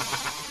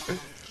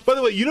 By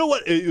the way, you know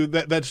what?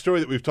 That story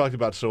that we've talked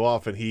about so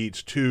often, he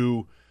eats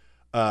 2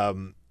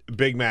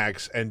 Big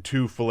Macs and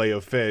 2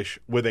 Filet-O-Fish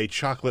with a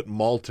chocolate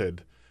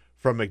malted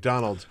from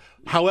McDonald's.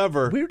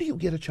 However... Where do you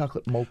get a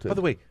chocolate malted? By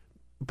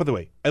the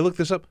way, I looked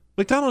this up.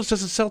 McDonald's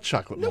doesn't sell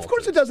chocolate malted. No, of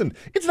course it doesn't.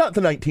 It's not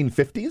the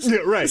 1950s. Yeah,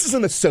 right. This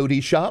isn't a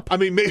sody shop. I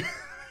mean,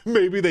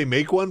 maybe they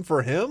make one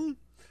for him.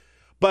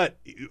 But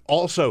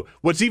also,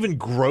 what's even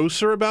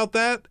grosser about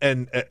that,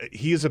 and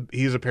he is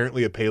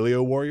apparently a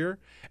paleo warrior,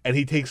 and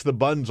he takes the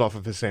buns off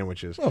of his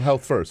sandwiches. Well,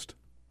 health first.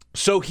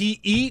 So he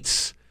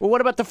eats... Well,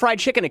 what about the fried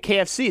chicken at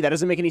KFC? That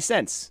doesn't make any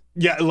sense.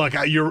 Yeah, look,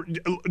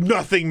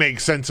 nothing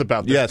makes sense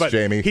about this. Yes, but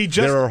Jamie.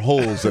 There are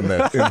holes in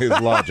his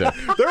logic.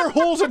 There are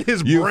holes in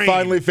his brain. You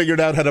finally figured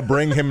out how to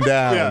bring him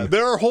down. Yeah,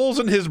 there are holes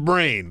in his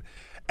brain.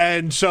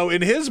 And so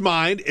in his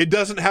mind, it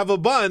doesn't have a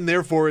bun,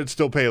 therefore it's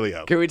still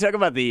paleo. Can we talk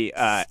about the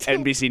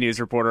NBC News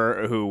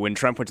reporter who, when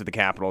Trump went to the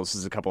Capitol, this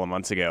was a couple of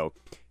months ago,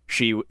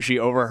 she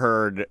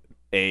overheard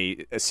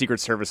a Secret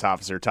Service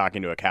officer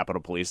talking to a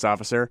Capitol Police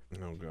officer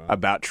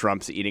about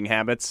Trump's eating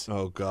habits.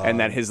 Oh, God.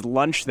 And that his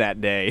lunch that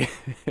day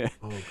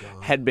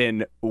had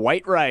been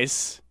white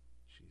rice,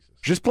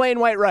 just plain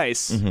white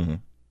rice,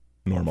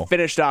 normal,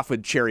 finished off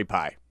with cherry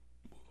pie.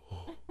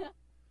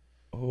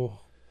 Oh.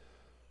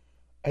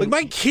 Like,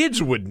 my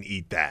kids wouldn't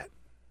eat that.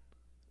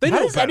 How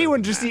does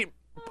anyone just eat...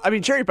 I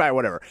mean, cherry pie,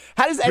 whatever.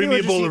 How does anyone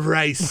just eat... Bring me a bowl of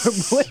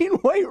rice. Plain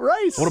white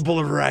rice. What a bowl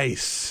of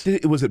rice.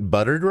 Was it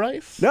buttered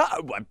rice? No,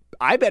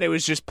 I bet it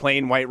was just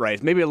plain white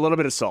rice. Maybe a little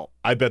bit of salt.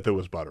 I bet there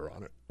was butter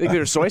on it. Think there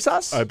was soy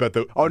sauce? I bet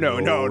there... Oh, no.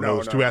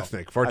 It's too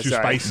ethnic. Too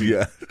spicy.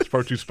 Yeah. It's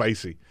far too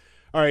spicy.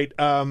 All right,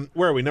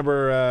 where are we?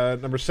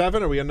 Number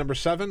 7? Are we on number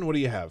 7? What do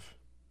you have?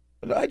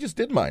 I just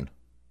did mine.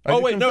 I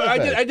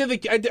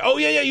did. Oh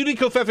yeah. You did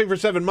Covfefe for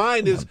 7.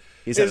 Mine is.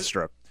 He's had a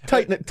stroke.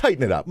 Tighten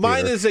it up.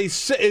 Mine Peter.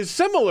 is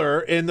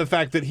similar in the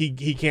fact that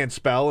he can't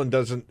spell and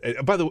doesn't.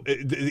 By the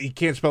way, he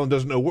can't spell and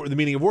doesn't know the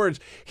meaning of words.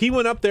 He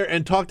went up there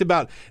and talked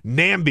about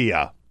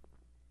Nambia.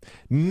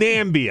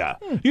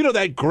 You know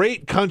that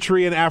great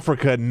country in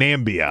Africa,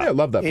 Nambia. Yeah, I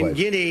love that place. In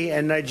Guinea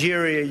and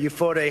Nigeria, you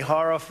fought a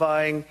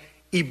horrifying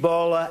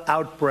Ebola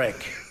outbreak.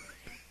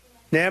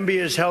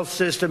 Nambia's health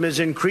system is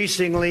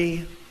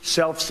increasingly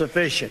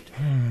self-sufficient.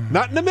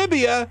 Not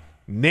Namibia,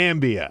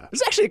 Nambia.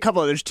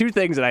 There's 2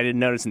 things that I didn't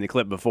notice in the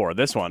clip before.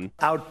 This one.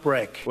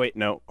 Outbreak. Wait,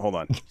 no, hold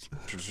on.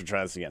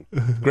 Try this again.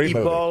 Great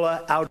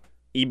Ebola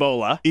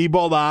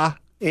Ebola.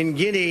 In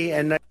Guinea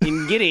and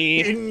In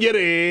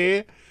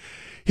Guinea.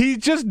 He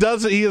just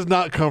doesn't. He is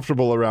not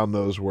comfortable around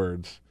those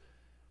words.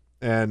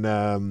 And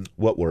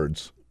what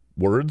words?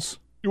 Words?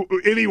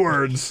 Any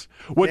words?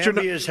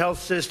 Nambia's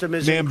health system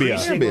is There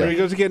he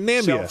goes again,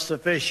 Nambia.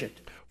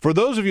 self-sufficient. For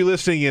those of you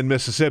listening in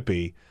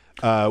Mississippi,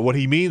 what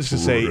he means to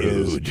say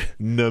is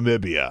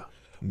Namibia.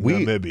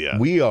 Namibia.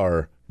 We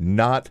are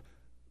not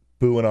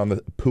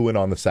pooing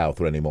on the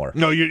South anymore.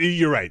 No,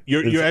 you're right.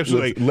 You're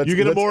absolutely. You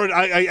get a more.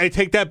 I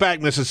take that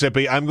back,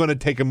 Mississippi. I'm going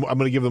to I'm going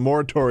to give a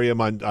moratorium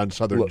on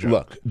Southern.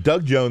 Look,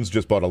 Doug Jones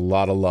just bought a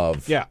lot of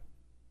love. Yeah,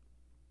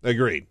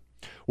 agreed.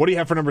 What do you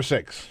have for number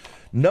 6?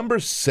 Number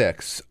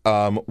 6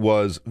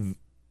 was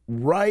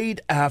right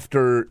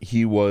after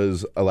he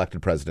was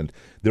elected president.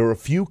 There were a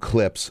few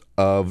clips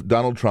of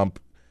Donald Trump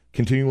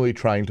continually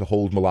trying to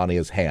hold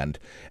Melania's hand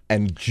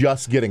and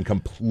just getting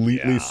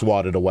completely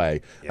swatted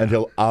away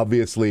until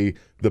obviously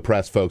the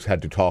press folks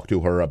had to talk to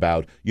her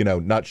about,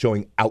 not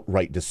showing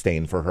outright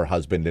disdain for her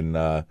husband in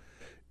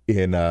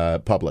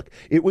public.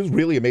 It was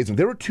really amazing.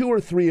 There were 2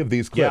 or 3 of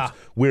these clips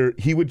where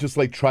he would just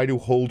try to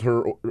hold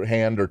her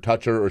hand or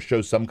touch her or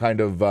show some kind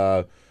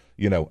of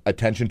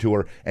attention to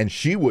her, and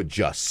she would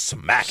just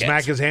smack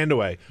his hand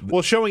away.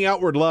 Well, showing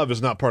outward love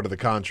is not part of the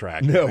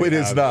contract. No, it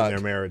is not. In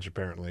their marriage,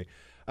 apparently.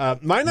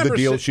 My number the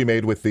deal she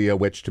made with the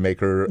witch to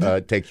make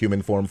her take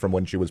human form from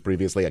when she was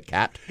previously a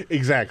cat.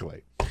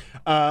 Exactly.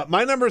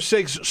 My number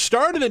 6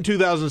 started in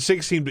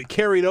 2016 but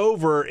carried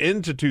over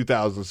into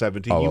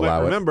 2017. You might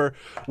remember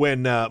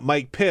when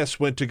Mike Piss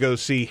went to go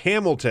see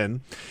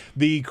Hamilton,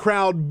 the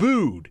crowd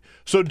booed.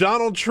 So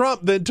Donald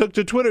Trump then took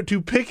to Twitter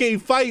to pick a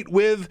fight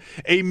with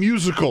a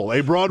musical,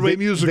 a Broadway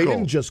musical. They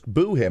didn't just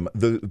boo him.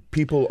 The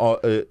people,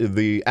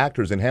 the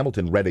actors in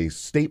Hamilton read a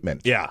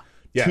statement.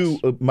 Yes.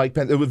 To Mike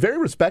Pence. It was very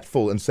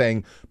respectful in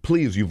saying,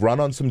 please, you've run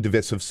on some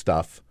divisive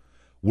stuff.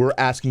 We're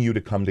asking you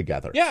to come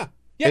together. Yeah.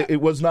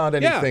 It was not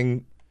anything...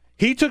 Yeah.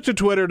 He took to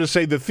Twitter to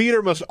say the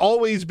theater must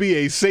always be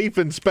a safe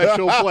and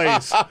special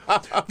place.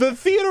 The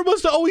theater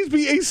must always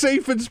be a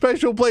safe and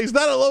special place.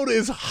 That alone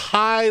is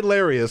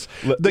hilarious.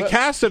 The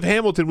cast of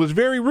Hamilton was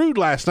very rude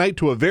last night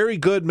to a very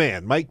good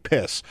man, Mike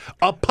Piss.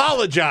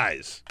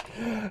 Apologize.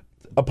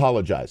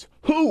 Apologize.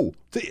 Who?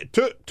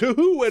 To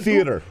who? And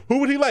theater. Who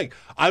would he like?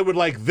 I would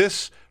like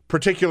this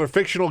particular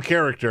fictional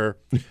character.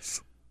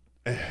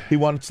 He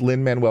wants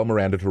Lin-Manuel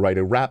Miranda to write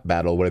a rap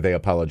battle where they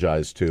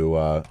apologize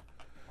to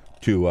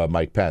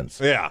Mike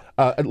Pence. Yeah.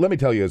 Let me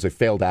tell you, as a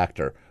failed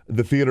actor,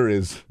 the theater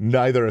is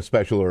neither a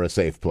special or a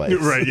safe place.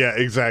 Right. Yeah.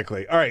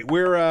 Exactly. All right.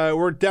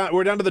 We're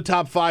down to the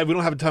top 5. We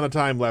don't have a ton of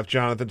time left,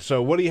 Jonathan.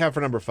 So what do you have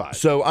for number 5?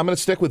 So I'm going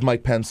to stick with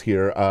Mike Pence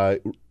here.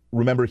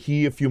 Remember,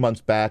 he a few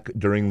months back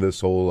during this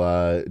whole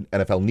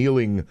NFL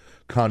kneeling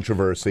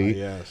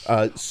controversy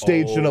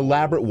staged an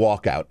elaborate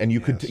walkout, and you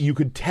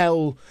could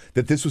tell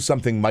that this was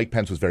something Mike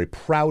Pence was very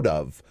proud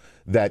of.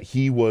 That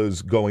he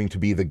was going to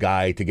be the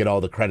guy to get all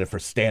the credit for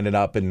standing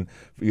up and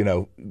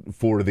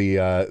for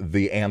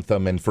the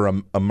anthem and for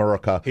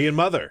America. He and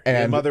Mother. He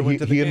and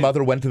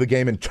Mother went to the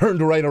game and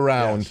turned right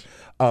around.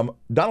 Yes.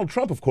 Donald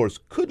Trump, of course,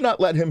 could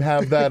not let him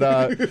have that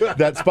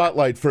that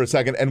spotlight for a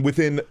second, and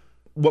within.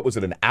 What was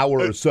it, an hour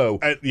or so?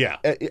 At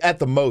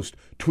the most,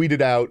 tweeted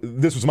out,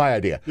 this was my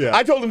idea. Yeah.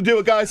 I told him to do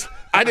it, guys.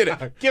 I did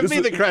it. Give me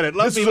the credit.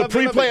 This is a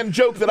pre-planned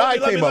joke that I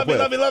came up with.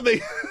 Love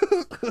me.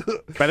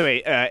 By the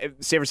way,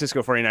 San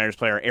Francisco 49ers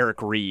player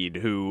Eric Reed,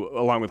 who,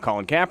 along with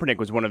Colin Kaepernick,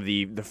 was one of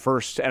the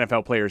first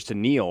NFL players to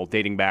kneel,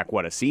 dating back,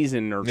 a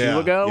season or two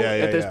ago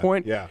at this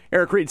point? Yeah.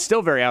 Eric Reed,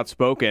 still very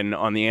outspoken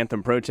on the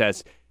anthem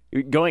protests,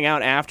 going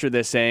out after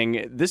this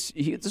saying, this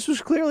was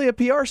clearly a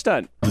PR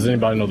stunt. Does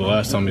anybody know the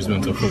last time he's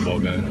been to a football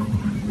game?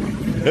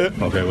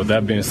 Okay, with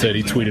that being said,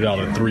 he tweeted out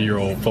a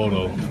 3-year-old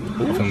photo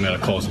of him at a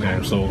Colts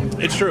game. So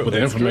it's true. With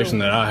the information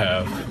that I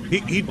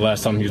have,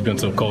 last time he's been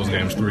to a Colts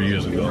game was 3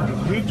 years ago.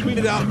 He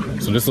tweeted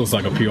out. So this looks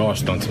like a PR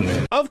stunt to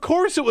me. Of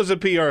course it was a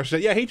PR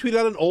stunt. Yeah, he tweeted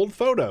out an old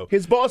photo.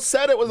 His boss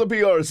said it was a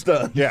PR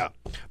stunt. Yeah.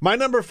 My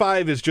number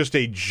 5 is just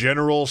a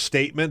general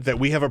statement that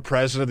we have a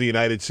president of the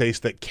United States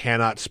that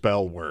cannot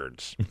spell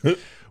words.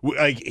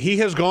 He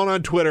has gone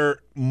on Twitter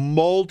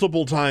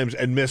multiple times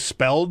and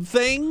misspelled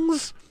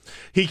things.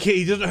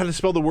 He doesn't know how to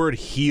spell the word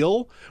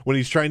heal. When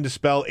he's trying to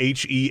spell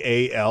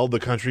H-E-A-L, the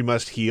country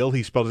must heal,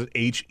 he spells it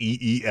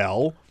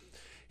H-E-E-L.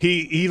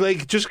 He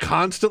just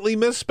constantly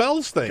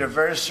misspells things.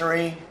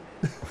 Diversity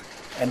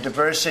and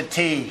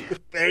diversity.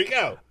 There you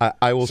go.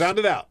 I will sound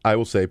it out. I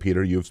will say,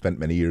 Peter, you've spent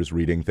many years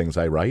reading things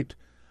I write.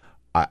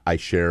 I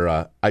share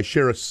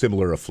a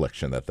similar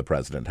affliction that the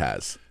president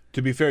has.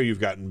 To be fair, you've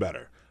gotten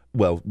better.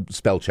 Well,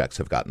 spell checks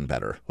have gotten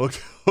better.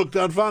 Hooked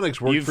on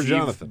phonics worked for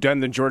Jonathan. You've done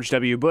the George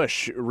W.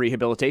 Bush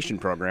rehabilitation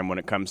program when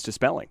it comes to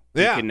spelling.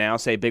 Yeah. You can now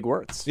say big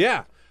words.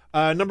 Yeah.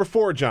 Number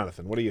 4,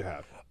 Jonathan, what do you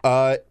have?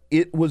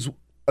 It was,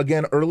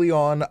 again, early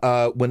on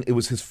when it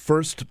was his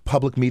first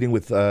public meeting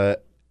with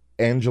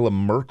Angela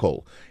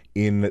Merkel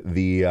in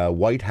the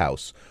White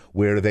House,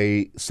 where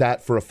they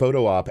sat for a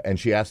photo op and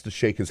she asked to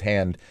shake his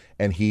hand,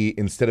 and he,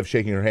 instead of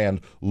shaking her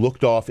hand,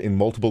 looked off in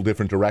multiple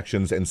different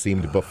directions and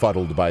seemed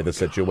befuddled by the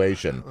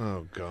situation.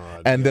 Oh,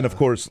 God. And then, of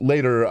course,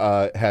 later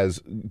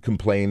has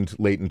complained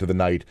late into the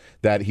night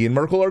that he and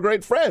Merkel are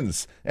great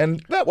friends, and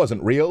that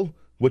wasn't real.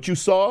 What you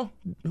saw,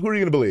 who are you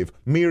going to believe?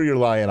 Me or your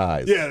lying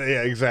eyes? Yeah,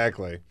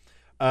 exactly.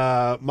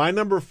 My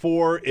number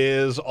 4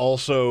 is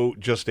also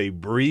just a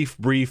brief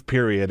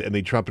period in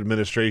the Trump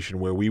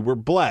administration where we were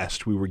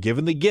blessed. We were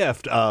given the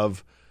gift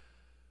of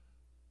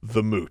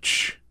the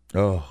mooch.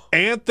 Oh.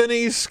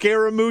 Anthony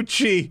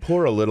Scaramucci.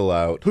 Pour a little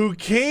out. Who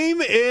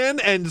came in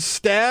and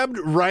stabbed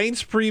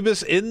Reince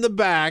Priebus in the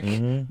back,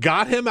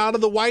 got him out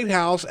of the White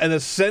House, and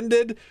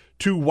ascended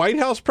to White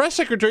House press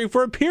secretary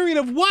for a period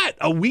of what?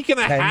 A week and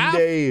a half?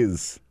 10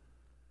 days.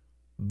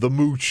 The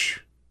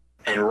mooch.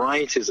 And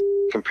Reince is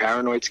a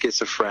paranoid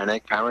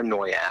schizophrenic,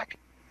 paranoiac.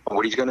 And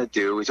what he's going to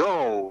do is,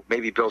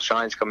 maybe Bill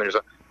Shine's coming.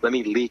 Let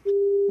me leak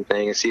the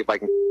thing and see if I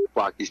can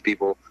block these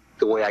people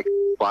the way I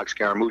block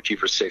Scaramucci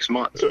for 6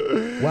 months.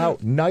 Wow,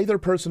 neither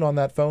person on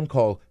that phone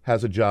call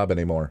has a job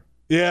anymore.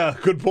 Yeah,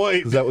 good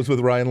point. 'Cause that was with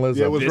Ryan Lizzo.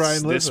 Yeah, it was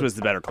Ryan Lizzo. This was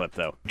the better clip,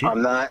 though.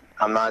 I'm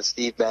not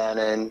Steve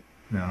Bannon.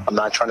 No. I'm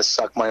not trying to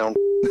suck my own.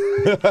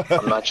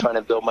 I'm not trying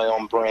to build my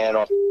own brand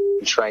off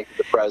strength of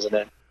the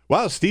president.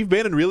 Wow, Steve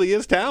Bannon really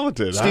is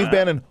talented. Steve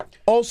Bannon,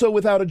 also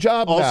without a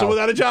job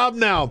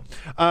now.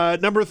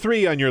 Number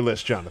 3 on your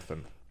list,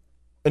 Jonathan.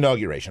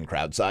 Inauguration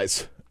crowd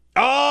size.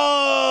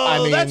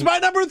 Oh, that's my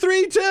number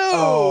 3, too.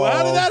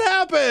 How did that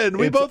happen?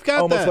 We both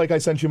got almost that. like I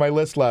sent you my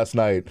list last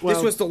night.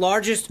 This was the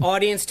largest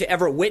audience to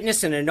ever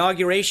witness an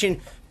inauguration,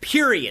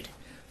 period,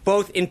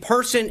 both in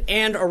person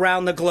and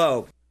around the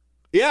globe.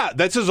 Yeah,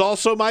 this is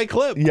also my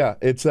clip. Yeah,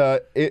 it's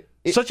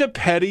such a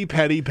petty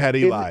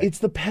lie. It's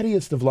the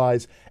pettiest of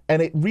lies,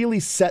 and it really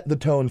set the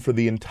tone for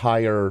the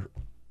entire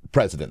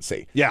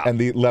presidency. Yeah. And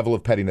the level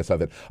of pettiness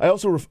of it. I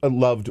also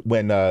loved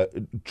when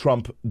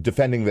Trump,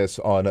 defending this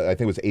on, I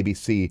think it was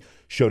ABC,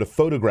 showed a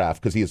photograph,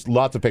 because he has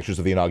lots of pictures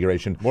of the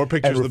inauguration. More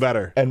pictures, the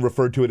better. And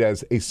referred to it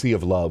as a sea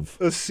of love.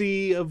 A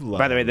sea of love.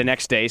 By the way, the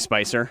next day,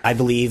 Spicer. I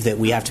believe that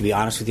we have to be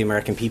honest with the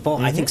American people.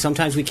 I think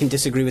sometimes we can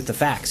disagree with the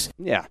facts.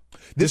 Yeah.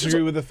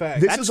 Disagree with the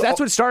facts. That's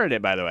what started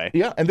it, by the way.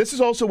 Yeah, and this is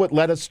also what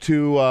led us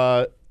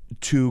to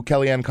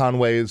Kellyanne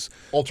Conway's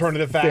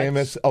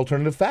famous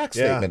alternative fact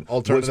statement.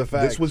 Alternative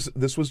facts.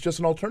 This was just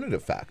an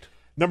alternative fact.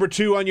 Number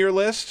 2 on your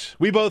list.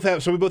 We both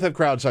have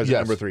crowd size at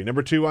number 3.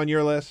 Number 2 on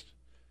your list.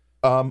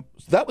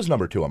 That was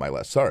number 2 on my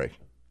list. Sorry.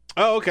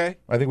 Oh, okay.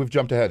 I think we've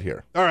jumped ahead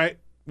here. All right.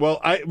 Well,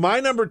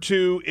 my number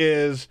 2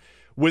 is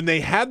when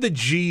they had the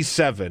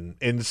G7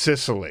 in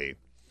Sicily.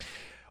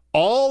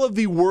 All of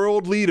the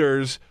world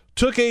leaders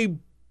took a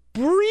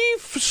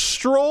brief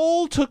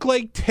stroll, took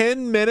like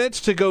 10 minutes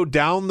to go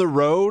down the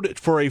road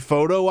for a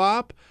photo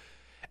op,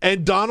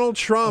 and Donald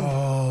Trump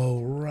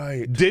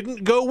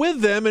didn't go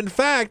with them. In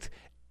fact,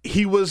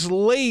 he was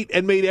late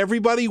and made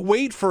everybody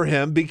wait for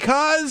him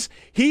because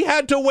he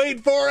had to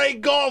wait for a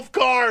golf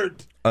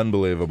cart.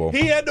 Unbelievable.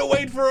 He had to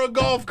wait for a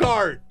golf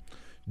cart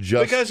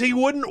because he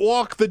wouldn't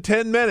walk the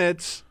 10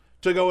 minutes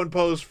to go and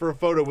pose for a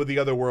photo with the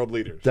other world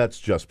leaders. That's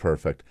just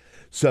perfect.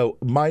 So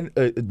my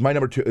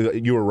number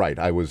 2, you were right.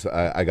 I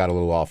got a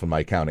little off in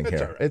my counting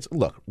here. Right. It's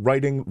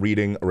writing,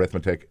 reading,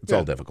 arithmetic. It's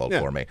all difficult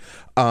for me.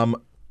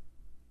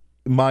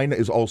 Mine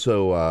is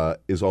also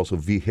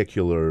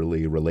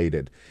vehicularly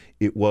related.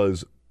 It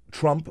was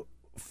Trump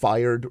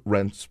fired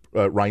Reince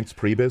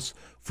Priebus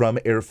from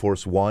Air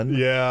Force One.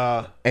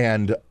 Yeah,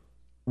 and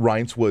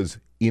Reince was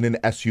in an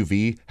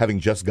SUV, having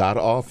just got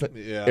off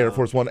Air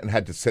Force One, and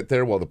had to sit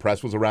there while the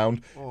press was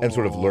around and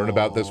sort of learn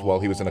about this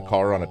while he was in a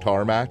car on a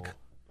tarmac.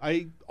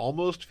 I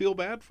almost feel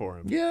bad for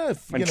him. Yeah.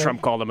 And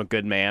Trump called him a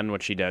good man,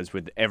 which he does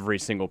with every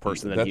single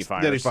person that he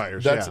fires.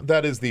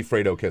 That is the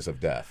Fredo kiss of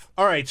death.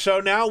 All right,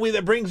 so now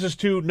that brings us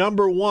to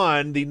number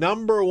 1, the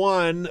number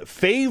 1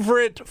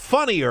 favorite,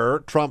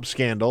 funnier Trump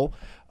scandal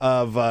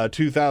of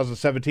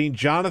 2017.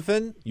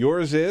 Jonathan,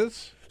 yours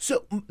is?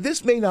 So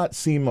this may not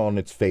seem on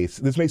its face,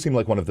 this may seem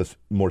like one of the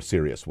more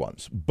serious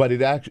ones, but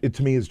it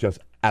to me is just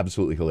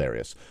absolutely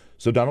hilarious.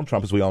 So Donald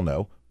Trump, as we all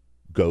know,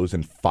 goes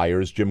and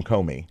fires Jim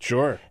Comey.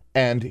 Sure.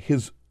 And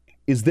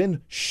is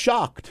then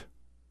shocked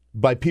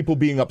by people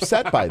being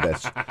upset by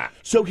this.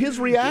 So his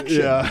reaction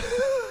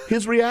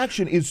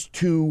is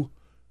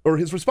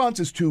his response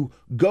is to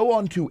go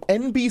on to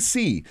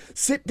NBC,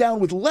 sit down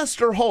with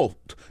Lester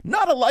Holt,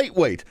 not a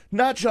lightweight,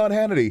 not Sean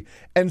Hannity,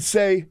 and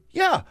say,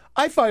 yeah,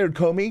 I fired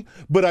Comey,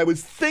 but I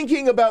was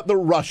thinking about the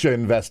Russia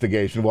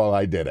investigation while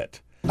I did it.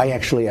 I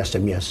actually asked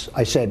him, yes.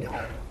 I said,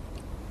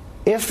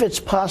 if it's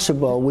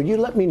possible, would you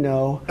let me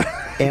know,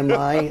 am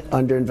I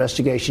under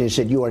investigation? He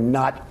said, you are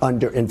not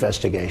under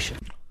investigation.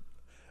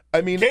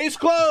 I mean, case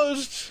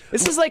closed.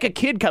 This is like a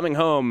kid coming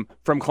home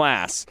from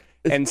class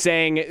and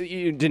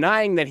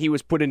denying that he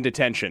was put in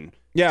detention.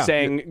 Yeah.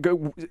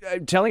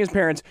 Telling his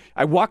parents,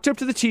 I walked up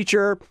to the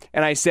teacher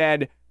and I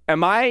said,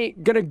 am I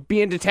going to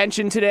be in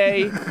detention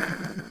today?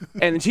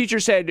 And the teacher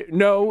said,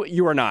 no,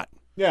 you are not.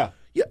 Yeah.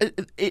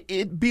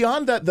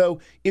 Beyond that, though,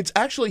 it's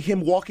actually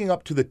him walking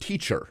up to the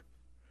teacher.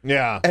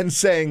 Yeah. And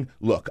saying,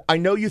 look, I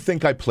know you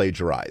think I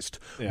plagiarized,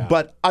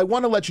 but I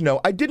want to let you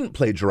know I didn't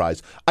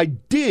plagiarize. I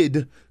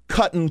did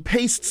cut and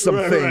paste some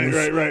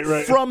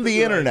things from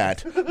the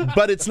internet,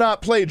 but it's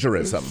not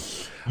plagiarism.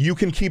 You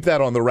can keep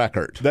that on the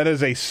record. That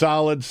is a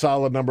solid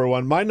number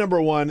one. My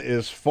number one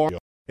is far.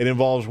 It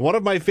involves one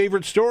of my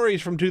favorite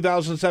stories from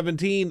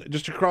 2017,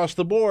 just across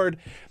the board.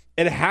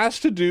 It has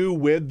to do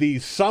with the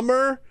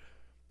summer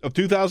of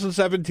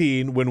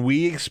 2017 when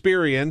we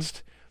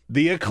experienced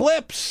the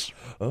eclipse.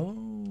 Oh.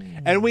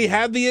 And we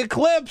had the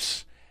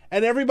eclipse,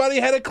 and everybody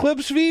had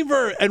eclipse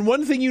fever. And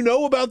one thing you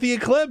know about the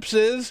eclipse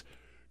is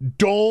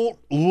don't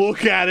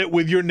look at it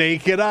with your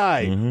naked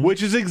eye,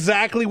 which is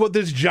exactly what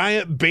this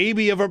giant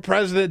baby of a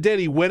president did.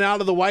 He went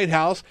out of the White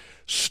House,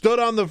 stood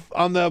on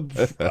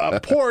the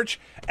porch,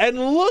 and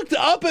looked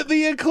up at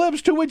the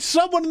eclipse, to which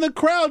someone in the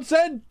crowd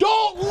said,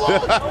 "Don't look!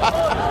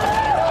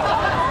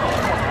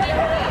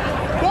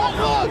 Don't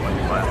look!"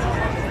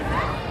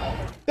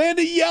 They had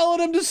to yell at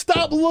him to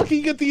stop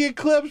looking at the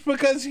eclipse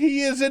because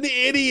he is an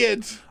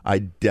idiot. I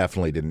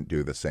definitely didn't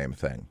do the same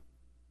thing.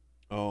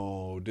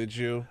 Oh, did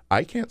you?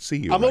 I can't see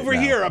you. I'm over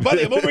here,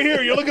 buddy. I'm over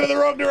here. You're looking in the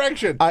wrong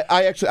direction.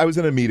 I was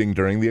in a meeting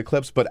during the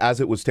eclipse, but as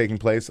it was taking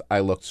place,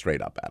 I looked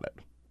straight up at it.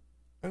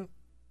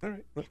 All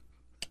right.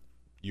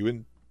 You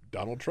and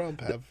Donald Trump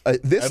have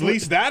at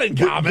least that in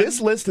common. This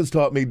list has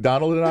taught me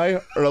Donald and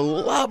I are a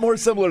lot more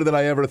similar than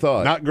I ever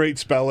thought. Not great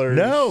spellers.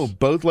 No,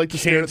 both like to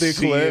stare at the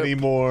see eclipse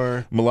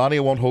anymore.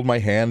 Melania won't hold my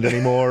hand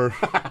anymore.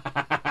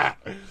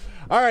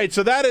 All right,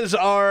 so that is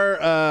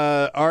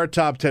our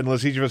top 10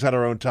 list. Each of us had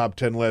our own top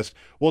 10 list.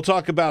 We'll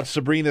talk about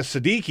Sabrina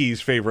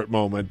Siddiqui's favorite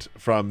moment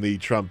from the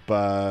Trump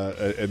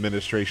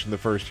administration, the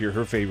first year,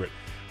 her favorite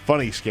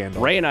funny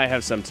scandal. Ray and I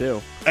have some,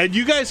 too. And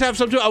you guys have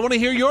some, too. I want to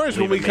hear yours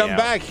when we come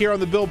back here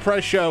on the Bill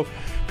Press Show.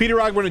 Peter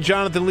Ogburn and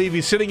Jonathan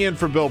Levy sitting in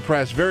for Bill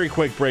Press. Very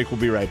quick break.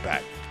 We'll be right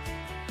back.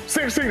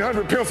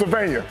 1600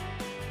 Pennsylvania.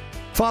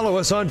 Follow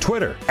us on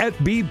Twitter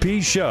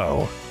 @BP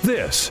Show.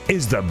 This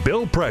is the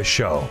Bill Press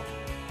Show.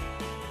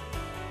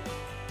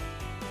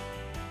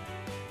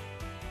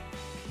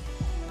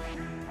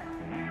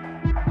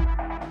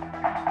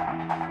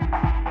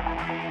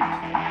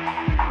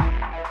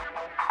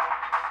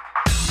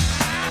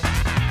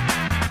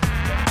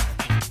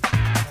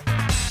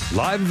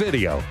 Live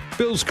video,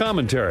 Bill's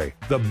commentary,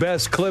 the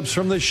best clips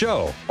from the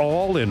show,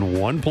 all in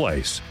one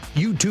place.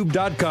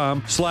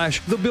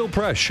 YouTube.com/The Bill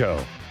Press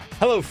Show.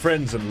 Hello,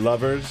 friends and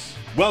lovers.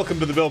 Welcome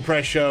to the Bill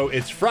Press Show.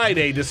 It's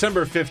Friday,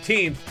 December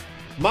 15th.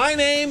 My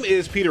name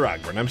is Peter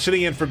Ogburn. I'm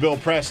sitting in for Bill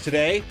Press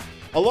today,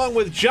 along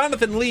with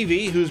Jonathan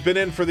Levy, who's been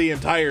in for the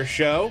entire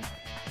show.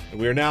 And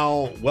we are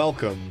now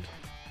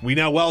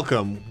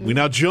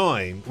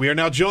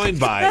joined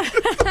by...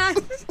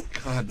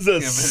 God, it's a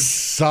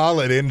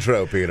solid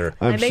intro, Peter.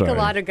 I make a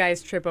lot of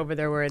guys trip over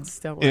their words.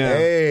 Don't worry. Yeah.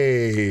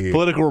 Hey.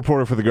 Political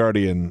reporter for The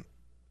Guardian,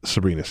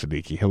 Sabrina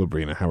Siddiqui. Hello,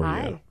 Sabrina. How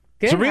are you?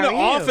 Good. Sabrina how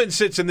are you? often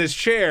sits in this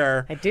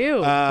chair. I do.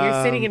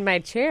 You're sitting in my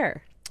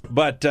chair.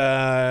 But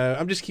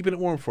I'm just keeping it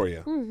warm for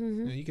you.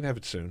 Mm-hmm. You can have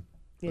it soon.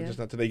 Yeah. Just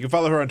not today. You can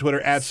follow her on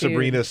Twitter Soon.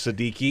 @Sabrina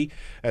Siddiqui.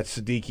 That's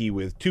Siddiqui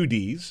with 2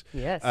 Ds.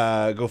 Yes.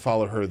 Go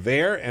follow her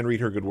there and read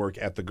her good work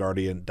at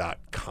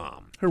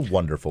theguardian.com. Her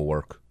wonderful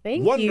work.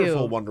 Thank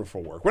Wonderful, you.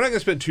 wonderful work. We're not going to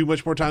spend too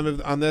much more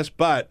time on this,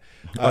 but...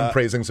 on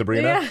praising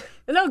Sabrina? Yeah.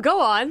 No, go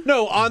on.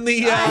 No, on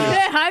the...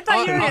 I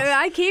thought you were...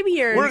 I came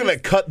here. We're going to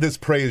cut this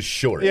praise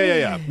short.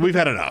 Yeah. We've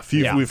had enough.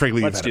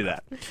 Let's do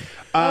that.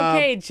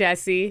 Okay,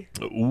 Jesse.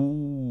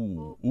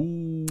 Ooh.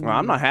 Well,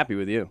 I'm not happy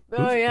with you.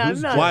 Oh, yeah, I'm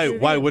not.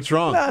 Why? What's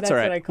wrong? That's all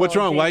right. What's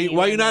wrong? Why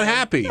are you not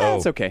happy?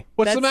 That's okay.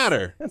 What's the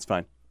matter? That's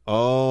fine.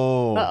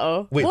 Oh.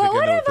 Uh-oh. Wait, well,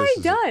 what have I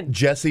is done?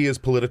 Jesse is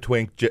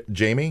Polititwink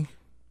Jamie?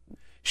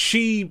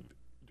 She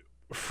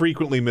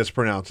frequently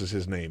mispronounces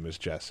his name as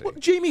Jesse. Well,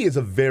 Jamie is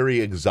a very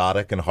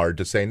exotic and hard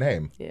to say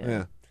name.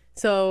 Yeah.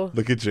 So.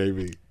 Look at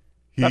Jamie.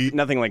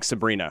 Nothing like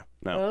Sabrina.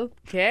 No.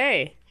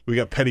 Okay. We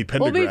got Petty Pendergrass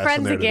We'll be in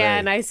friends there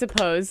again, today. I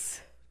suppose.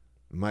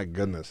 My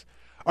goodness.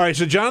 All right,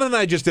 so Jonathan and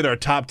I just did our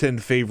top 10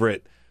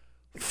 favorite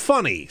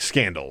funny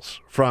scandals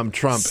from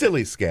Trump.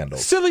 Silly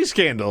scandals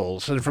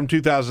from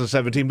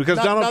 2017 because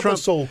Donald Trump...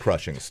 the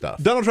soul-crushing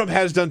stuff. Donald Trump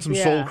has done some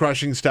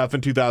soul-crushing stuff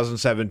in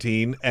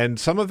 2017, and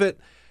some of it,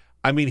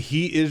 I mean,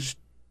 he is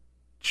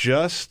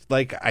just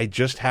like, I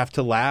just have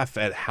to laugh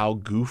at how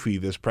goofy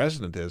this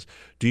president is.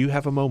 Do you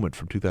have a moment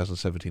from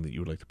 2017 that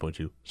you would like to point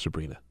to,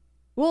 Sabrina?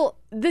 Well,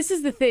 this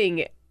is the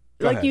thing.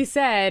 Go like ahead. you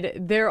said,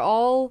 they're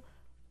all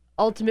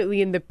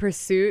ultimately in the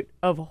pursuit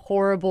of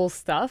horrible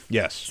stuff.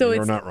 Yes, so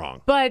you're it's not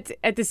wrong. But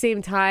at the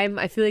same time,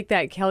 I feel like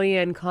that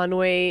Kellyanne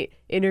Conway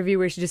interview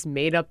where she just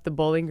made up the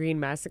Bowling Green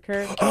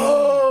Massacre.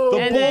 Oh,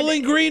 the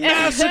Bowling Green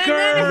Massacre!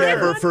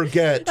 Never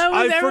forget.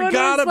 I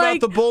forgot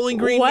about the Bowling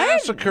Green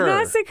Massacre.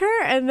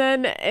 And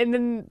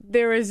then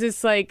there was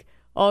just like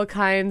all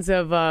kinds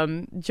of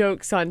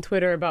jokes on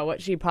Twitter about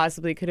what she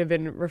possibly could have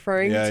been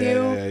referring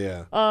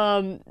to.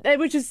 Yeah.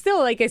 Which is still,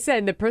 like I said,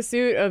 in the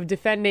pursuit of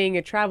defending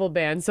a travel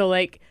ban. So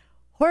like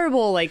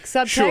horrible like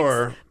subtext.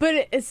 Sure.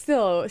 But it's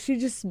still, she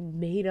just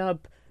made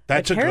up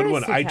That's a good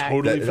one. I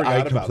totally forgot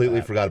about that. I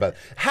completely forgot about it.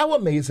 How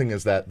amazing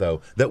is that,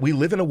 though, that we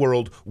live in a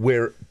world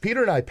where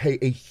Peter and I pay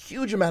a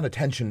huge amount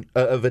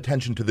of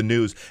attention to the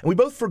news, and we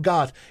both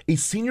forgot a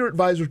senior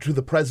advisor to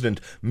the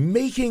president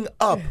making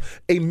up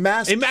a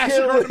massacre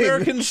on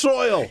American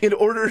soil in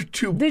order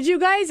to... Did you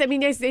guys, I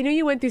mean, I know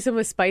you went through some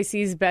of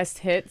Spicy's best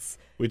hits.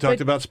 We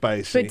talked about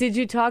Spicy. But did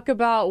you talk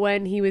about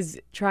when he was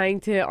trying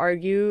to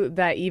argue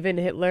that even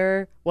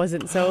Hitler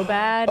wasn't so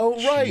bad? Oh,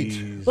 right.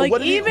 Like,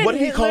 what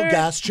did he call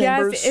gas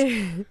chambers?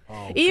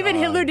 Even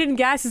Hitler didn't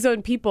gas his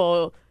own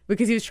people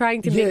because he was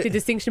trying to make the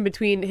distinction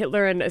between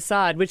Hitler and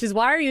Assad, which is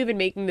why are you even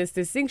making this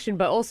distinction?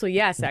 But also,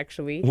 yes,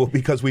 actually. Well,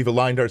 because we've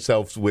aligned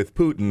ourselves with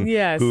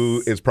Putin,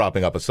 who is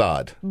propping up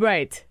Assad.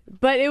 Right.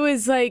 But it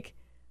was like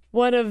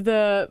one of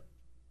the...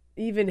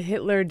 Even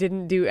Hitler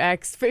didn't do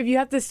X. If you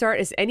have to start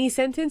any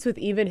sentence with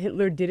even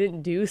Hitler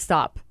didn't do,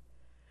 stop.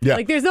 Yeah.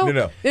 Like there's no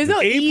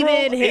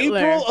even Hitler.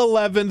 April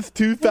 11th,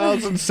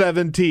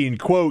 2017,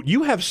 quote,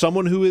 you have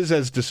someone who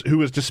is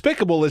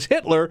despicable as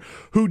Hitler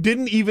who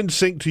didn't even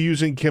sink to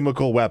using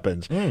chemical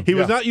weapons. He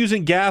was not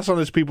using gas on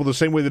his people the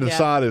same way that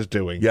Assad is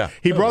doing. Yeah.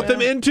 He brought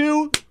them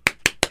into...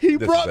 He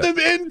brought them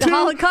into the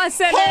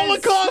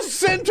Holocaust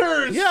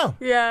centers.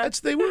 Yeah.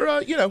 They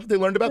were, they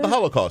learned about the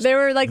Holocaust. They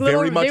were like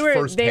little.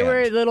 They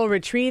were little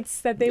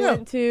retreats that they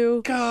went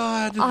to.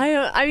 God.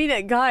 I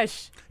mean,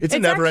 gosh. It's a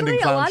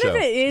never-ending clown show.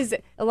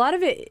 A lot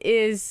of it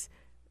is,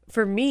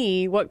 for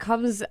me, what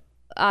comes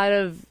out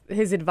of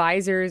his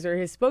advisors or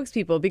his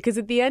spokespeople. Because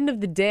at the end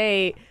of the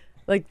day,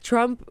 like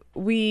Trump,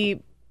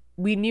 we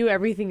knew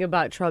everything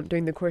about Trump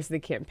during the course of the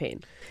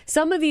campaign.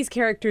 Some of these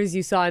characters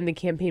you saw in the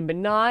campaign, but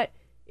not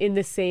in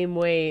the same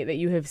way that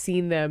you have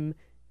seen them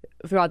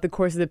throughout the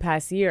course of the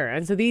past year.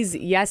 And so these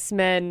yes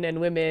men and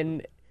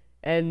women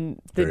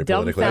and the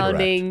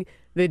dumbfounding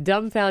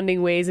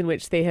ways in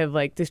which they have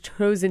like just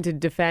chosen to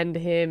defend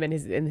him and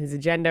his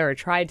agenda or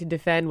tried to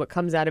defend what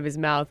comes out of his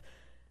mouth.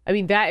 I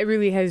mean, that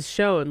really has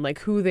shown like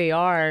who they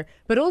are,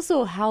 but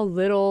also how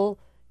little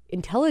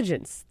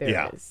intelligence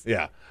there is.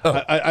 Yeah.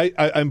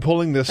 I'm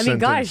pulling this sentence.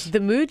 Gosh,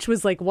 the mooch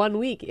was like 1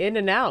 week in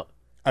and out.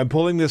 I'm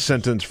pulling this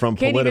sentence from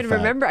PolitiFact. Can't even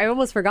remember. I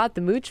almost forgot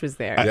the mooch was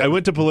there. I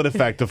went to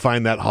PolitiFact to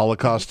find that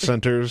Holocaust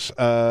Center's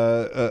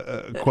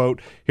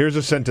quote. Here's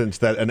a sentence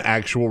that an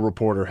actual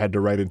reporter had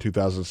to write in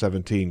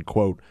 2017.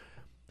 Quote,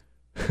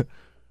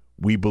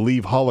 we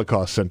believe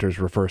Holocaust centers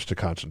refers to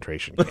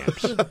concentration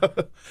camps.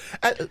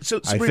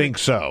 Sabrina, I think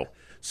so.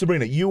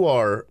 Sabrina, you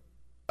are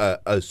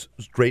a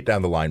straight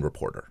down the line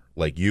reporter.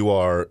 Like you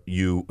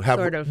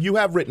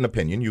have written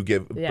opinion. You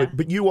give,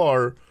 but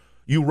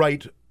you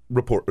write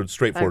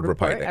straightforward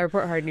reporting. I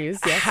report hard news.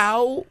 Yes.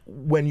 How,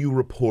 when you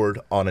report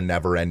on a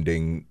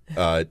never-ending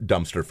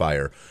dumpster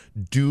fire,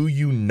 do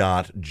you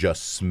not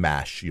just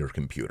smash your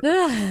computer?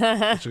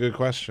 That's a good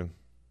question.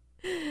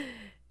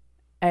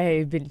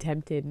 I've been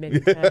tempted many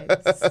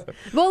times.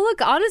 Well,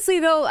 look, honestly,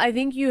 though, I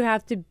think you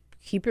have to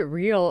keep it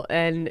real,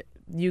 and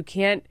you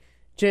can't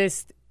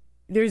just...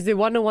 There's the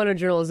one-on-one of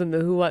journalism, the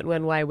who, what,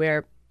 when, why,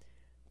 where.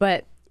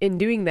 But in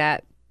doing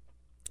that,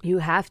 you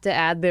have to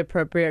add the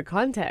appropriate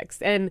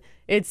context. And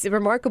it's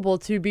remarkable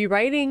to be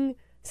writing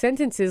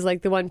sentences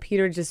like the one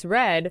Peter just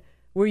read,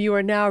 where you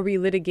are now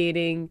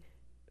relitigating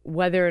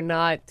whether or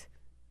not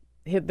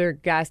Hitler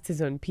gassed his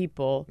own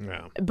people.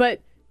 Yeah. But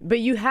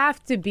you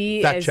have to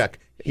be fact check.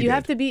 And you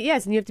have to be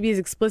as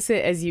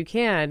explicit as you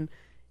can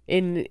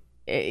in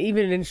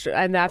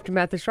the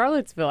aftermath of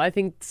Charlottesville. I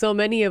think so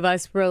many of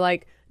us were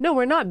like, no,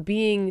 we're not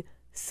being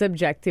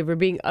subjective. We're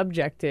being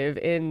objective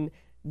in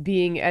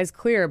being as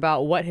clear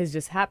about what has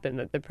just happened,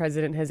 that the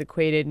president has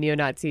equated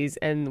neo-Nazis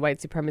and white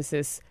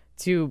supremacists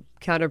to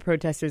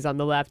counter-protesters on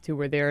the left who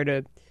were there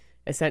to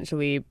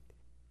essentially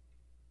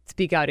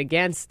speak out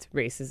against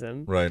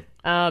racism. Right.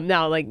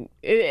 Now, like,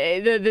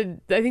 I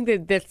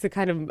think that's the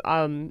kind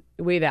of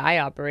way that I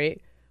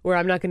operate, where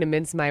I'm not going to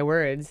mince my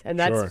words. And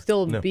that's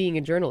still being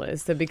a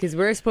journalist, because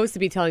we're supposed to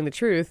be telling the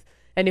truth.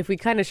 And if we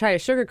kind of try to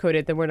sugarcoat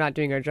it, then we're not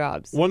doing our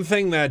jobs. One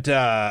thing that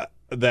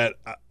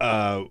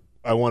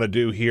I want to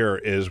do here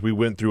is we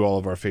went through all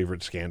of our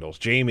favorite scandals.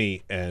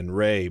 Jamie and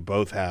Ray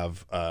both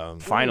have...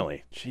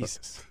 Finally.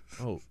 Jesus.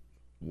 Oh,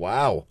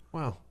 wow.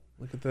 Wow.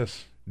 Look at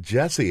this.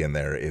 Jesse in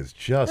there is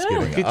just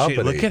getting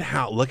uppity. Look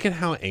at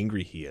how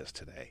angry he is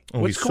today. Oh,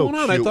 What's going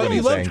on? I thought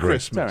you loved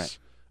Christmas.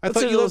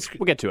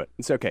 We'll get to it.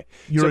 It's okay.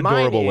 You're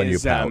adorable when you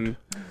pout.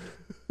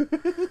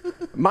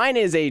 Mine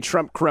is a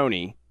Trump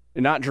crony,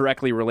 not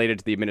directly related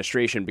to the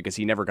administration because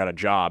he never got a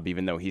job,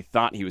 even though he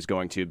thought he was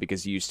going to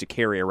because he used to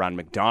carry around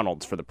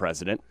McDonald's for the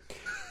president.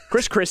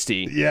 Chris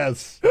Christie.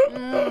 Yes.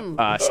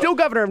 Still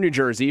governor of New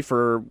Jersey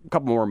for a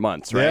couple more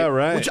months, right? Yeah,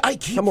 right. Which I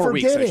keep couple more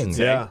forgetting. Weeks, I should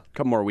say. Yeah. A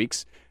couple more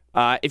weeks.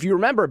 If you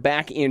remember,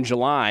 back in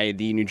July,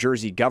 the New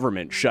Jersey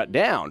government shut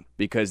down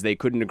because they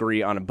couldn't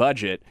agree on a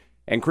budget,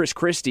 and Chris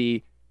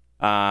Christie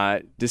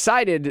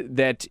decided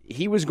that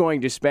he was going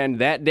to spend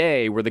that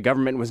day where the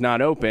government was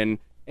not open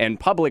and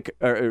public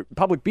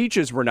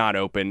beaches were not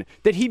open,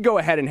 that he'd go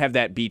ahead and have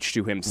that beach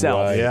to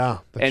himself. Right. Yeah,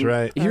 that's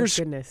right. Here's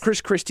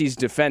Chris Christie's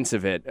defense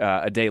of it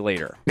a day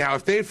later. Now,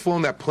 if they had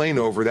flown that plane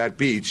over that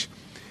beach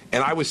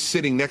and I was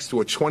sitting next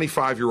to a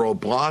 25-year-old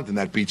blonde in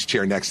that beach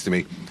chair next to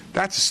me,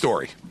 that's a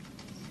story.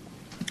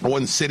 I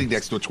wasn't sitting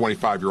next to a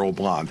 25-year-old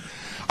blonde.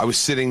 I was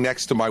sitting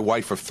next to my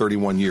wife of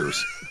 31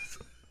 years.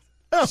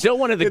 Still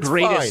one of the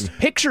greatest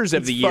pictures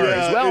of the year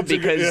as well,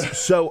 because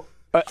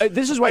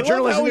this is why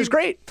journalism is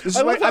great. This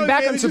is why I'm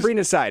back on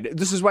Sabrina's side.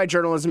 This is why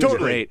journalism is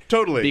great.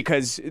 Totally.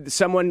 Because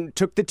someone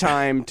took the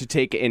time to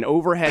take an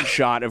overhead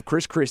shot of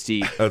Chris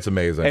Christie. That's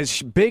amazing.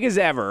 As big as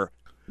ever,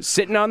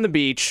 sitting on the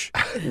beach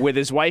with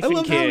his wife and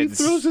love kids. how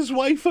he throws his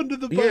wife under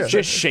the bus. Yeah.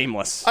 Just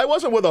shameless. I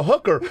wasn't with a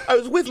hooker. I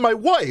was with my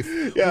wife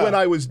when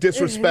I was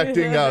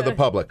disrespecting the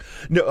public.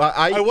 No,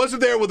 I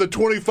wasn't there with a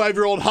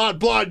 25-year-old hot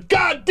blonde.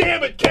 God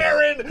damn it,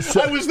 Karen!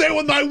 I was there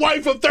with my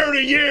wife of 30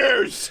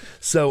 years.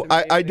 So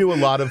I do a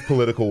lot of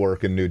political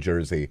work in New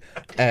Jersey,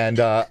 and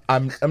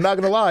I'm not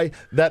going to lie.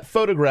 That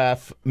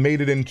photograph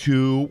made it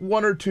into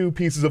one or two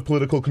pieces of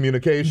political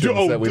communications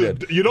that we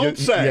did. You don't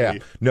say. Yeah.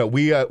 No,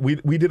 we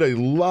did a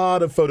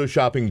lot of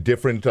photoshopping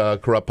different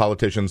corrupt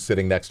politicians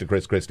sitting next to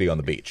Chris Christie on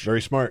the beach.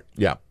 Very smart.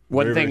 Yeah.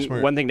 One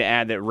thing to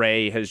add that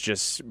Ray has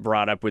just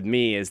brought up with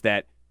me is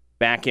that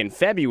back in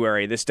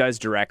February, this does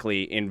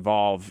directly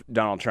involve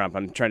Donald Trump.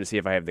 I'm trying to see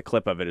if I have the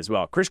clip of it as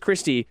well. Chris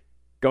Christie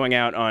going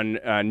out on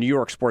New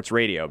York sports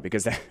radio,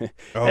 because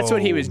that's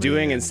what he was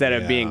doing instead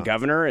of being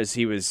governor, as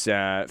he was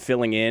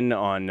filling in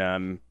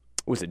on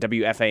was it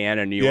WFAN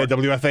in New York? Yeah,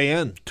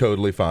 WFAN.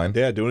 Totally fine.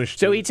 Yeah, doing it.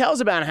 So he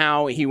tells about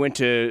how he went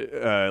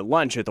to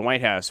lunch at the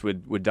White House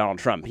with Donald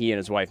Trump, he and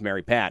his wife,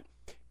 Mary Pat.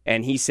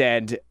 And he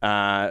said,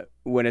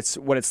 what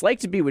it's like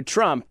to be with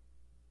Trump,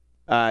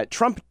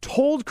 Trump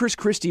told Chris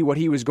Christie what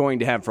he was going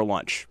to have for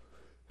lunch.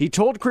 He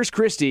told Chris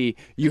Christie,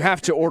 you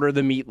have to order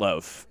the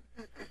meatloaf.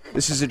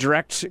 This is a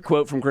direct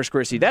quote from Chris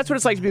Christie. That's what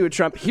it's like to be with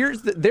Trump.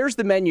 There's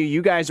the menu.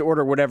 You guys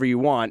order whatever you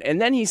want.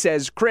 And then he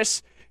says,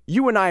 Chris,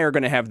 you and I are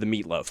going to have the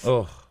meatloaf.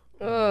 Oh.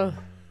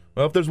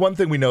 Well, if there's one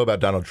thing we know about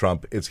Donald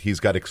Trump, it's he's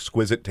got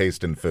exquisite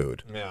taste in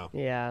food.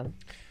 Yeah.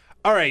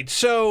 All right,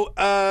 so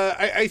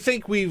I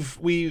think we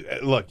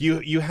look.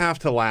 You have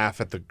to laugh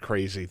at the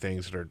crazy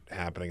things that are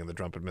happening in the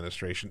Trump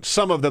administration.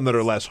 Some of them that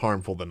are less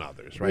harmful than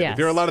others, right? Yes.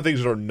 There are a lot of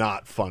things that are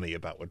not funny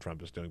about what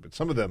Trump is doing, but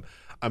some of them,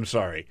 I'm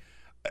sorry,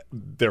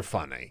 they're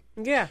funny.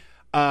 Yeah.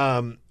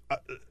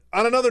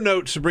 On another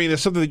note, Sabrina,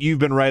 something that you've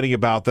been writing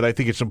about that I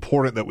think it's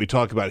important that we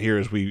talk about here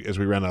as we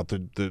round out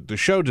the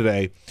show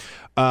today,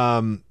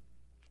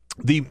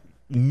 the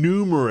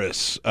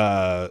numerous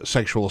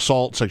sexual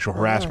assault, sexual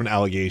harassment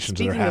allegations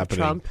Speaking that are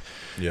happening. Of Trump.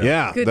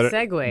 Yeah, Good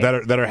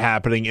segue. that are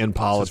happening in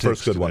politics. It's the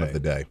first good one of the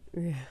today.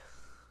 day.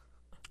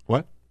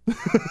 What?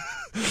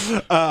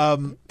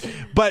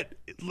 But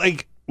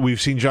like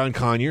we've seen John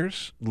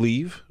Conyers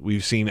leave.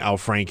 We've seen Al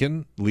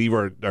Franken leave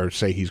or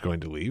say he's going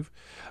to leave.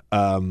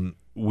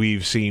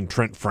 We've seen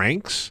Trent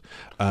Franks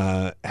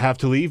have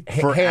to leave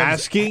for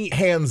asking.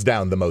 Hands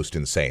down, the most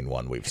insane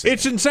one we've seen.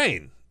 It's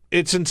insane.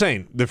 It's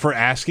insane for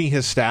asking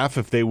his staff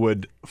if they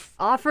would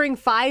offering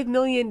 $5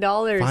 million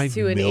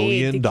to an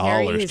aide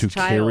to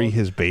carry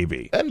his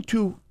baby and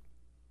to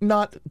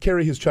not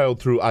carry his child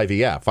through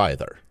IVF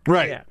either.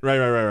 Right, Yeah.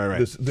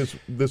 right.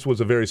 This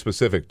was a very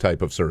specific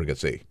type of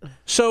surrogacy.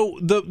 So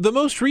the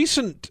most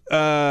recent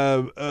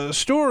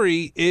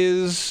story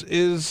is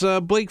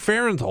Blake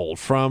Farenthold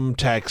from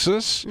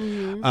Texas.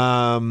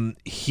 Mm-hmm.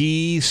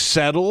 He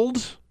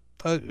settled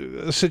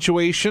a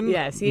situation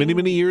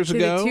many years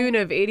ago to the tune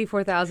of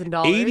 $84,000.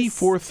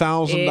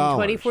 $84,000 in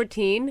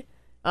 2014.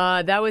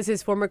 That was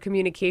his former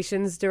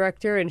communications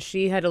director, and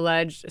she had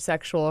alleged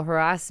sexual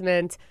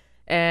harassment,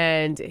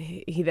 and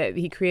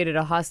he created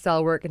a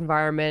hostile work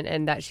environment,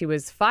 and that she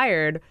was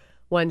fired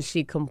when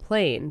she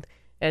complained.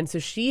 And so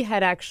she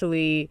had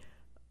actually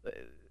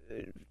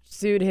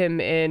sued him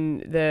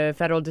in the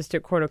Federal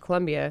District Court of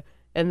Columbia,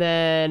 and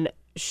then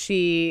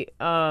she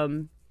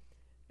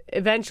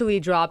eventually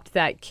dropped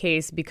that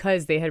case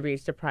because they had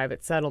reached a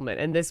private settlement.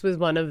 And this was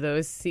one of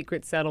those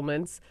secret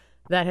settlements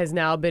that has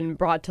now been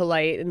brought to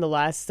light in the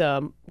last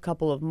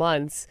couple of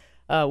months,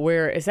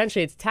 where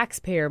essentially it's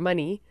taxpayer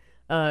money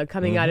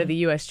coming out of the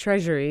U.S.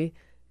 Treasury,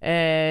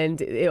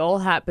 and it all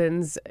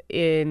happens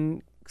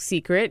in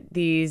secret.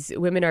 These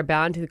women are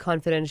bound to the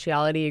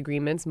confidentiality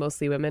agreements,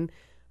 mostly women,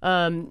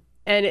 and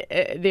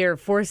they're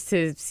forced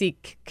to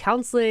seek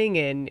counseling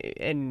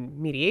and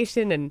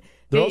mediation, and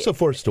they're also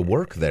forced to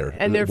work there.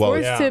 And they're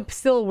forced to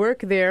still work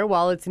there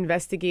while it's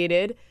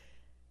investigated.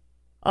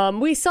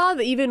 We saw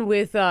that even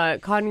with John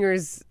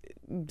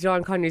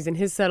Conyers in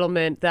his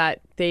settlement,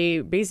 that they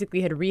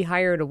basically had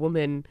rehired a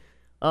woman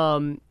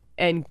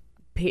and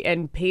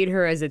paid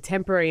her as a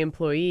temporary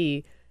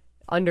employee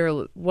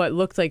under what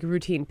looked like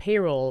routine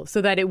payroll,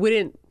 so that it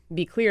wouldn't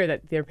be clear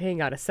that they're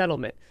paying out a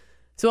settlement.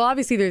 So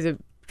obviously there's a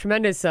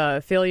tremendous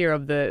failure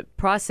of the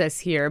process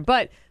here.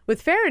 But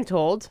with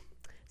Farenthold,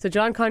 so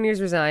John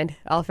Conyers resigned,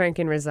 Al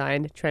Franken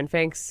resigned, Trent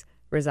Franks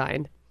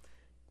resigned.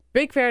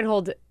 Blake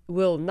Farenthold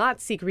will not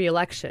seek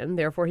re-election.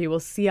 Therefore, he will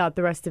see out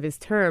the rest of his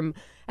term.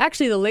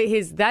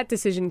 Actually, that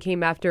decision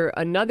came after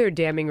another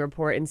damning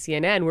report in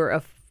CNN where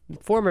a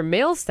former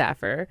male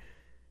staffer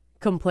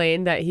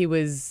complained that he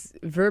was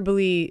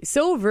verbally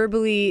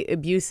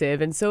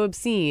abusive and so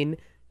obscene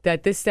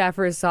that this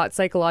staffer sought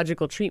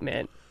psychological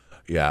treatment.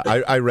 Yeah,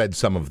 I read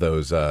some of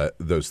those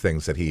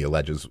things that he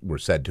alleges were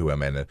said to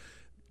him, and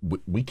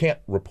we can't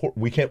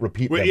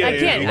repeat them.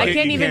 I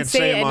can't even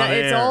say it.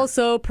 It's all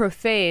so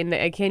profane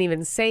that I can't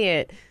even say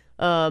it.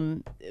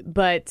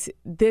 But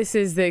this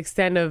is the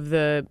extent of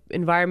the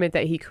environment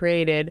that he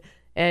created.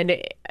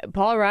 And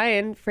Paul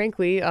Ryan,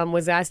 frankly,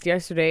 was asked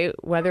yesterday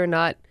whether or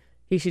not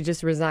he should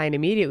just resign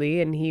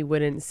immediately, and he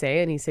wouldn't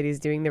say. And he said he's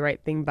doing the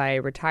right thing by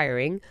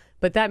retiring.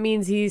 But that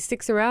means he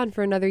sticks around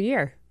for another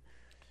year.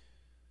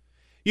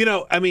 You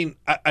know, I mean,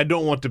 I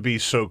don't want to be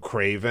so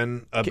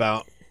craven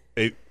about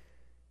it.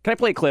 Can I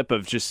play a clip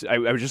of I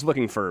was just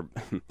looking for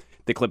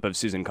the clip of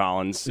Susan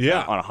Collins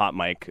on a hot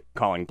mic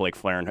calling Blake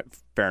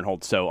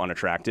Farenthold so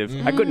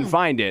unattractive. I couldn't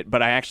find it,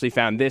 but I actually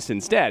found this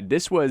instead.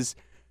 This was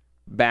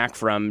back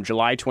from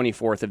July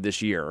 24th of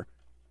this year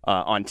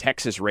on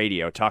Texas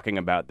radio talking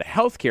about the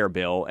health care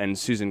bill and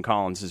Susan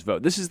Collins'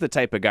 vote. This is the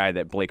type of guy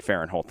that Blake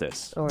Farenthold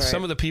is. Right.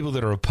 Some of the people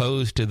that are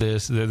opposed to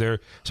this, there are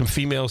some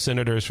female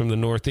senators from the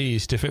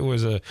Northeast. If it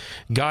was a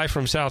guy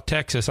from South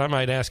Texas, I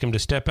might ask him to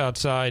step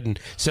outside and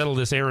settle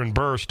this Aaron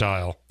Burr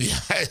style.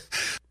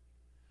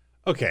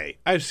 Okay,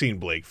 I've seen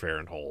Blake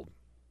Farenthold.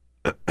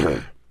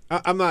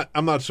 I'm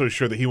not so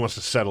sure that he wants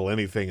to settle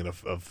anything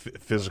of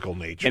physical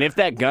nature. And if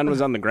that gun was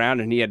on the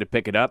ground and he had to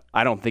pick it up,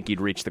 I don't think he'd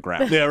reach the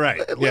ground. Yeah,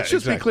 right. Let's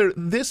just be clear.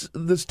 This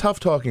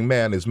tough-talking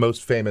man is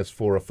most famous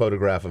for a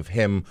photograph of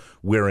him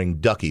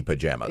wearing ducky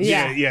pajamas.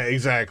 Yeah,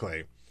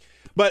 exactly.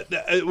 But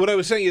what I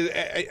was saying is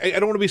I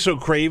don't want to be so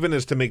craven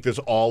as to make this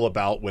all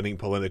about winning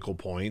political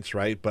points,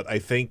 right? But I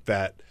think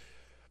that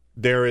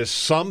there is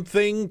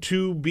something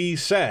to be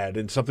said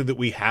and something that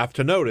we have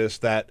to notice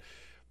that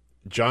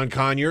John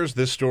Conyers,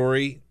 this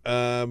story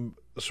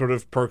sort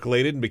of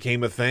percolated and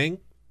became a thing.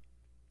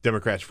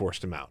 Democrats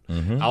forced him out.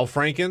 Al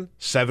Franken,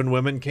 7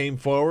 women came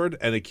forward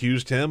and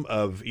accused him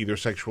of either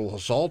sexual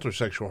assault or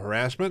sexual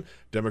harassment.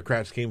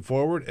 Democrats came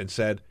forward and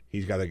said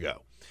he's got to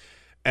go.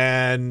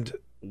 And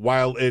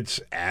while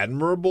it's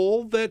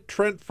admirable that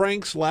Trent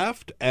Franks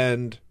left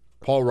and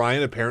Paul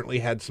Ryan apparently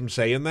had some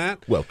say in that.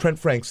 Well, Trent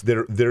Franks,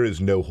 there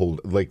is no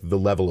hold, like the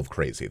level of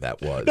crazy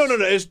that was. No,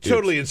 it's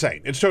totally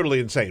insane. It's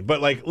totally insane.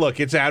 But like, look,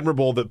 it's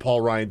admirable that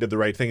Paul Ryan did the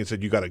right thing and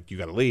said you got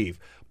to leave.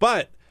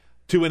 But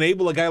to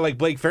enable a guy like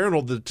Blake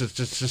Farenthold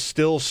to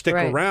still stick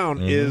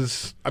around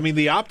is, I mean,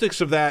 the optics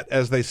of that,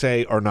 as they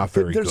say, are not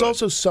very There's good.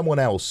 also someone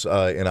else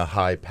in a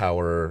high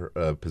power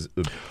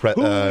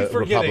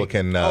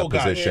Republican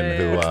position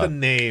who. What's the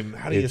name?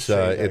 How do you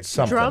say it's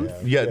something. Trump?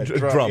 Yeah,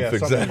 Trump. Yeah, exactly.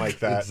 something like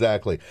that.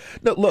 Exactly.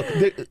 No, look,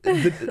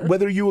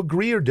 whether you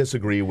agree or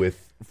disagree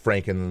with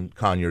Franken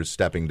Conyers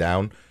stepping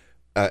down,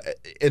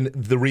 and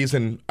the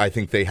reason I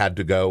think they had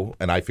to go,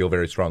 and I feel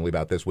very strongly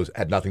about this,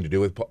 had nothing to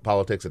do with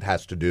politics. It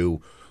has to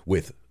do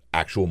with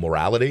actual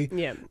morality.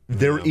 Yeah.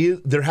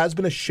 There has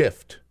been a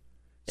shift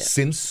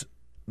since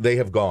they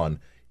have gone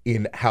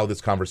in how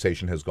this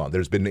conversation has gone.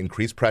 There's been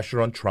increased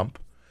pressure on Trump.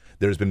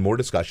 There's been more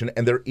discussion,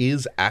 and there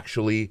is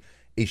actually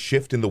a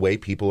shift in the way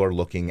people are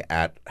looking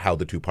at how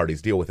the two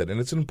parties deal with it, and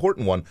it's an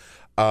important one.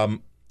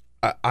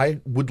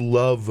 I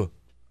love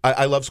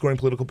scoring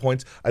political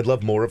points. I'd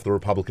love more if the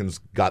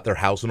Republicans got their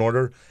house in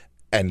order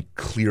and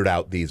cleared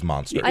out these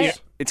monsters.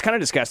 It's kind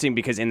of disgusting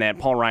because in that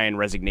Paul Ryan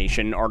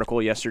resignation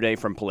article yesterday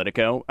from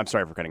Politico, I'm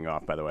sorry for cutting you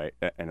off, by the way.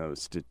 I know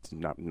it's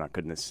not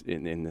good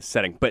in this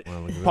setting, but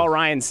Paul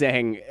Ryan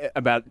saying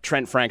about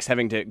Trent Franks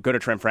having to go to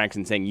Trent Franks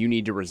and saying, you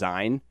need to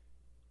resign.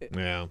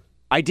 Yeah.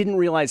 I didn't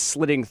realize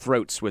slitting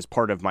throats was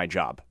part of my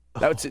job.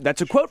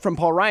 That's a quote from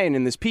Paul Ryan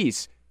in this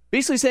piece,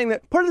 basically saying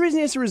that part of the reason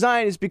he has to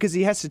resign is because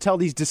he has to tell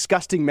these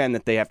disgusting men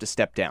that they have to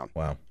step down.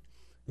 Wow.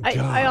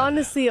 I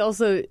honestly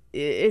also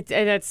and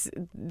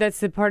that's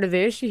the part of the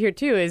issue here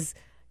too is,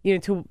 you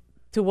know,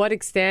 to what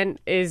extent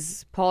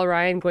is Paul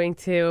Ryan going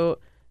to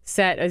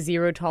set a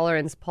zero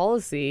tolerance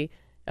policy,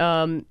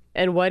 and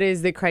what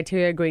is the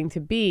criteria going to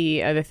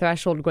be, the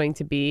threshold going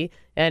to be?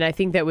 And I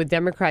think that with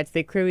Democrats,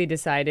 they clearly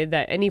decided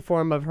that any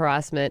form of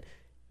harassment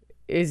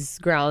is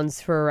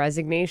grounds for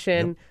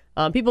resignation.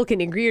 Yep. People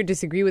can agree or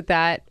disagree with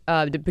that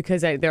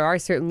because there are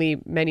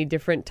certainly many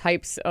different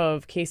types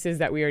of cases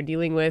that we are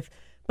dealing with.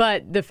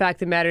 But the fact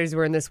of the matter is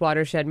we're in this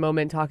watershed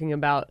moment talking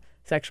about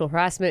sexual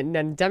harassment,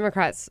 and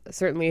Democrats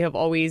certainly have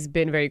always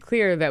been very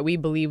clear that we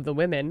believe the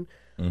women.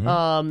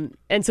 And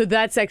so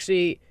that's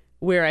actually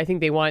where I think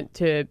they want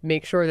to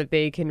make sure that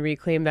they can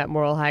reclaim that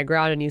moral high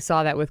ground. And you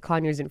saw that with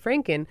Conyers and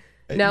Franken.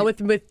 Now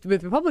with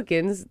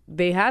Republicans,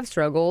 they have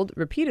struggled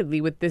repeatedly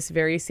with this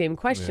very same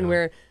question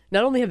where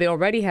not only have they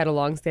already had a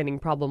longstanding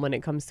problem when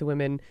it comes to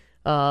women,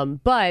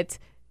 but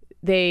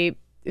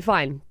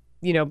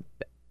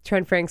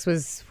Trent Franks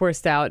was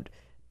forced out,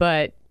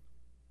 but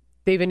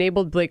they've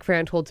enabled Blake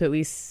Farenthold to at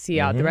least see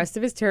out the rest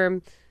of his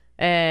term.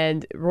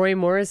 And Roy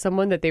Moore is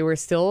someone that they were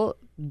still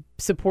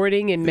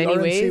supporting in many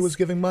ways. The RNC was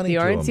giving money to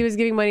him. The RNC was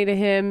giving money to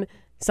him.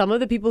 Some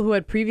of the people who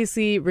had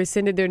previously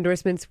rescinded their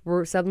endorsements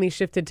were suddenly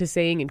shifted to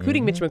saying,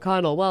 including Mitch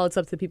McConnell, well, it's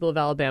up to the people of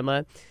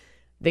Alabama.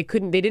 They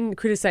didn't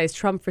criticize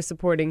Trump for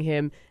supporting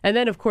him. And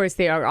then, of course,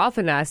 they are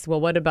often asked, well,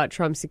 what about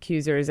Trump's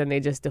accusers? And they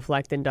just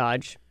deflect and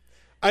dodge.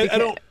 I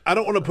don't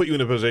want to put you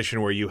in a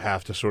position where you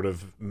have to sort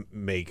of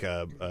make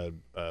a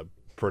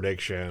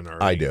prediction.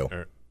 I do.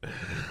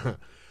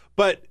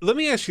 But let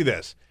me ask you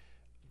this.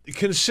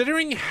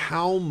 Considering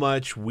how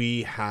much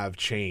we have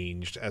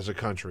changed as a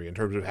country in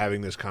terms of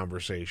having this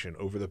conversation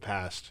over the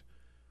past,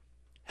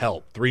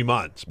 3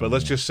 months, but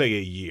let's just say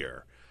a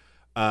year,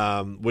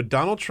 would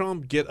Donald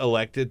Trump get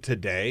elected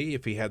today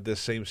if he had this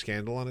same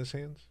scandal on his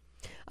hands?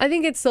 I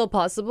think it's still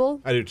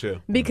possible. I do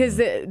too. Because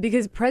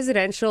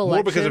presidential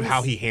elections... More because of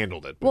how he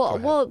handled it.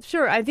 Well,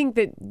 sure. I think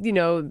that,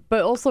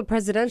 but also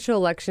presidential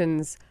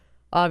elections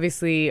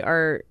obviously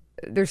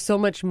there's so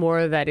much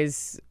more that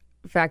is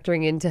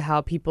factoring into how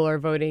people are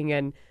voting.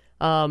 And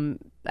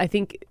I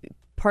think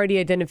party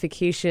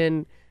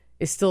identification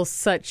is still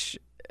such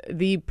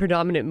the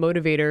predominant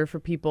motivator for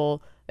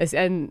people.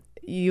 And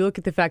you look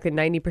at the fact that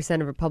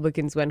 90% of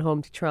Republicans went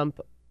home to Trump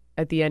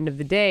at the end of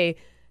the day.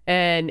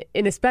 And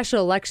in a special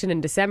election in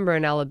December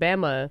in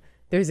Alabama,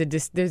 there's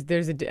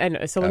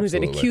someone who's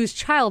an accused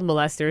child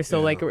molester.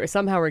 So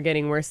somehow we're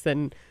getting worse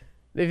than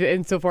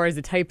insofar as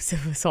the types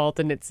of assault,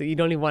 and you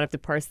don't even want to have to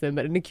parse them,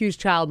 but an accused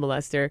child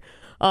molester.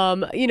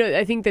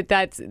 I think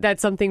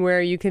that's something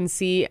where you can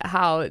see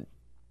how,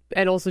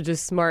 and also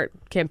just smart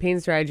campaign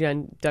strategy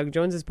on Doug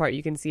Jones's part,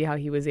 you can see how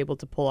he was able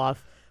to pull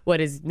off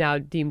what is now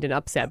deemed an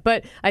upset.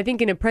 But I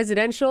think in a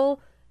presidential,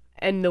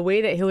 and the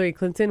way that Hillary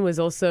Clinton was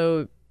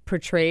also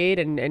portrayed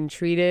and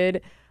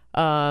treated,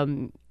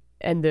 and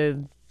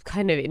the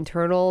kind of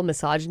internal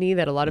misogyny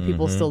that a lot of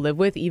people still live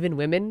with, even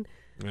women.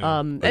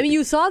 Yeah.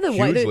 You saw the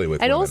white, and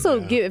women,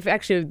 also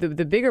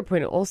the bigger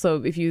point.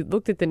 Also, if you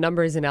looked at the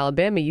numbers in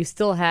Alabama, you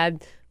still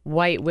had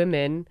white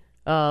women.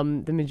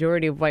 The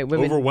majority of white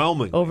women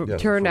overwhelmingly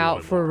turn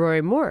out for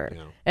Roy Moore,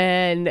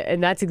 and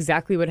that's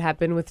exactly what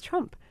happened with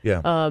Trump.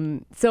 Yeah.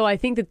 So I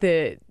think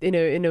that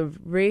in a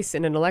race,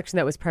 in an election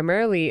that was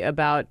primarily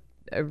about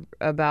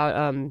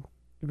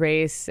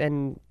race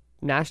and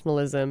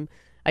nationalism,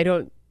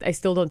 I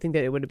still don't think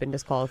that it would have been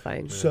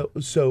disqualifying.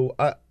 So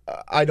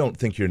I don't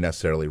think you're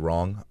necessarily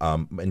wrong,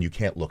 and you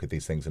can't look at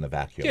these things in a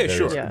vacuum.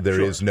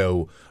 There is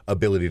no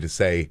ability to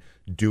say,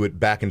 do it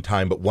back in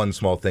time, but one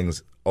small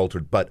thing's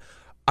altered. But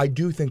I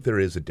do think there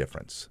is a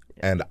difference,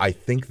 and I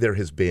think there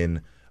has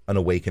been an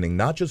awakening,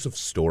 not just of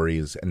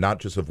stories and not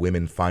just of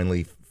women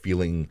finally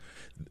feeling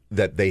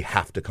that they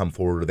have to come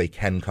forward or they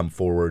can come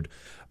forward.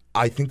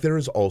 I think there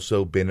has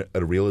also been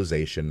a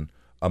realization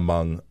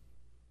among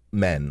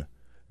men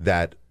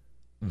that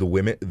the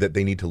women, that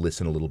they need to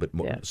listen a little bit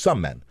more.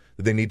 Some men,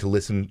 that they need to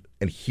listen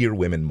and hear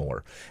women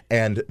more.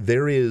 And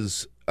there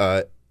is,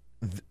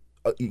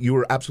 you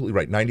were absolutely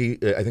right. I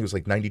think it was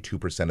like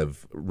 92%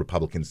 of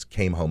Republicans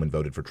came home and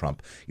voted for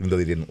Trump, even though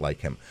they didn't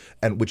like him,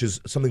 and which is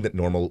something that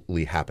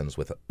normally happens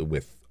with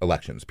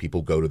elections.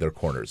 People go to their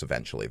corners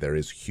eventually. There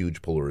is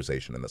huge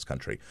polarization in this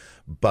country.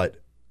 But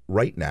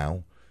right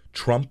now,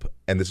 Trump,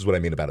 and this is what I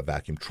mean about a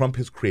vacuum, Trump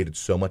has created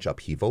so much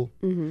upheaval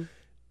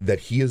that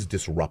he is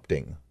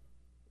disrupting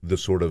the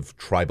sort of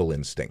tribal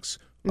instincts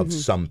of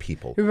some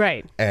people.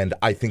 Right. And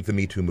I think the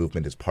Me Too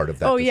movement is part of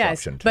that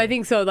disruption too. But I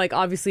think so,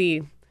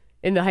 obviously,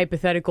 in the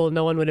hypothetical,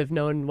 no one would have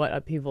known what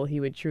upheaval he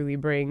would truly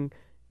bring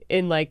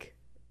in,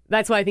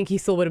 that's why I think he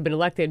still would have been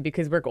elected,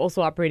 because we're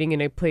also operating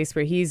in a place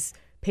where he's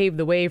paved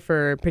the way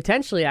for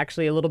potentially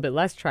actually a little bit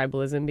less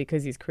tribalism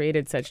because he's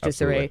created such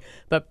disarray.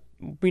 But,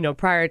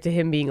 prior to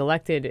him being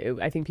elected,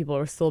 I think people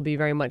will still be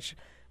very much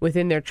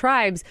within their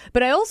tribes.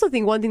 But I also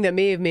think one thing that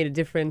may have made a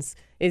difference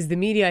is the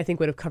media, I think,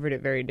 would have covered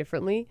it very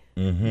differently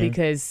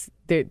because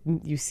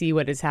you see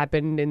what has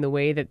happened in the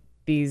way that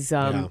these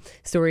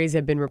stories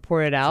have been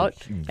reported out.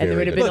 And there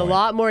would have been a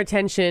lot more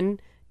attention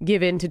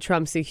given to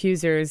Trump's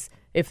accusers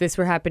if this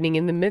were happening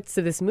in the midst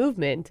of this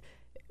movement,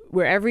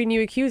 where every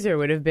new accuser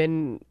would have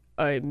been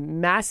a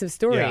massive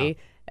story.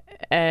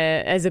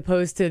 As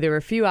opposed to, there were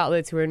a few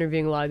outlets who were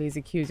interviewing a lot of these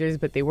accusers,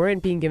 but they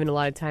weren't being given a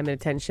lot of time and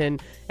attention,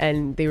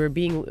 and they were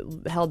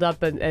being held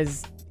up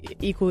as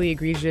equally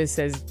egregious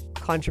as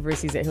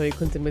controversies that Hillary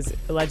Clinton was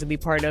allegedly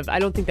part of. I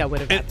don't think that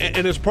would have happened.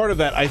 And as part of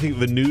that, I think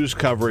the news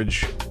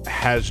coverage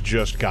has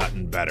just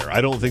gotten better.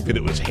 I don't think that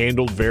it was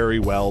handled very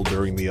well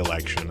during the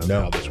election and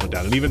how this went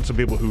down. And even some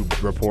people who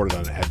reported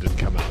on it had to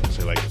come out and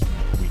say,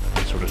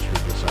 we sort of screwed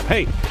this up.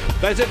 Hey,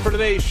 that's it for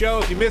today's show.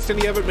 If you missed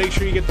any of it, make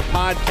sure you get the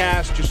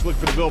podcast. Just look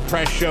for The Bill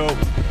Press Show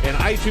in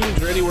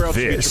iTunes or anywhere else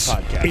you get your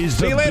podcast. This is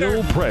The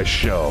Bill Press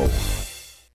Show.